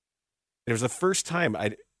 It was the first time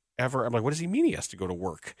I'm like, what does he mean he has to go to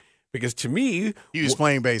work? Because to me, he was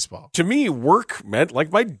playing baseball. To me, work meant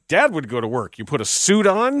like my dad would go to work. You put a suit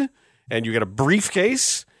on and you get a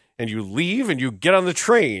briefcase and you leave and you get on the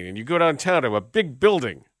train and you go downtown to a big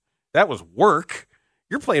building. That was work.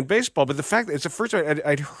 You're playing baseball. But the fact that it's the first time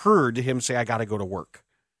I'd heard him say, I got to go to work.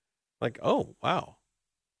 Like, oh, wow.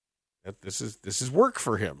 This is work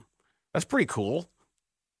for him. That's pretty cool.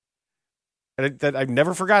 And I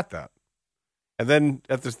never forgot that. And then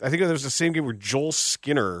I think there was the same game where Joel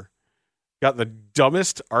Skinner got the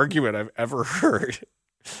dumbest argument I've ever heard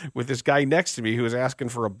with this guy next to me who was asking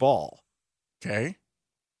for a ball. Okay.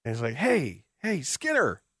 And he's like, hey,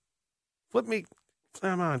 Skinner, flip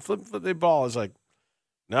the ball. It's like,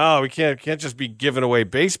 no, we can't just be giving away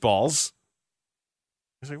baseballs.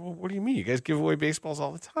 He's like, well, what do you mean? You guys give away baseballs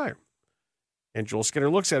all the time. And Joel Skinner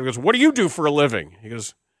looks at him and goes, what do you do for a living? He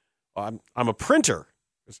goes, well, I'm a printer.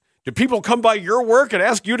 He goes, do people come by your work and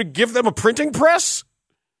ask you to give them a printing press?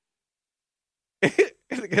 And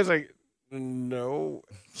the guy's like, no,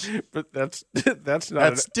 but that's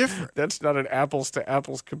different. That's not an apples to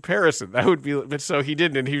apples comparison. That would be, but so he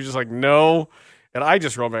didn't, and he was just like, no. And I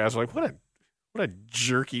just rolled my eyes like, what a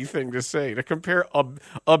jerky thing to say, to compare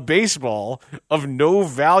a baseball of no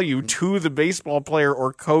value to the baseball player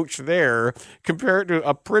or coach there, compare it to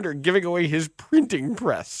a printer giving away his printing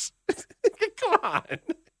press.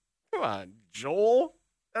 Come on, Joel.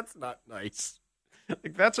 That's not nice.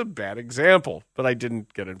 Like, that's a bad example, but I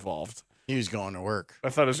didn't get involved. He was going to work. I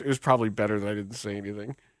thought it was probably better that I didn't say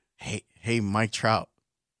anything. Hey, Mike Trout.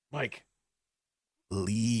 Mike.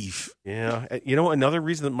 Leave. Yeah. You know, another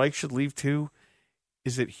reason that Mike should leave too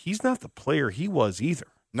is that he's not the player he was either.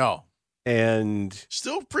 No. And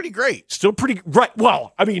still pretty great. Right.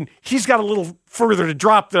 Well, I mean, he's got a little further to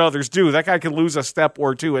drop than others do. That guy can lose a step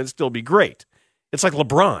or two and still be great. It's like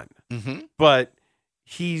LeBron. Mm-hmm. But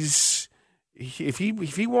if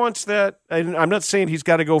he wants that, and I'm not saying he's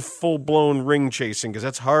got to go full blown ring chasing because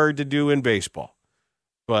that's hard to do in baseball.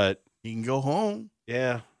 But he can go home.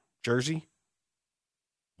 Yeah, Jersey.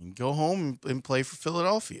 He can go home and play for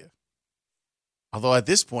Philadelphia. Although at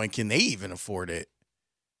this point, can they even afford it?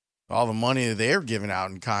 All the money that they're giving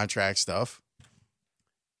out in contract stuff.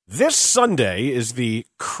 This Sunday is the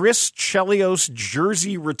Chris Chelios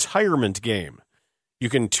jersey retirement game. You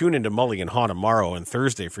can tune into Mully and Haw tomorrow and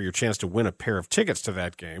Thursday for your chance to win a pair of tickets to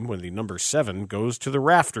that game when the number 7 goes to the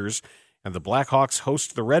rafters and the Blackhawks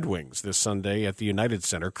host the Red Wings this Sunday at the United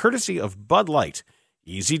Center, courtesy of Bud Light.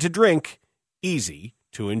 Easy to drink, easy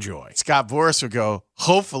to enjoy. Scott Boras would go,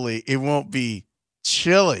 hopefully it won't be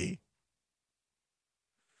chilly.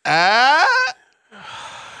 Let's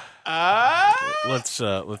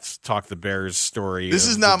talk the Bears story. This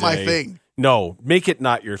is not my thing. No, make it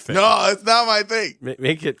not your thing. No, it's not my thing.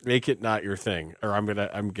 Make it not your thing, or I'm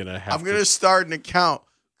gonna start an account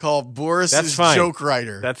called Boris's Joke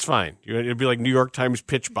Writer. That's fine. It'll be like New York Times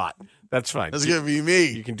Pitch Bot. That's fine. That's gonna be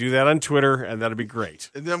me. You can do that on Twitter, and that'll be great.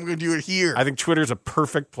 And then I'm gonna do it here. I think Twitter's a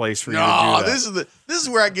perfect place for you to do that. This is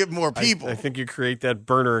where I get more people. I think you create that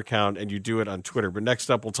burner account and you do it on Twitter. But next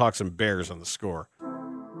up, we'll talk some Bears on the Score.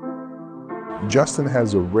 Justin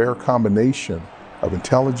has a rare combination of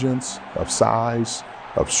intelligence, of size,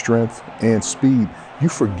 of strength, and speed. You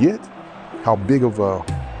forget how big of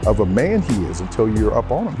a man he is until you're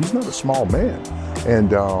up on him. He's not a small man.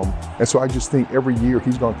 And so I just think every year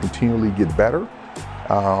he's going to continually get better.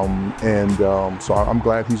 So I'm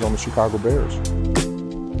glad he's on the Chicago Bears.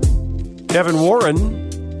 Kevin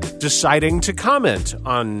Warren deciding to comment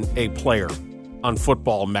on a player on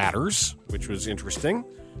Football Matters, which was interesting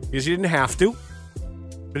because he didn't have to,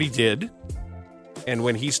 but he did. And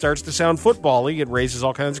when he starts to sound football-y, it raises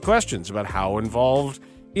all kinds of questions about how involved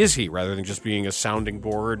is he, rather than just being a sounding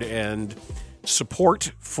board and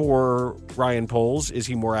support for Ryan Poles. Is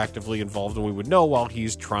he more actively involved than we would know while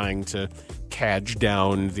he's trying to cadge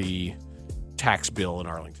down the tax bill in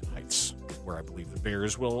Arlington Heights, where I believe the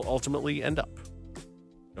Bears will ultimately end up,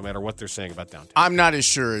 no matter what they're saying about downtown? I'm not as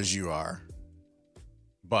sure as you are,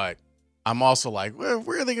 but I'm also like, where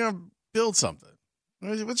are they going to build something?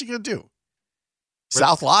 What's he going to do?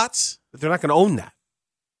 South Lots? They're not going to own that.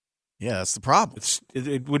 Yeah, that's the problem.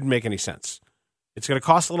 It wouldn't make any sense. It's going to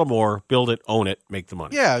cost a little more. Build it, own it, make the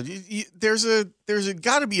money. Yeah, there's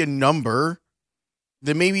got to be a number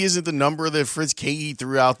that maybe isn't the number that Fritz Kagi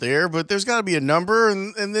threw out there, but there's got to be a number,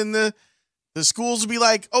 and then the schools will be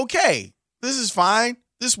like, okay, this is fine.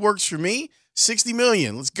 This works for me. $60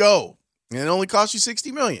 million. Let's go. And it only costs you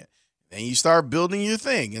 $60 million. Then you start building your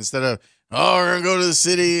thing instead of, we're going to go to the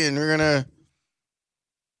city and we're going to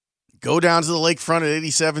go down to the lakefront at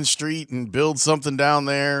 87th Street and build something down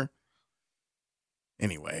there.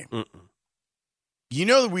 Anyway, you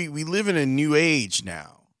know that we live in a new age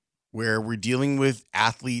now where we're dealing with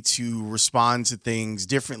athletes who respond to things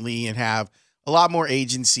differently and have a lot more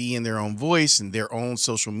agency in their own voice and their own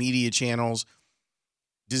social media channels.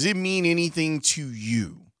 Does it mean anything to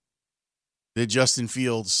you that Justin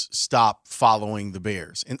Fields stopped following the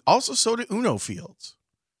Bears? And also so did Uno Fields,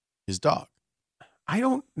 his dog. I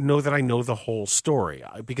don't know that I know the whole story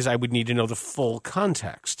because I would need to know the full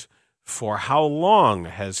context. For how long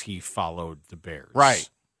has he followed the Bears? Right.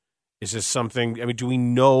 Is this something, I mean, do we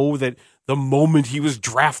know that the moment he was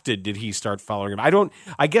drafted, did he start following him?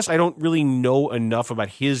 I guess I don't really know enough about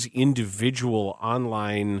his individual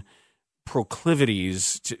online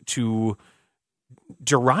proclivities to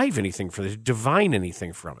derive anything from it, divine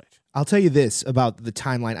anything from it. I'll tell you this about the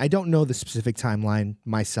timeline. I don't know the specific timeline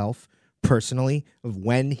myself, personally, of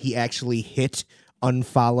when he actually hit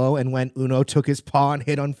unfollow and when Uno took his paw and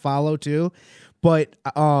hit unfollow too. But,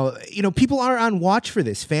 people are on watch for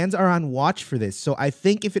this. Fans are on watch for this. So I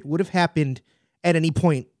think if it would have happened at any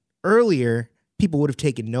point earlier, people would have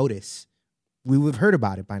taken notice. We would have heard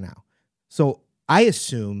about it by now. So I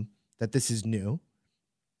assume that this is new.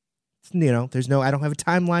 I don't have a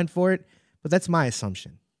timeline for it, but that's my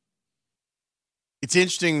assumption. It's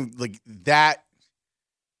interesting, like that.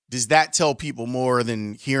 Does that tell people more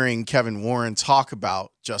than hearing Kevin Warren talk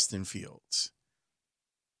about Justin Fields?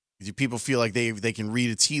 Do people feel like they can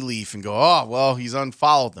read a tea leaf and go, oh, well, he's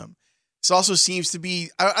unfollowed them? This also seems to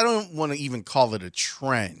be, I don't want to even call it a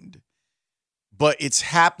trend, but it's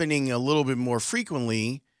happening a little bit more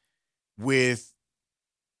frequently with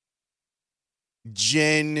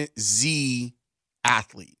Gen Z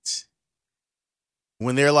athletes.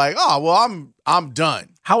 When they're like, oh, well, I'm done.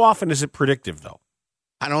 How often is it predictive, though?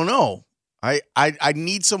 I don't know. I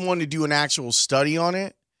need someone to do an actual study on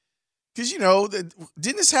it. Because,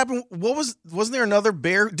 didn't this happen? Wasn't there another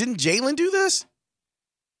Bear? Didn't Jalen do this?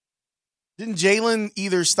 Didn't Jalen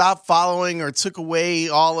either stop following or took away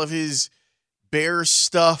all of his Bear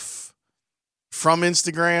stuff from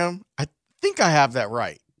Instagram? I think I have that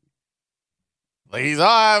right. Like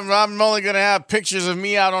I'm only going to have pictures of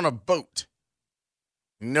me out on a boat.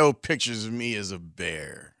 No pictures of me as a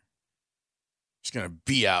bear. Just going to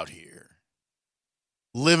be out here.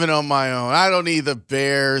 Living on my own. I don't need the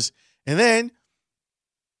Bears. And then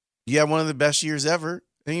you have one of the best years ever,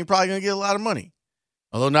 and you're probably going to get a lot of money.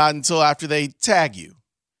 Although not until after they tag you.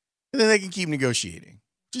 And then they can keep negotiating,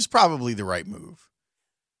 which is probably the right move.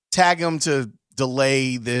 Tag them to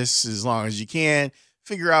delay this as long as you can.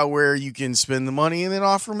 Figure out where you can spend the money and then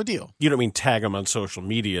offer them a deal. You don't mean tag them on social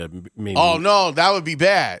media? Maybe oh, no, that would be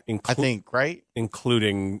bad, I think, right?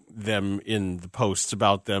 Including them in the posts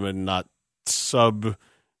about them and not sub.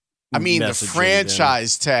 I mean, the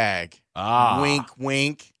franchise tag. Wink,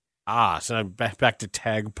 wink. So I'm back to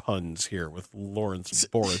tag puns here with Lawrence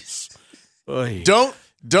Boris. Don't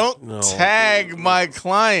tag my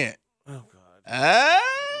client. Oh, God.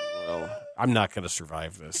 Well, I'm not going to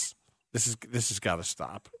survive this. This has got to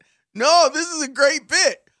stop. No, this is a great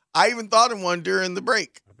bit. I even thought of one during the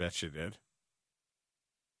break. I bet you did.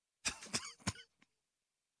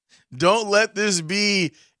 Don't let this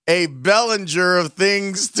be a Bellinger of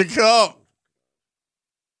things to come.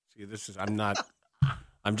 See,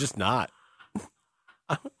 I'm just not.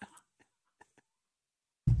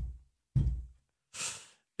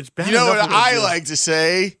 It's bad. You know what I like to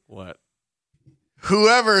say? What?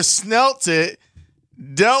 Whoever snelt it,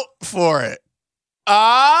 dealt for it.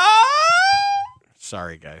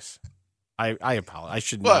 Sorry, guys. I apologize. I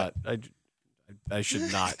should not. I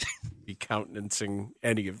should not be countenancing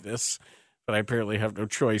any of this, but I apparently have no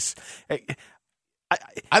choice.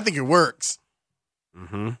 I think it works.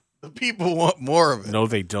 Mm-hmm. The people want more of it. No,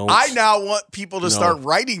 they don't. I now want people to start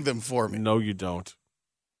writing them for me. No, you don't.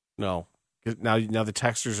 No. Now the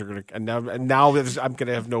texters are going to, and now I'm going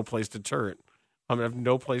to have no place to turn. I'm going to have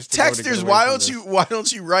no place to texters, go to why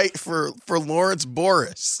don't you write for Lawrence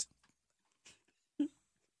Boris?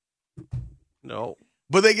 No.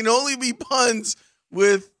 But they can only be puns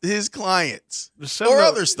with his clients or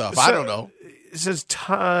other stuff. I don't know. It says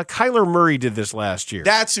Kyler Murray did this last year.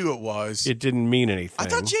 That's who it was. It didn't mean anything. I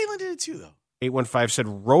thought Jalen did it too, though. 815 said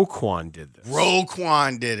Roquan did this.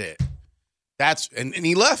 Roquan did it. And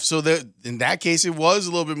he left. So that in that case, it was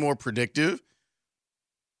a little bit more predictive.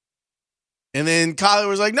 And then Kyler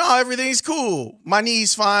was like, no, everything's cool. My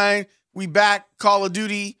knee's fine. We back Call of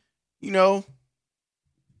Duty. You know,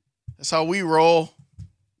 that's how we roll.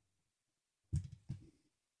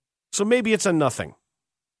 So maybe it's a nothing.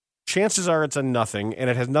 Chances are it's a nothing, and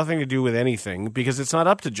it has nothing to do with anything because it's not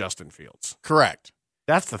up to Justin Fields. Correct.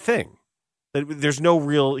 That's the thing. There's no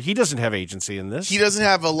real, he doesn't have agency in this. He doesn't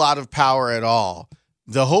have a lot of power at all.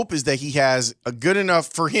 The hope is that he has a good enough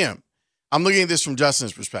for him. I'm looking at this from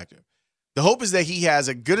Justin's perspective. The hope is that he has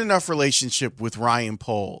a good enough relationship with Ryan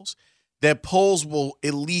Poles that Poles will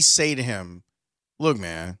at least say to him, look,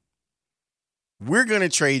 man, we're going to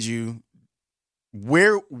trade you.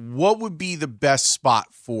 What would be the best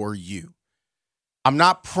spot for you? I'm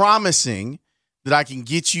not promising that I can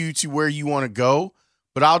get you to where you want to go,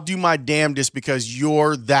 but I'll do my damnedest because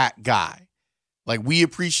you're that guy. Like, we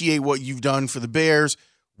appreciate what you've done for the Bears.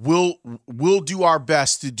 We'll do our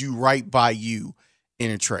best to do right by you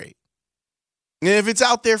in a trade. And if it's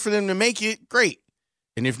out there for them to make it, great.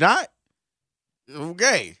 And if not,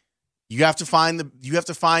 okay. You have to find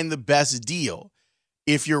the best deal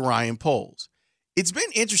if you're Ryan Poles. It's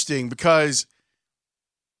been interesting because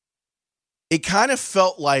it kind of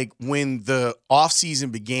felt like when the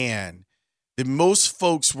offseason began that most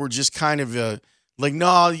folks were just kind of like,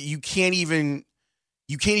 no, you can't even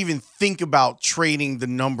think about trading the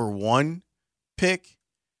number 1 pick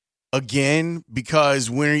again, because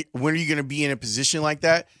when are you going to be in a position like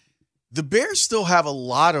that? The Bears still have a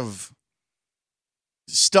lot of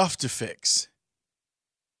stuff to fix.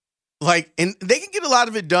 Like, and they can get a lot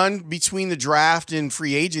of it done between the draft and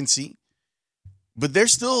free agency, but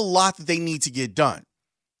there's still a lot that they need to get done.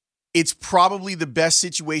 It's probably the best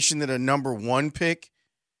situation that a number 1 pick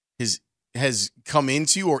has come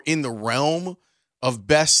into, or in the realm of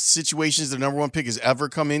best situations the number 1 pick has ever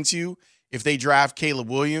come into if they draft Caleb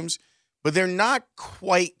Williams, but they're not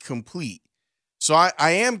quite complete. So I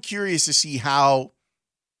am curious to see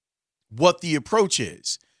what the approach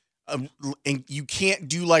is. And you can't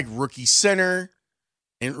do like rookie center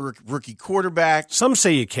and rookie quarterback. Some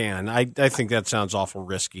say you can. I think that sounds awful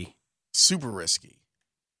risky. Super risky.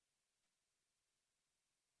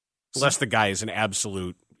 Unless the guy is an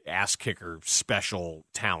absolute ass kicker, special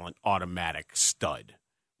talent, automatic stud,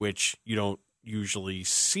 which you don't usually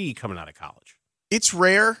see coming out of college. It's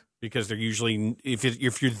rare. Because they're usually,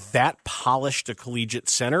 if you're that polished a collegiate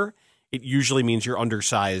center, it usually means you're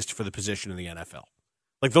undersized for the position in the NFL.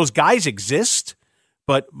 Like, those guys exist,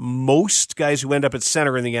 but most guys who end up at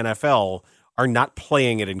center in the NFL are not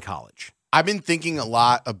playing it in college. I've been thinking a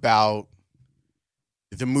lot about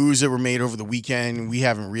the moves that were made over the weekend. We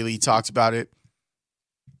haven't really talked about it.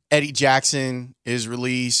 Eddie Jackson is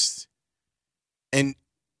released. And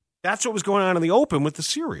that's what was going on in the open with the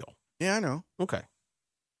cereal. Yeah, I know. Okay.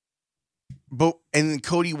 And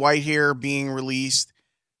Cody Whitehair being released.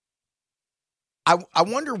 I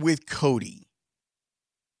wonder with Cody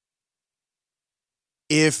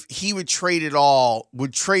if he would trade all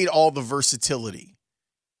the versatility.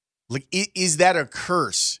 Like, is that a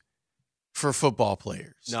curse for football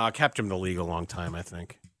players? No, it kept him in the league a long time, I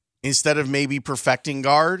think. Instead of maybe perfecting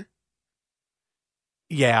guard?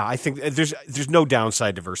 Yeah, I think there's no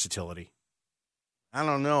downside to versatility. I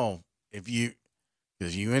don't know.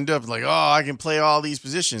 Because you end up like, oh, I can play all these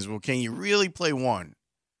positions. Well, can you really play one?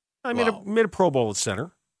 I made a Pro Bowl at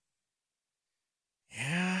center.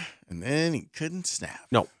 Yeah, and then he couldn't snap.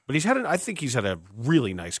 No, but I think he's had a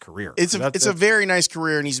really nice career. It's a very nice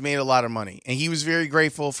career, and he's made a lot of money. And he was very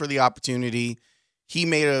grateful for the opportunity. He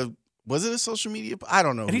made was it a social media? I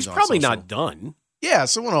don't know. And he's probably not done. Yeah,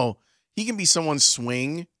 he can be someone's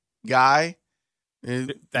swing guy.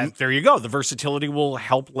 There you go. The versatility will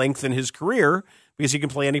help lengthen his career because he can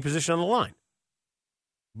play any position on the line.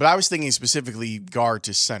 But I was thinking specifically guard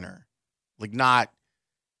to center. Like, not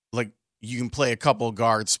like you can play a couple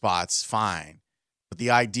guard spots, fine. But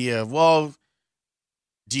the idea of, well,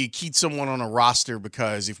 do you keep someone on a roster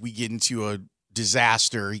because if we get into a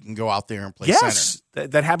disaster, he can go out there and play center? Yes,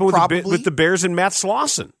 that happened with the Bears and Matt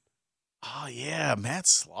Slauson. Oh, yeah, Matt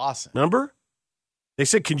Slauson. Remember? They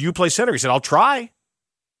said, can you play center? He said, I'll try.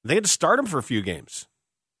 They had to start him for a few games.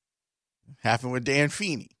 Happened with Dan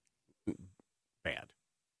Feeney. Bad.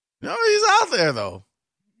 No, he's out there, though.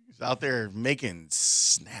 He's out there making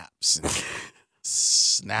snaps and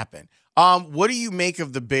snapping. What do you make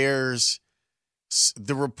of the Bears,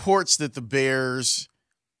 the reports that the Bears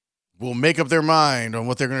will make up their mind on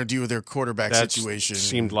what they're going to do with their quarterback situation?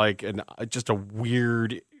 Seemed like just a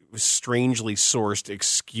weird, strangely sourced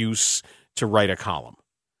excuse to write a column,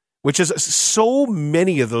 which is so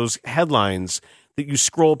many of those headlines that you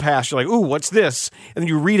scroll past. You're like, ooh, what's this? And then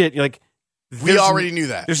you read it, and you're like, We already knew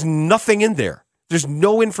that. There's nothing in there. There's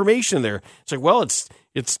no information in there. It's like, well,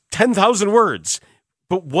 it's 10,000 words.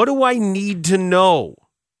 But what do I need to know?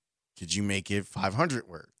 Could you make it 500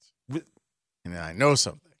 words? And then I know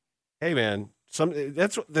something. Hey, man,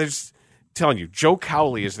 there's telling you, Joe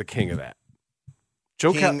Cowley is the king of that.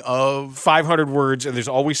 King of 500 words, and there's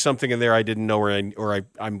always something in there I didn't know,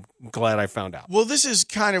 I'm glad I found out. Well, this is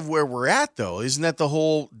kind of where we're at, though. Isn't that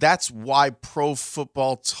that's why Pro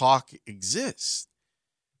Football Talk exists.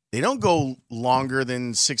 They don't go longer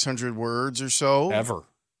than 600 words or so. Ever.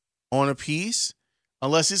 On a piece.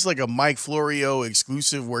 Unless it's like a Mike Florio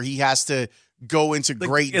exclusive where he has to go into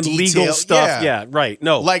great detail. Legal stuff, yeah, right.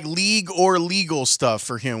 No. Like league or legal stuff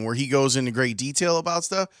for him where he goes into great detail about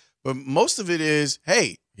stuff. But most of it is,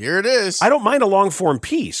 hey, here it is. I don't mind a long form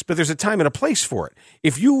piece, but there's a time and a place for it.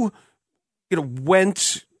 If you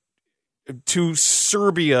went to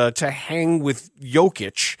Serbia to hang with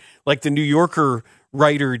Jokic like the New Yorker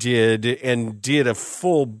writer did and did a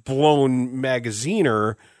full-blown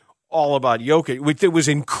magaziner all about Jokic, it was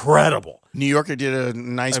incredible. New Yorker did a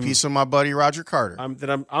nice piece on my buddy Roger Carter.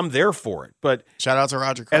 I'm there for it. But shout out to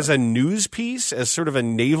Roger Carter. As a news piece, as sort of a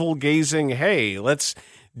navel-gazing, hey, let's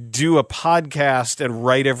do a podcast and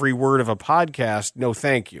write every word of a podcast. No,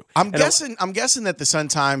 thank you. I'm guessing that the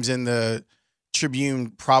Sun-Times and the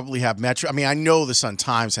Tribune probably have metrics. I mean, I know the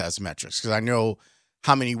Sun-Times has metrics because I know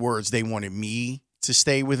how many words they wanted me to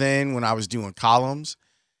stay within when I was doing columns.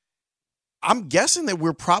 I'm guessing that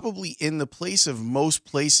we're probably in the place of most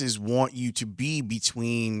places want you to be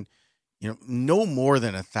between, no more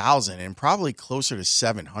than 1,000 and probably closer to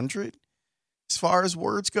 700 as far as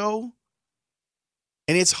words go.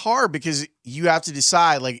 And it's hard because you have to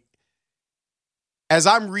decide, like, as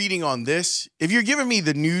I'm reading on this, if you're giving me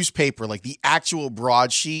the newspaper, like the actual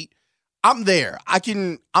broadsheet, I'm there.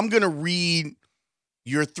 I'm going to read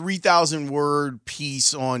your 3,000 word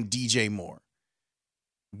piece on DJ Moore.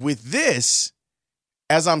 With this,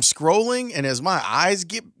 as I'm scrolling and as my eyes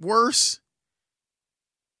get worse,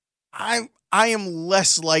 I am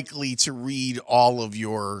less likely to read all of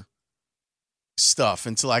your stuff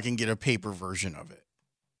until I can get a paper version of it.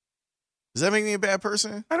 Does that make me a bad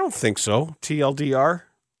person? I don't think so. TLDR.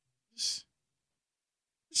 It's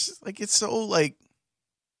just like, it's so like,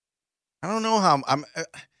 I don't know how I'm.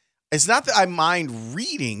 It's not that I mind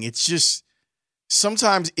reading. It's just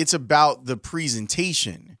sometimes it's about the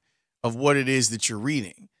presentation of what it is that you're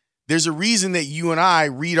reading. There's a reason that you and I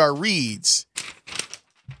read our reads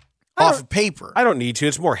off of paper. I don't need to.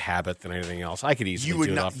 It's more habit than anything else. I could easily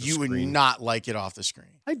do it off the screen. You would not like it off the screen.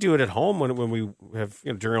 I do it at home when we have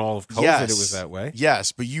during all of COVID. It was that way.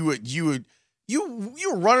 Yes, but you were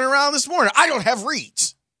running around this morning. I don't have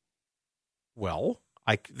reads. Well,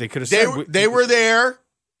 they could have said they were there.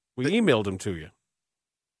 We emailed them to you,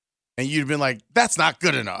 and you'd have been like, "That's not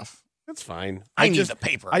good enough." That's fine. I need the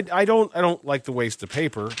paper. I don't like the waste of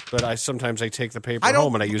paper, but sometimes I take the paper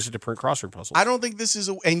home and I use it to print crossword puzzles. I don't think this is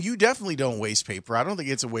and you definitely don't waste paper. I don't think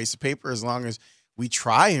it's a waste of paper as long as we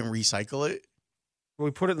try and recycle it. Well,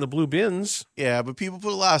 we put it in the blue bins. Yeah, but people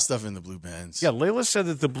put a lot of stuff in the blue bins. Yeah, Layla said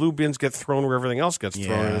that the blue bins get thrown where everything else gets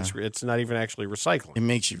thrown, and it's not even actually recycling. It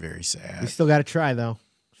makes you very sad. We still got to try, though.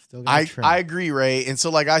 I agree, Ray. And so,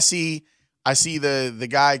 like, I see the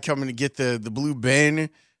guy coming to get the blue bin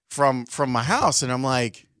from my house, and I'm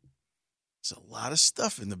like, there's a lot of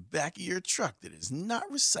stuff in the back of your truck that is not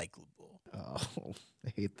recyclable. Oh,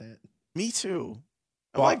 I hate that. Me too.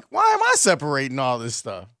 I'm like, why am I separating all this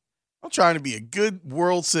stuff? I'm trying to be a good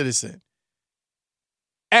world citizen.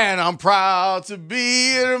 And I'm proud to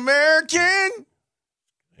be an American.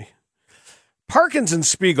 Parkins and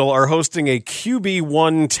Spiegel are hosting a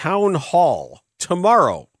QB1 town hall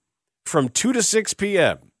tomorrow from 2 to 6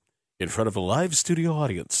 p.m. in front of a live studio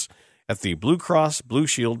audience at the Blue Cross Blue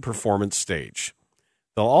Shield Performance Stage.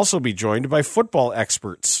 They'll also be joined by football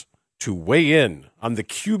experts to weigh in on the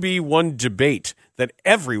QB1 debate that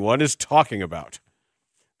everyone is talking about.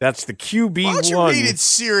 That's the QB1 Why don't you read it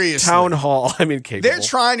seriously? Town hall. I'm incapable. They're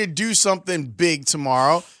trying to do something big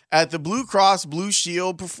tomorrow at the Blue Cross Blue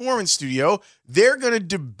Shield Performance Studio. They're going to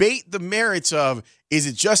debate the merits of, is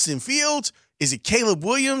it Justin Fields? Is it Caleb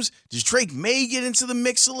Williams? Does Drake May get into the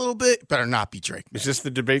mix a little bit? Better not be Drake May. Is this the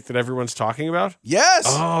debate that everyone's talking about? Yes.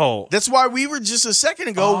 Oh. That's why we were just a second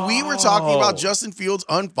ago, we were talking about Justin Fields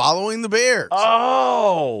unfollowing the Bears.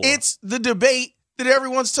 Oh. It's the debate that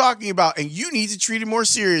everyone's talking about, and you need to treat it more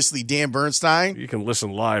seriously, Dan Bernstein. You can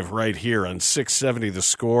listen live right here on 670 The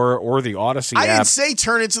Score or the Odyssey app. I didn't say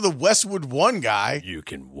turn into the Westwood One guy. You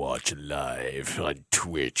can watch live on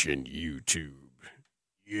Twitch and YouTube.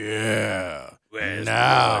 Yeah.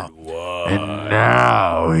 Now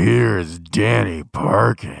here's Danny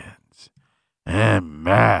Perkins and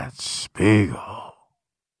Matt Spiegel.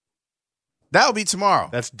 That'll be tomorrow.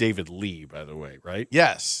 That's David Lee, by the way, right?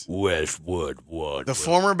 Yes. Westwood One. The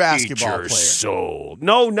former basketball player. Soul.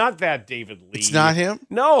 No, not that David Lee. It's not him?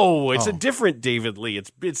 No, it's a different David Lee.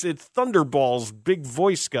 It's Thunderball's big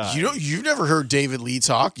voice guy. You've never heard David Lee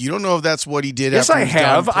talk. You don't know if that's what he did. Yes, after I he was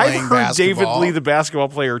have. done I've playing heard basketball. David Lee, the basketball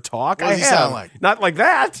player, talk. What does he sound like? Not like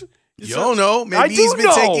that. You don't know. Maybe I he's do been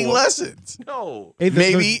know. taking lessons. No. Hey,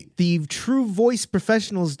 Maybe the true voice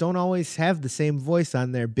professionals don't always have the same voice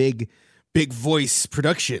on their big voice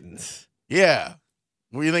productions. Yeah.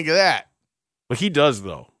 What do you think of that? Well, he does,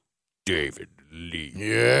 though. David Lee.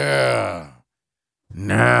 Yeah.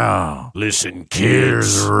 Now, listen,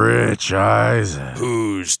 here's kids. Rich Eisen.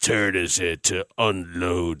 Whose turn is it to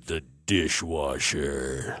unload the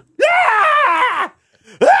dishwasher?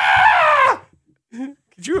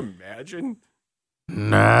 Could you imagine?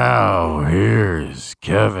 Now, here's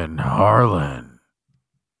Kevin Harlan.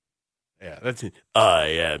 Yeah, that's it. I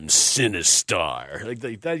am Sinistar.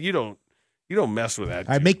 Like that, you don't mess with that.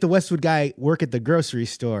 All right, make the Westwood guy work at the grocery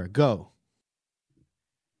store. Go.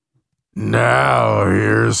 Now,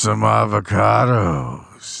 here's some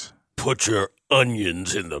avocados. Put your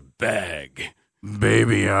onions in the bag.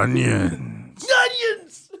 Baby onions.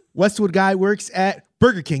 Onions! Westwood guy works at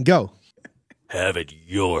Burger King. Go. Have it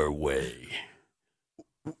your way.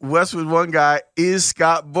 Westwood One guy is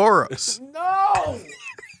Scott Boras. No!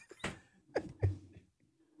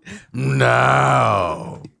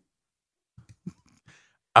 Now,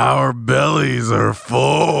 our bellies are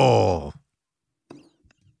full.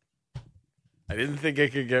 I didn't think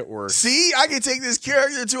it could get worse. See, I can take this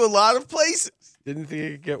character to a lot of places. Didn't think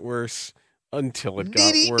it could get worse until it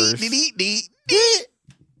got worse.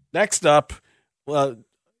 Next up, well,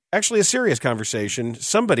 actually a serious conversation.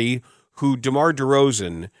 Somebody who DeMar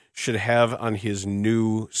DeRozan should have on his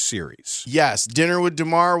new series. Yes, Dinner with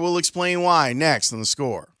DeMar will explain why next on The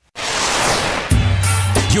Score.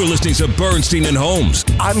 You're listening to Bernstein and Holmes.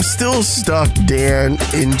 I'm still stuck, Dan,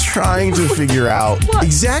 in trying to figure out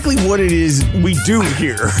exactly what it is we do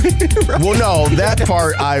here. Well, no, that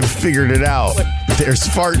part I've figured it out. There's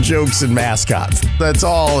fart jokes and mascots. That's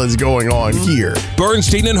all is going on here.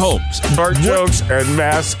 Bernstein and Holmes. Fart jokes and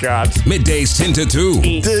mascots. Middays 10 to 2.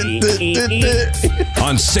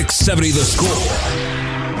 On 670 The Score.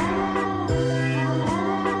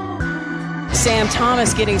 Sam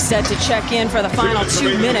Thomas getting set to check in for the final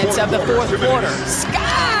 2 minutes of the fourth quarter.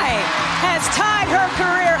 Sky has tied her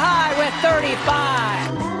career high with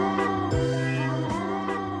 35.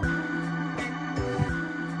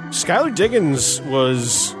 Skylar Diggins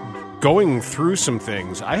was going through some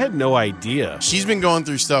things. I had no idea. She's been going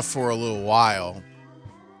through stuff for a little while.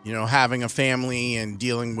 You know, having a family and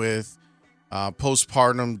dealing with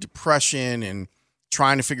postpartum depression and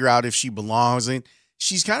trying to figure out if she belongs. And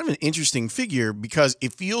she's kind of an interesting figure because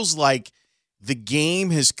it feels like the game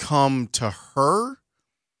has come to her.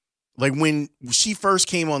 Like when she first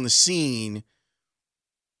came on the scene,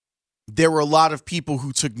 there were a lot of people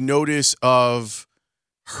who took notice of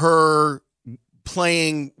her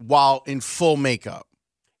playing while in full makeup.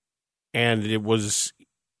 And it was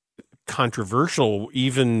controversial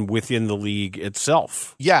even within the league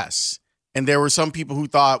itself. Yes. And there were some people who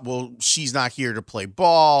thought, well, she's not here to play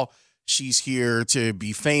ball. She's here to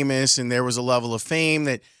be famous. And there was a level of fame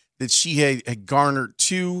that she had garnered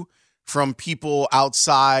too from people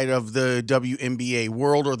outside of the WNBA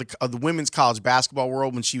world or the women's college basketball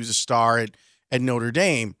world when she was a star at Notre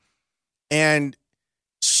Dame. And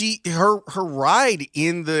her ride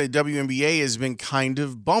in the WNBA has been kind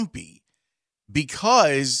of bumpy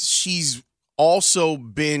because she's also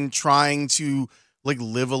been trying to like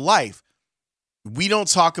live a life. We don't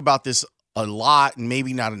talk about this a lot and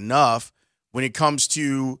maybe not enough when it comes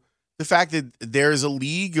to the fact that there's a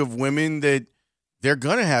league of women that they're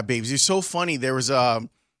going to have babies. It's so funny. There was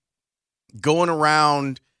going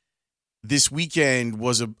around this weekend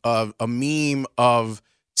was a meme of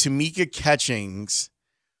Tamika Catchings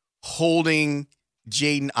holding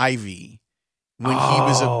Jaden Ivey when he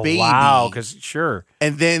was a baby. Wow, because sure.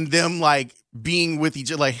 And then them like being with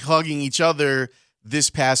each other, like hugging each other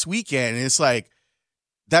this past weekend. And it's like,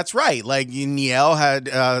 that's right. Like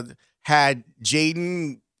Niele had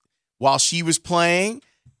Jaden while she was playing,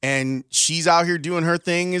 and she's out here doing her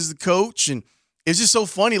thing as the coach. And it's just so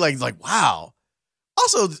funny. Like wow.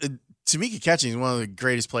 Also, Tamika Catchings is one of the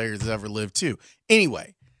greatest players that's ever lived too.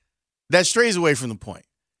 Anyway, that strays away from the point.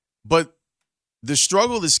 But the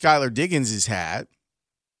struggle that Skylar Diggins has had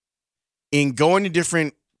in going to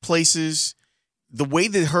different places, the way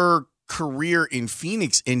that her career in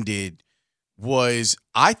Phoenix ended was,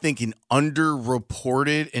 I think, an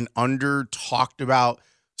underreported and under talked about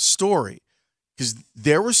story, because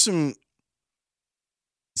there were some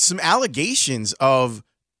allegations of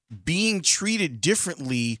being treated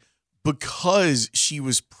differently because she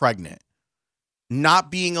was pregnant,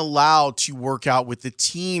 not being allowed to work out with the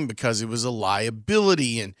team because it was a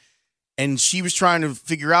liability, and she was trying to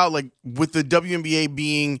figure out, like, with the WNBA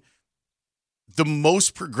being the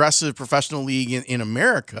most progressive professional league in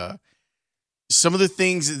America, some of the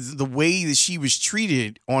things, the way that she was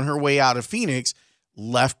treated on her way out of Phoenix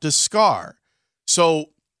left a scar. So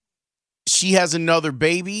she has another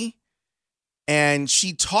baby, and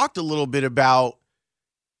she talked a little bit about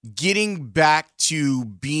getting back to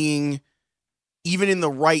being even in the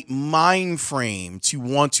right mind frame to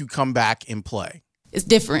want to come back and play. It's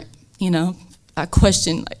different, you know. I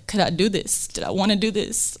questioned, like, could I do this? Did I want to do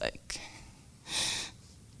this? Like,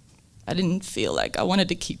 I didn't feel like I wanted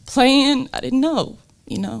to keep playing. I didn't know,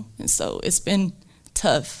 you know. And so it's been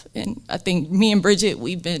tough. And I think me and Bridget,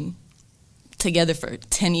 we've been together for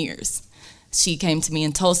 10 years. She came to me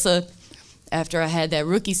in Tulsa after I had that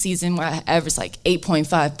rookie season where I averaged like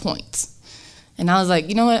 8.5 points. And I was like,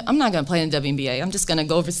 you know what? I'm not going to play in the WNBA. I'm just going to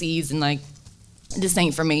go overseas and, like, this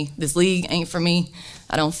ain't for me. This league ain't for me.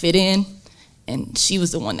 I don't fit in. And she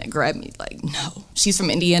was the one that grabbed me, like, no. She's from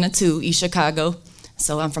Indiana too, East Chicago.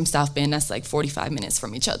 So I'm from South Bend. That's like 45 minutes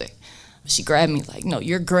from each other. She grabbed me like, no,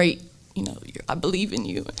 you're great. You know, I believe in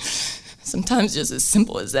you. Sometimes just as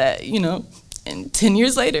simple as that, you know. And 10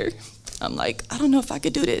 years later, I'm like, I don't know if I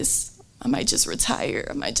could do this. I might just retire.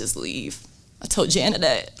 I might just leave. I told Jana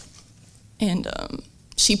that. And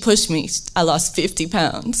she pushed me. I lost 50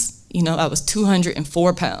 pounds. You know, I was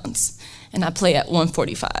 204 pounds. And I play at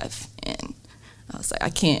 145. And I was like, I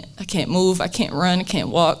can't move. I can't run. I can't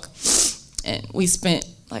walk. And we spent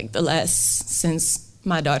like the last, since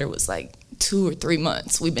my daughter was like 2 or 3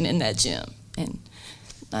 months, we've been in that gym. And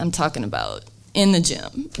I'm talking about in the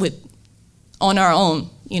gym on our own,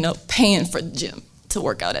 you know, paying for the gym to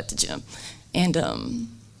work out at the gym. And,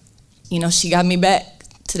 you know, she got me back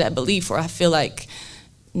to that belief where I feel like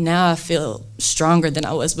now I feel stronger than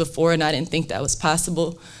I was before, and I didn't think that was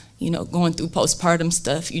possible. You know, going through postpartum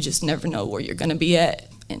stuff, you just never know where you're going to be at.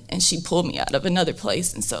 And she pulled me out of another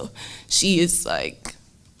place. And so she is like,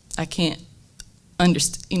 I can't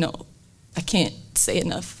understand, you know, I can't say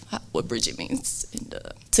enough what Bridget means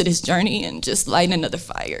to this journey, and just lighting another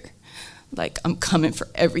fire. Like, I'm coming for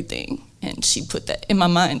everything. And she put that in my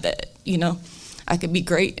mind that, you know, I could be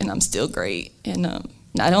great and I'm still great. And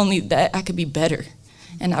not only that, I could be better.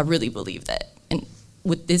 And I really believe that. And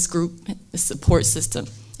with this group, the support system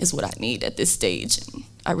is what I need at this stage. And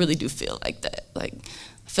I really do feel like that. Like,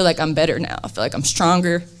 I feel like I'm better now. I feel like I'm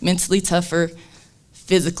stronger, mentally tougher,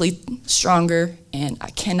 physically stronger, and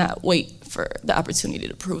I cannot wait for the opportunity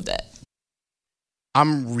to prove that.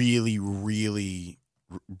 I'm really,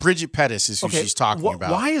 Bridget Pettis is who she's talking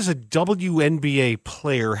about. Why is a WNBA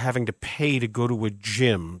player having to pay to go to a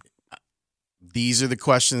gym? These are the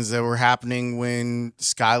questions that were happening when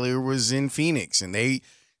Skylar was in Phoenix, and they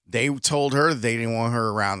told her they didn't want her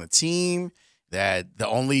around the team, that the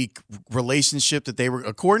only relationship that they were,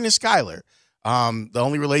 according to Skylar, the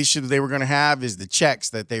only relationship that they were going to have is the checks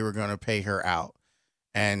that they were going to pay her out.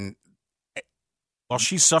 And while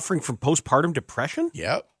she's suffering from postpartum depression?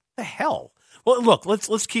 Yep. The hell? Well, look,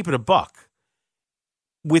 let's keep it a buck.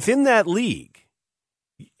 Within that league,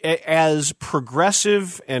 as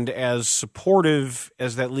progressive and as supportive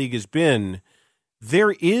as that league has been,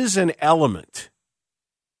 there is an element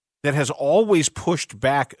that has always pushed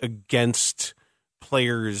back against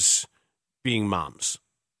players being moms.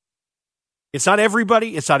 It's not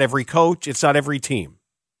everybody, it's not every coach, it's not every team.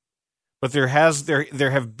 But there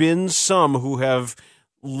have been some who have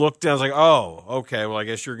looked and I was like, oh, okay, well, I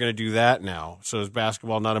guess you're going to do that now. So is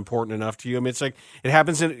basketball not important enough to you? I mean, it's like it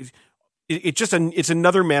happens it's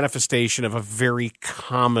another manifestation of a very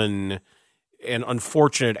common and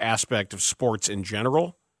unfortunate aspect of sports in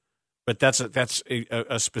general. But that's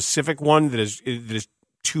a specific one that is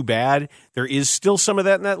too bad. There is still some of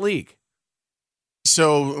that in that league.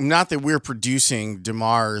 So, not that we're producing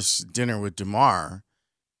DeMar's Dinner with DeMar,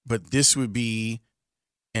 but this would be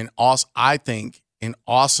I think, an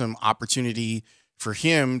awesome opportunity for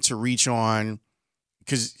him to reach on,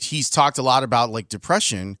 because he's talked a lot about like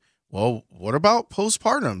depression. Well, what about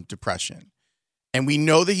postpartum depression? And we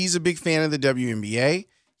know that he's a big fan of the WNBA.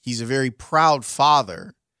 He's a very proud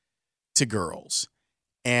father to girls.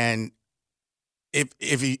 And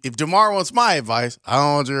if DeMar wants my advice, I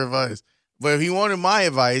don't want your advice. But if he wanted my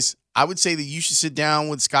advice, I would say that you should sit down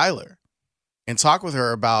with Skylar and talk with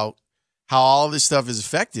her about how all this stuff has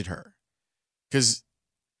affected her. Because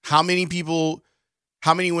how many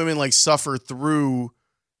women like suffer through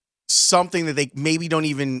something that they maybe don't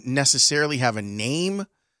even necessarily have a name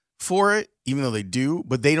for it, even though they do,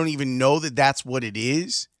 but they don't even know that that's what it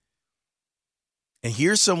is. And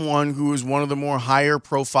here's someone who is one of the more higher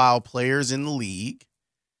profile players in the league,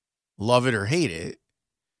 love it or hate it,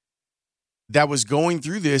 that was going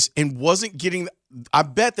through this and wasn't getting. I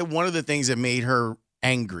bet that one of the things that made her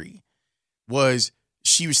angry was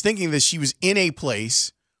she was thinking that she was in a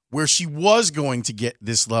place where she was going to get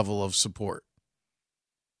this level of support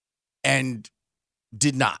and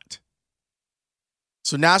did not.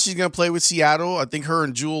 So now she's going to play with Seattle. I think her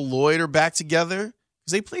and Jewel Lloyd are back together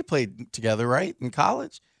because they played together, right, in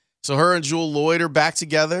college. So her and Jewel Lloyd are back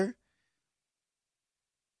together.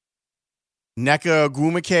 Nneka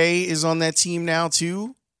Ogwumike is on that team now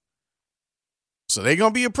too. So they're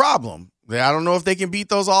going to be a problem. I don't know if they can beat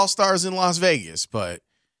those All-Stars in Las Vegas, but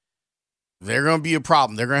they're going to be a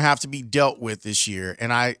problem. They're going to have to be dealt with this year.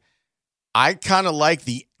 And I kind of like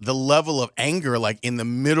the level of anger, like in the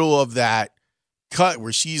middle of that cut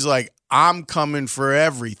where she's like, I'm coming for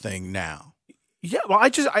everything now. Yeah, well,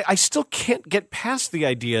 I still can't get past the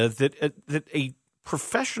idea that a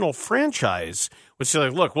professional franchise would say,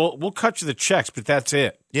 like, look, we'll cut you the checks, but that's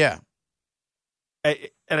it. Yeah. At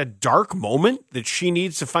a dark moment that she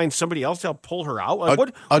needs to find somebody else to help pull her out. Like,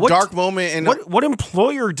 what dark moment, and what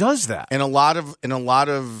employer does that? And a lot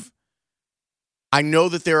of, I know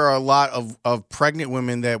that there are a lot of pregnant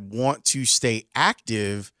women that want to stay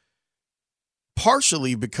active,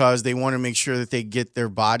 partially because they want to make sure that they get their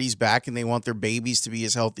bodies back and they want their babies to be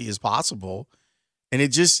as healthy as possible. And it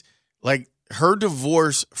just, like, her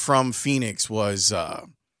divorce from Phoenix was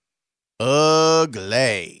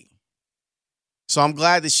ugly. So I'm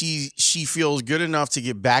glad that she feels good enough to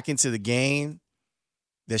get back into the game,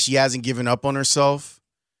 that she hasn't given up on herself,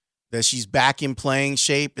 that she's back in playing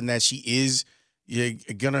shape, and that she is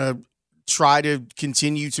going to try to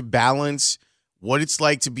continue to balance what it's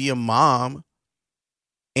like to be a mom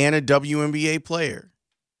and a WNBA player.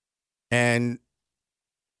 And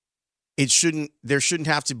there shouldn't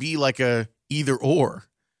have to be like a either or.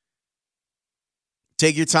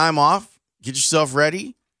 Take your time off, get yourself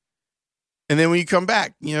ready. And then when you come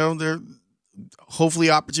back, there hopefully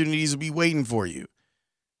opportunities will be waiting for you.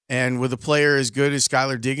 And with a player as good as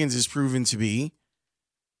Skylar Diggins is proven to be,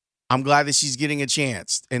 I'm glad that she's getting a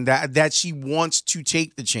chance and that she wants to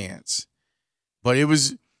take the chance. But it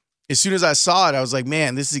was, as soon as I saw it, I was like,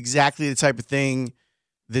 man, this is exactly the type of thing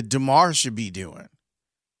that DeMar should be doing.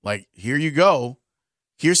 Like, here you go.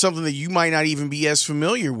 Here's something that you might not even be as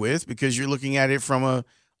familiar with because you're looking at it from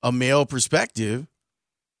a male perspective.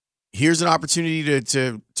 Here's an opportunity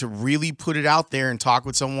to really put it out there and talk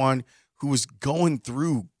with someone who is going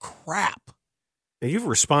through crap. Now, you have a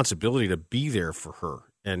responsibility to be there for her,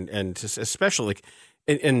 and to, especially like,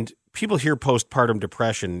 and people hear postpartum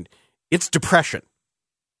depression. It's depression.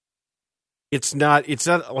 It's not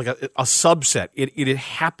like a subset. It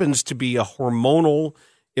happens to be a hormonal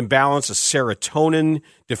imbalance, a serotonin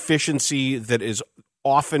deficiency that is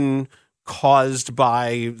often caused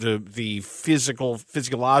by the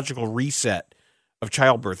physiological reset of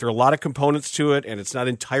childbirth. There are a lot of components to it, and it's not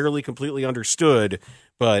entirely completely understood,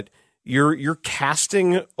 but you're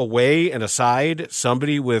casting away and aside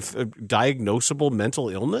somebody with a diagnosable mental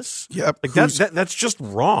illness. Yep. Like that's just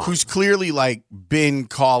wrong. Who's clearly like been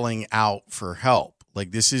calling out for help.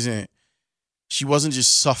 Like she wasn't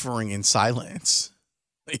just suffering in silence.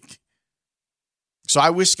 Like, so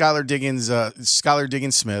I wish Skylar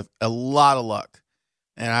Diggins Smith a lot of luck.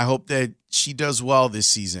 And I hope that she does well this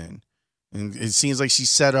season. And it seems like she's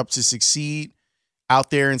set up to succeed out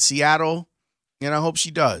there in Seattle. And I hope she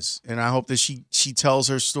does. And I hope that she tells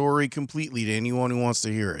her story completely to anyone who wants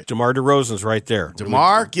to hear it. DeMar DeRozan's right there.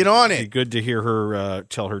 DeMar, get on it. It'd be good to hear her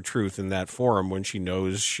tell her truth in that forum when she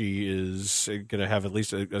knows she is going to have at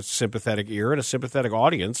least a sympathetic ear and a sympathetic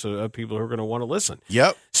audience of people who are going to want to listen.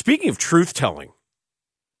 Yep. Speaking of truth-telling,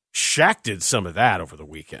 Shaq did some of that over the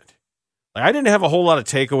weekend. Like, I didn't have a whole lot of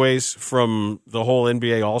takeaways from the whole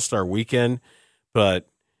NBA All-Star weekend, but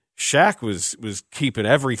Shaq was keeping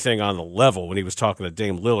everything on the level when he was talking to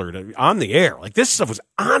Dame Lillard on the air. Like, this stuff was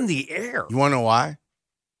on the air. You want to know why?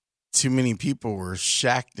 Too many people were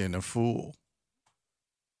Shaq'd in a fool.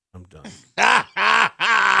 I'm done.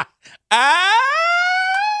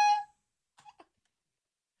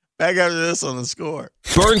 Back after this on The Score.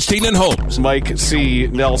 Bernstein and Holmes. Mike C.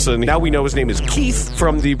 Nelson. Now we know his name is Keith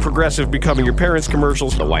from the Progressive Becoming Your Parents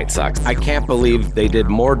commercials. The White Sox. I can't believe they did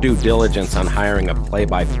more due diligence on hiring a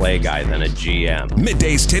play-by-play guy than a GM.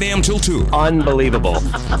 Middays 10 a.m. till 2. Unbelievable.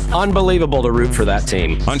 Unbelievable to root for that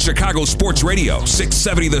team. On Chicago Sports Radio,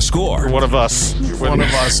 670 The Score. One of us. One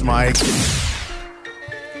of us, Mike.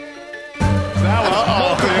 That was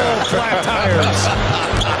multiple flat tires.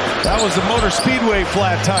 That was the Motor Speedway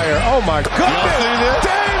flat tire. Oh my goodness!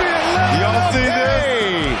 Y'all see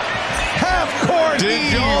this? Half court.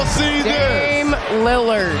 Did y'all see Dame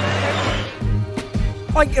Lillard.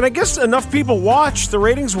 Like, and I guess enough people watched. The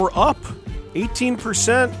ratings were up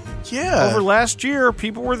 18%. Yeah, over last year,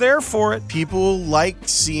 people were there for it. People like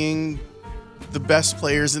seeing the best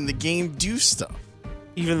players in the game do stuff,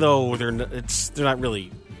 even though they're not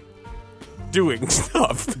really doing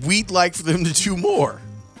stuff. We'd like for them to do more.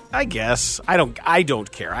 I guess. I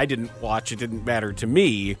don't care. I didn't watch. It didn't matter to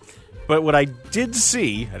me. But what I did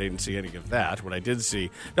see, I didn't see any of that. What I did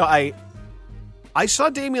see, no, I saw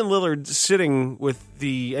Damian Lillard sitting with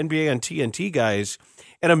the NBA on TNT guys,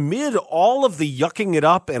 and amid all of the yucking it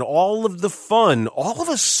up and all of the fun, all of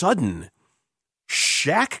a sudden,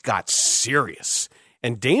 Shaq got serious.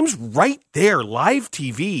 And Dame's right there, live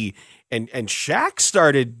TV, and Shaq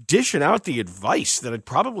started dishing out the advice that it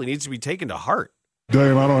probably needs to be taken to heart.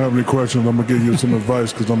 Dame, I don't have any questions. I'm going to give you some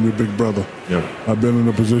advice because I'm your big brother. Yeah. I've been in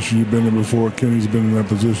the position you've been in before. Kenny's been in that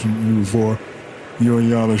position before. You and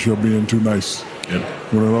Giannis, you're being too nice. Yeah.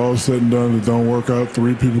 When it all said and done, it don't work out,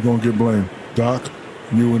 3 people going to get blamed. Doc,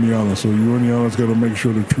 you and Giannis. So you and Giannis got to make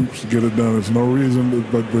sure the troops get it done. There's no reason,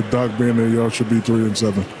 but with Doc being there, y'all should be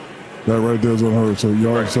 3-7. That right there is on her. So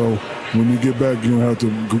y'all, right. So when you get back, you're going to have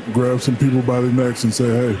to grab some people by the necks and say,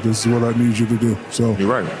 hey, this is what I need you to do. So you're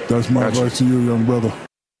right. That's my advice to you, young brother.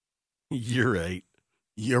 You're right.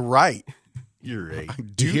 You're right. You're right.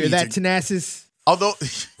 You hear that, Tanasis? Although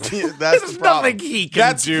that's There's the problem. nothing he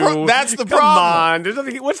can do. That's the Come problem. on. There's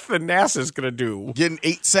nothing. What's the NASA's going to do? Get an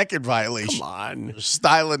 8-second violation. Come on.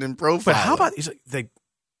 Styling and profiling. But how about they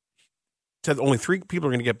said only 3 people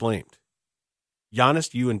are going to get blamed?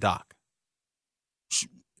 Giannis, you, and Doc.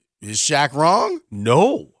 Is Shaq wrong?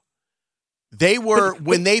 No. They were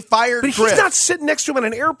when they fired But Griff. he's not sitting next to him on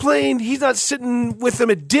an airplane. He's not sitting with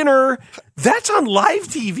them at dinner. That's on live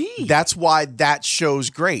TV. That's why that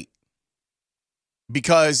show's great.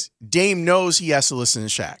 Because Dame knows he has to listen to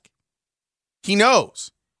Shaq. He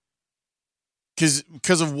knows.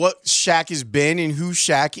 Because of what Shaq has been and who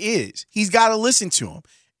Shaq is. He's got to listen to him.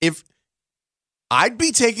 If I'd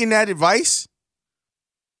be taking that advice.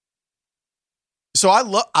 So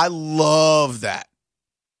I love that.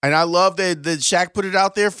 And I love that Shaq put it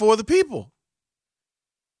out there for the people.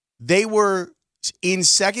 They were in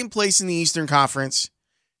second place in the Eastern Conference,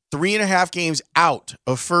 3.5 games out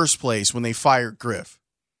of first place when they fired Griff.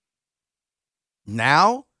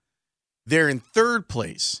 Now, they're in third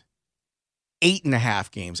place,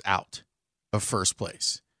 8.5 games out of first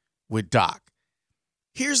place with Doc.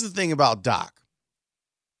 Here's the thing about Doc.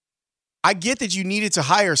 I get that you needed to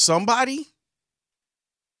hire somebody.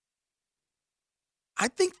 I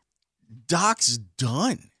think Doc's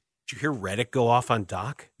done. Did you hear Redick go off on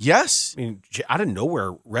Doc? Yes. I mean, out of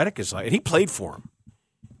nowhere, Redick is like, and he played for him.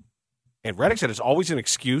 And Redick said it's always an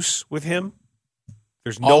excuse with him.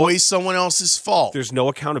 There's always someone else's fault. There's no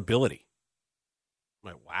accountability.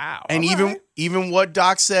 I'm like, wow. And even what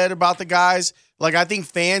Doc said about the guys, like I think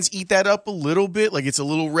fans eat that up a little bit. Like it's a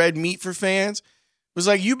little red meat for fans. It was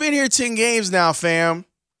like, you've been here 10 games now, fam.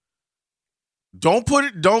 And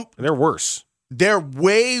they're worse. They're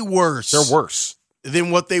way worse. They're worse than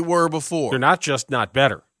what they were before. They're not just not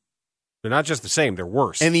better. They're not just the same. They're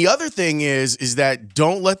worse. And the other thing is that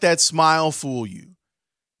don't let that smile fool you.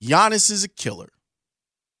 Giannis is a killer.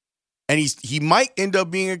 And he might end up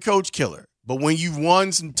being a coach killer. But when you've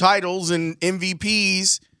won some titles and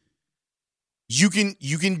MVPs, you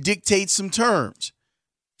can dictate some terms.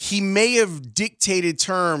 He may have dictated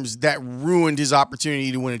terms that ruined his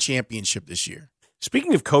opportunity to win a championship this year.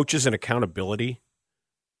 Speaking of coaches and accountability,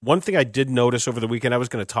 one thing I did notice over the weekend, I was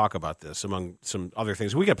going to talk about this among some other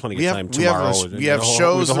things. We got plenty of time tomorrow. We have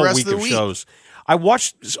shows the rest of the week. Shows. I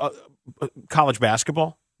watched college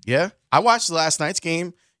basketball. Yeah, I watched last night's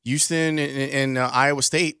game, Houston and Iowa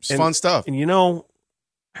State. It's fun stuff. And you know,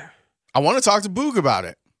 I want to talk to Boog about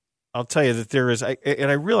it. I'll tell you that there is,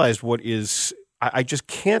 and I realized what is, I just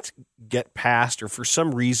can't get past, or for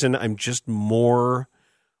some reason, I'm just more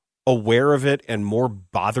aware of it and more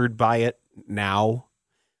bothered by it now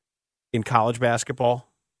in college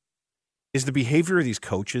basketball, is the behavior of these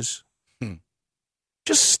coaches.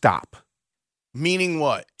 Just stop. Meaning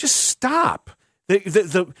what? Just stop.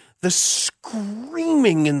 The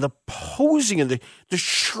screaming and the posing and the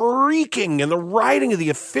shrieking and the riding of the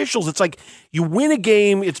officials. It's like you win a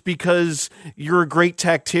game, it's because you're a great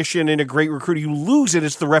tactician and a great recruiter. You lose it,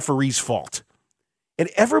 it's the referee's fault. And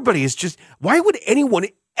everybody is just, why would anyone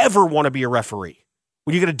ever want to be a referee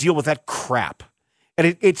when you got to deal with that crap?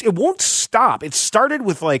 And it won't stop. It started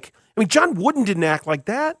with John Wooden didn't act like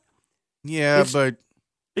that. Yeah, but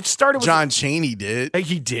it started with John Chaney did.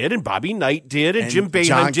 He did, and Bobby Knight did, and Jim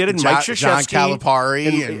Boeheim did, and Mike Krzyzewski. John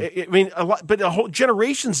Calipari. A lot, but the whole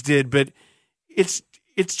generations did. But it's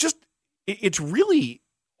really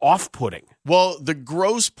off-putting. Well, the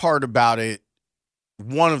gross part about it,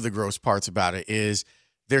 one of the gross parts about it is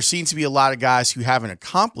there seems to be a lot of guys who haven't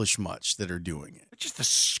accomplished much that are doing it. Just the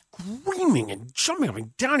screaming and jumping up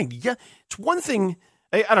and down. Yeah, it's one thing.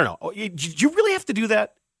 I don't know. Do you really have to do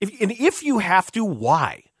that? If you have to,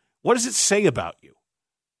 why? What does it say about you?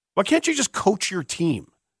 Why can't you just coach your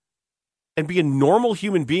team and be a normal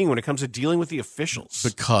human being when it comes to dealing with the officials?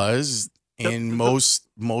 Because in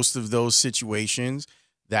most of those situations,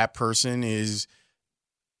 that person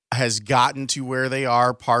has gotten to where they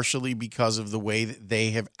are partially because of the way that they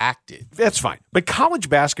have acted. That's fine. But college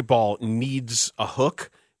basketball needs a hook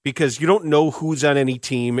because you don't know who's on any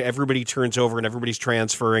team. Everybody turns over and everybody's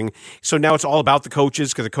transferring. So now it's all about the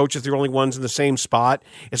coaches because the coaches are the only ones in the same spot.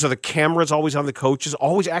 And so the camera's always on the coaches,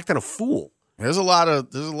 always acting a fool. There's a lot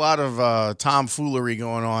of tomfoolery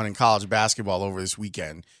going on in college basketball over this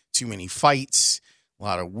weekend. Too many fights, a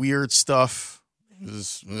lot of weird stuff.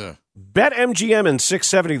 BetMGM and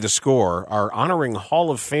 670 The Score are honoring Hall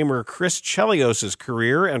of Famer Chris Chelios'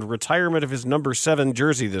 career and retirement of his number 7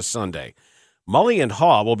 jersey this Sunday. Mully and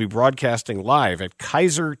Haw will be broadcasting live at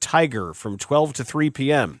Kaiser Tiger from 12 to 3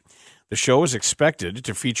 p.m. The show is expected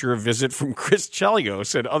to feature a visit from Chris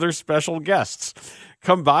Chelios and other special guests.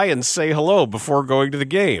 Come by and say hello before going to the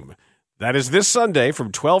game. That is this Sunday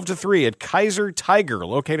from 12 to 3 at Kaiser Tiger,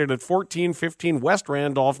 located at 1415 West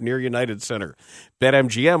Randolph near United Center.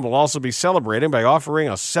 BetMGM will also be celebrating by offering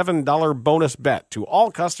a $7 bonus bet to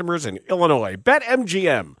all customers in Illinois.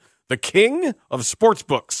 BetMGM, the king of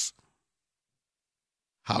sportsbooks.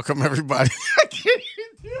 How come everybody...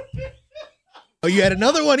 Oh, you had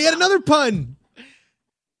another one. You had another pun.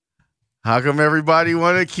 How come everybody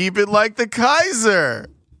want to keep it like the Kaiser?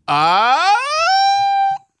 Can't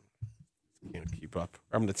keep up.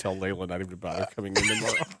 I'm going to tell Layla not even to bother coming in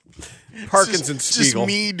tomorrow. Parkinson Just Spiegel.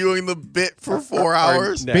 me doing the bit for 4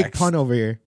 hours. Big pun over here.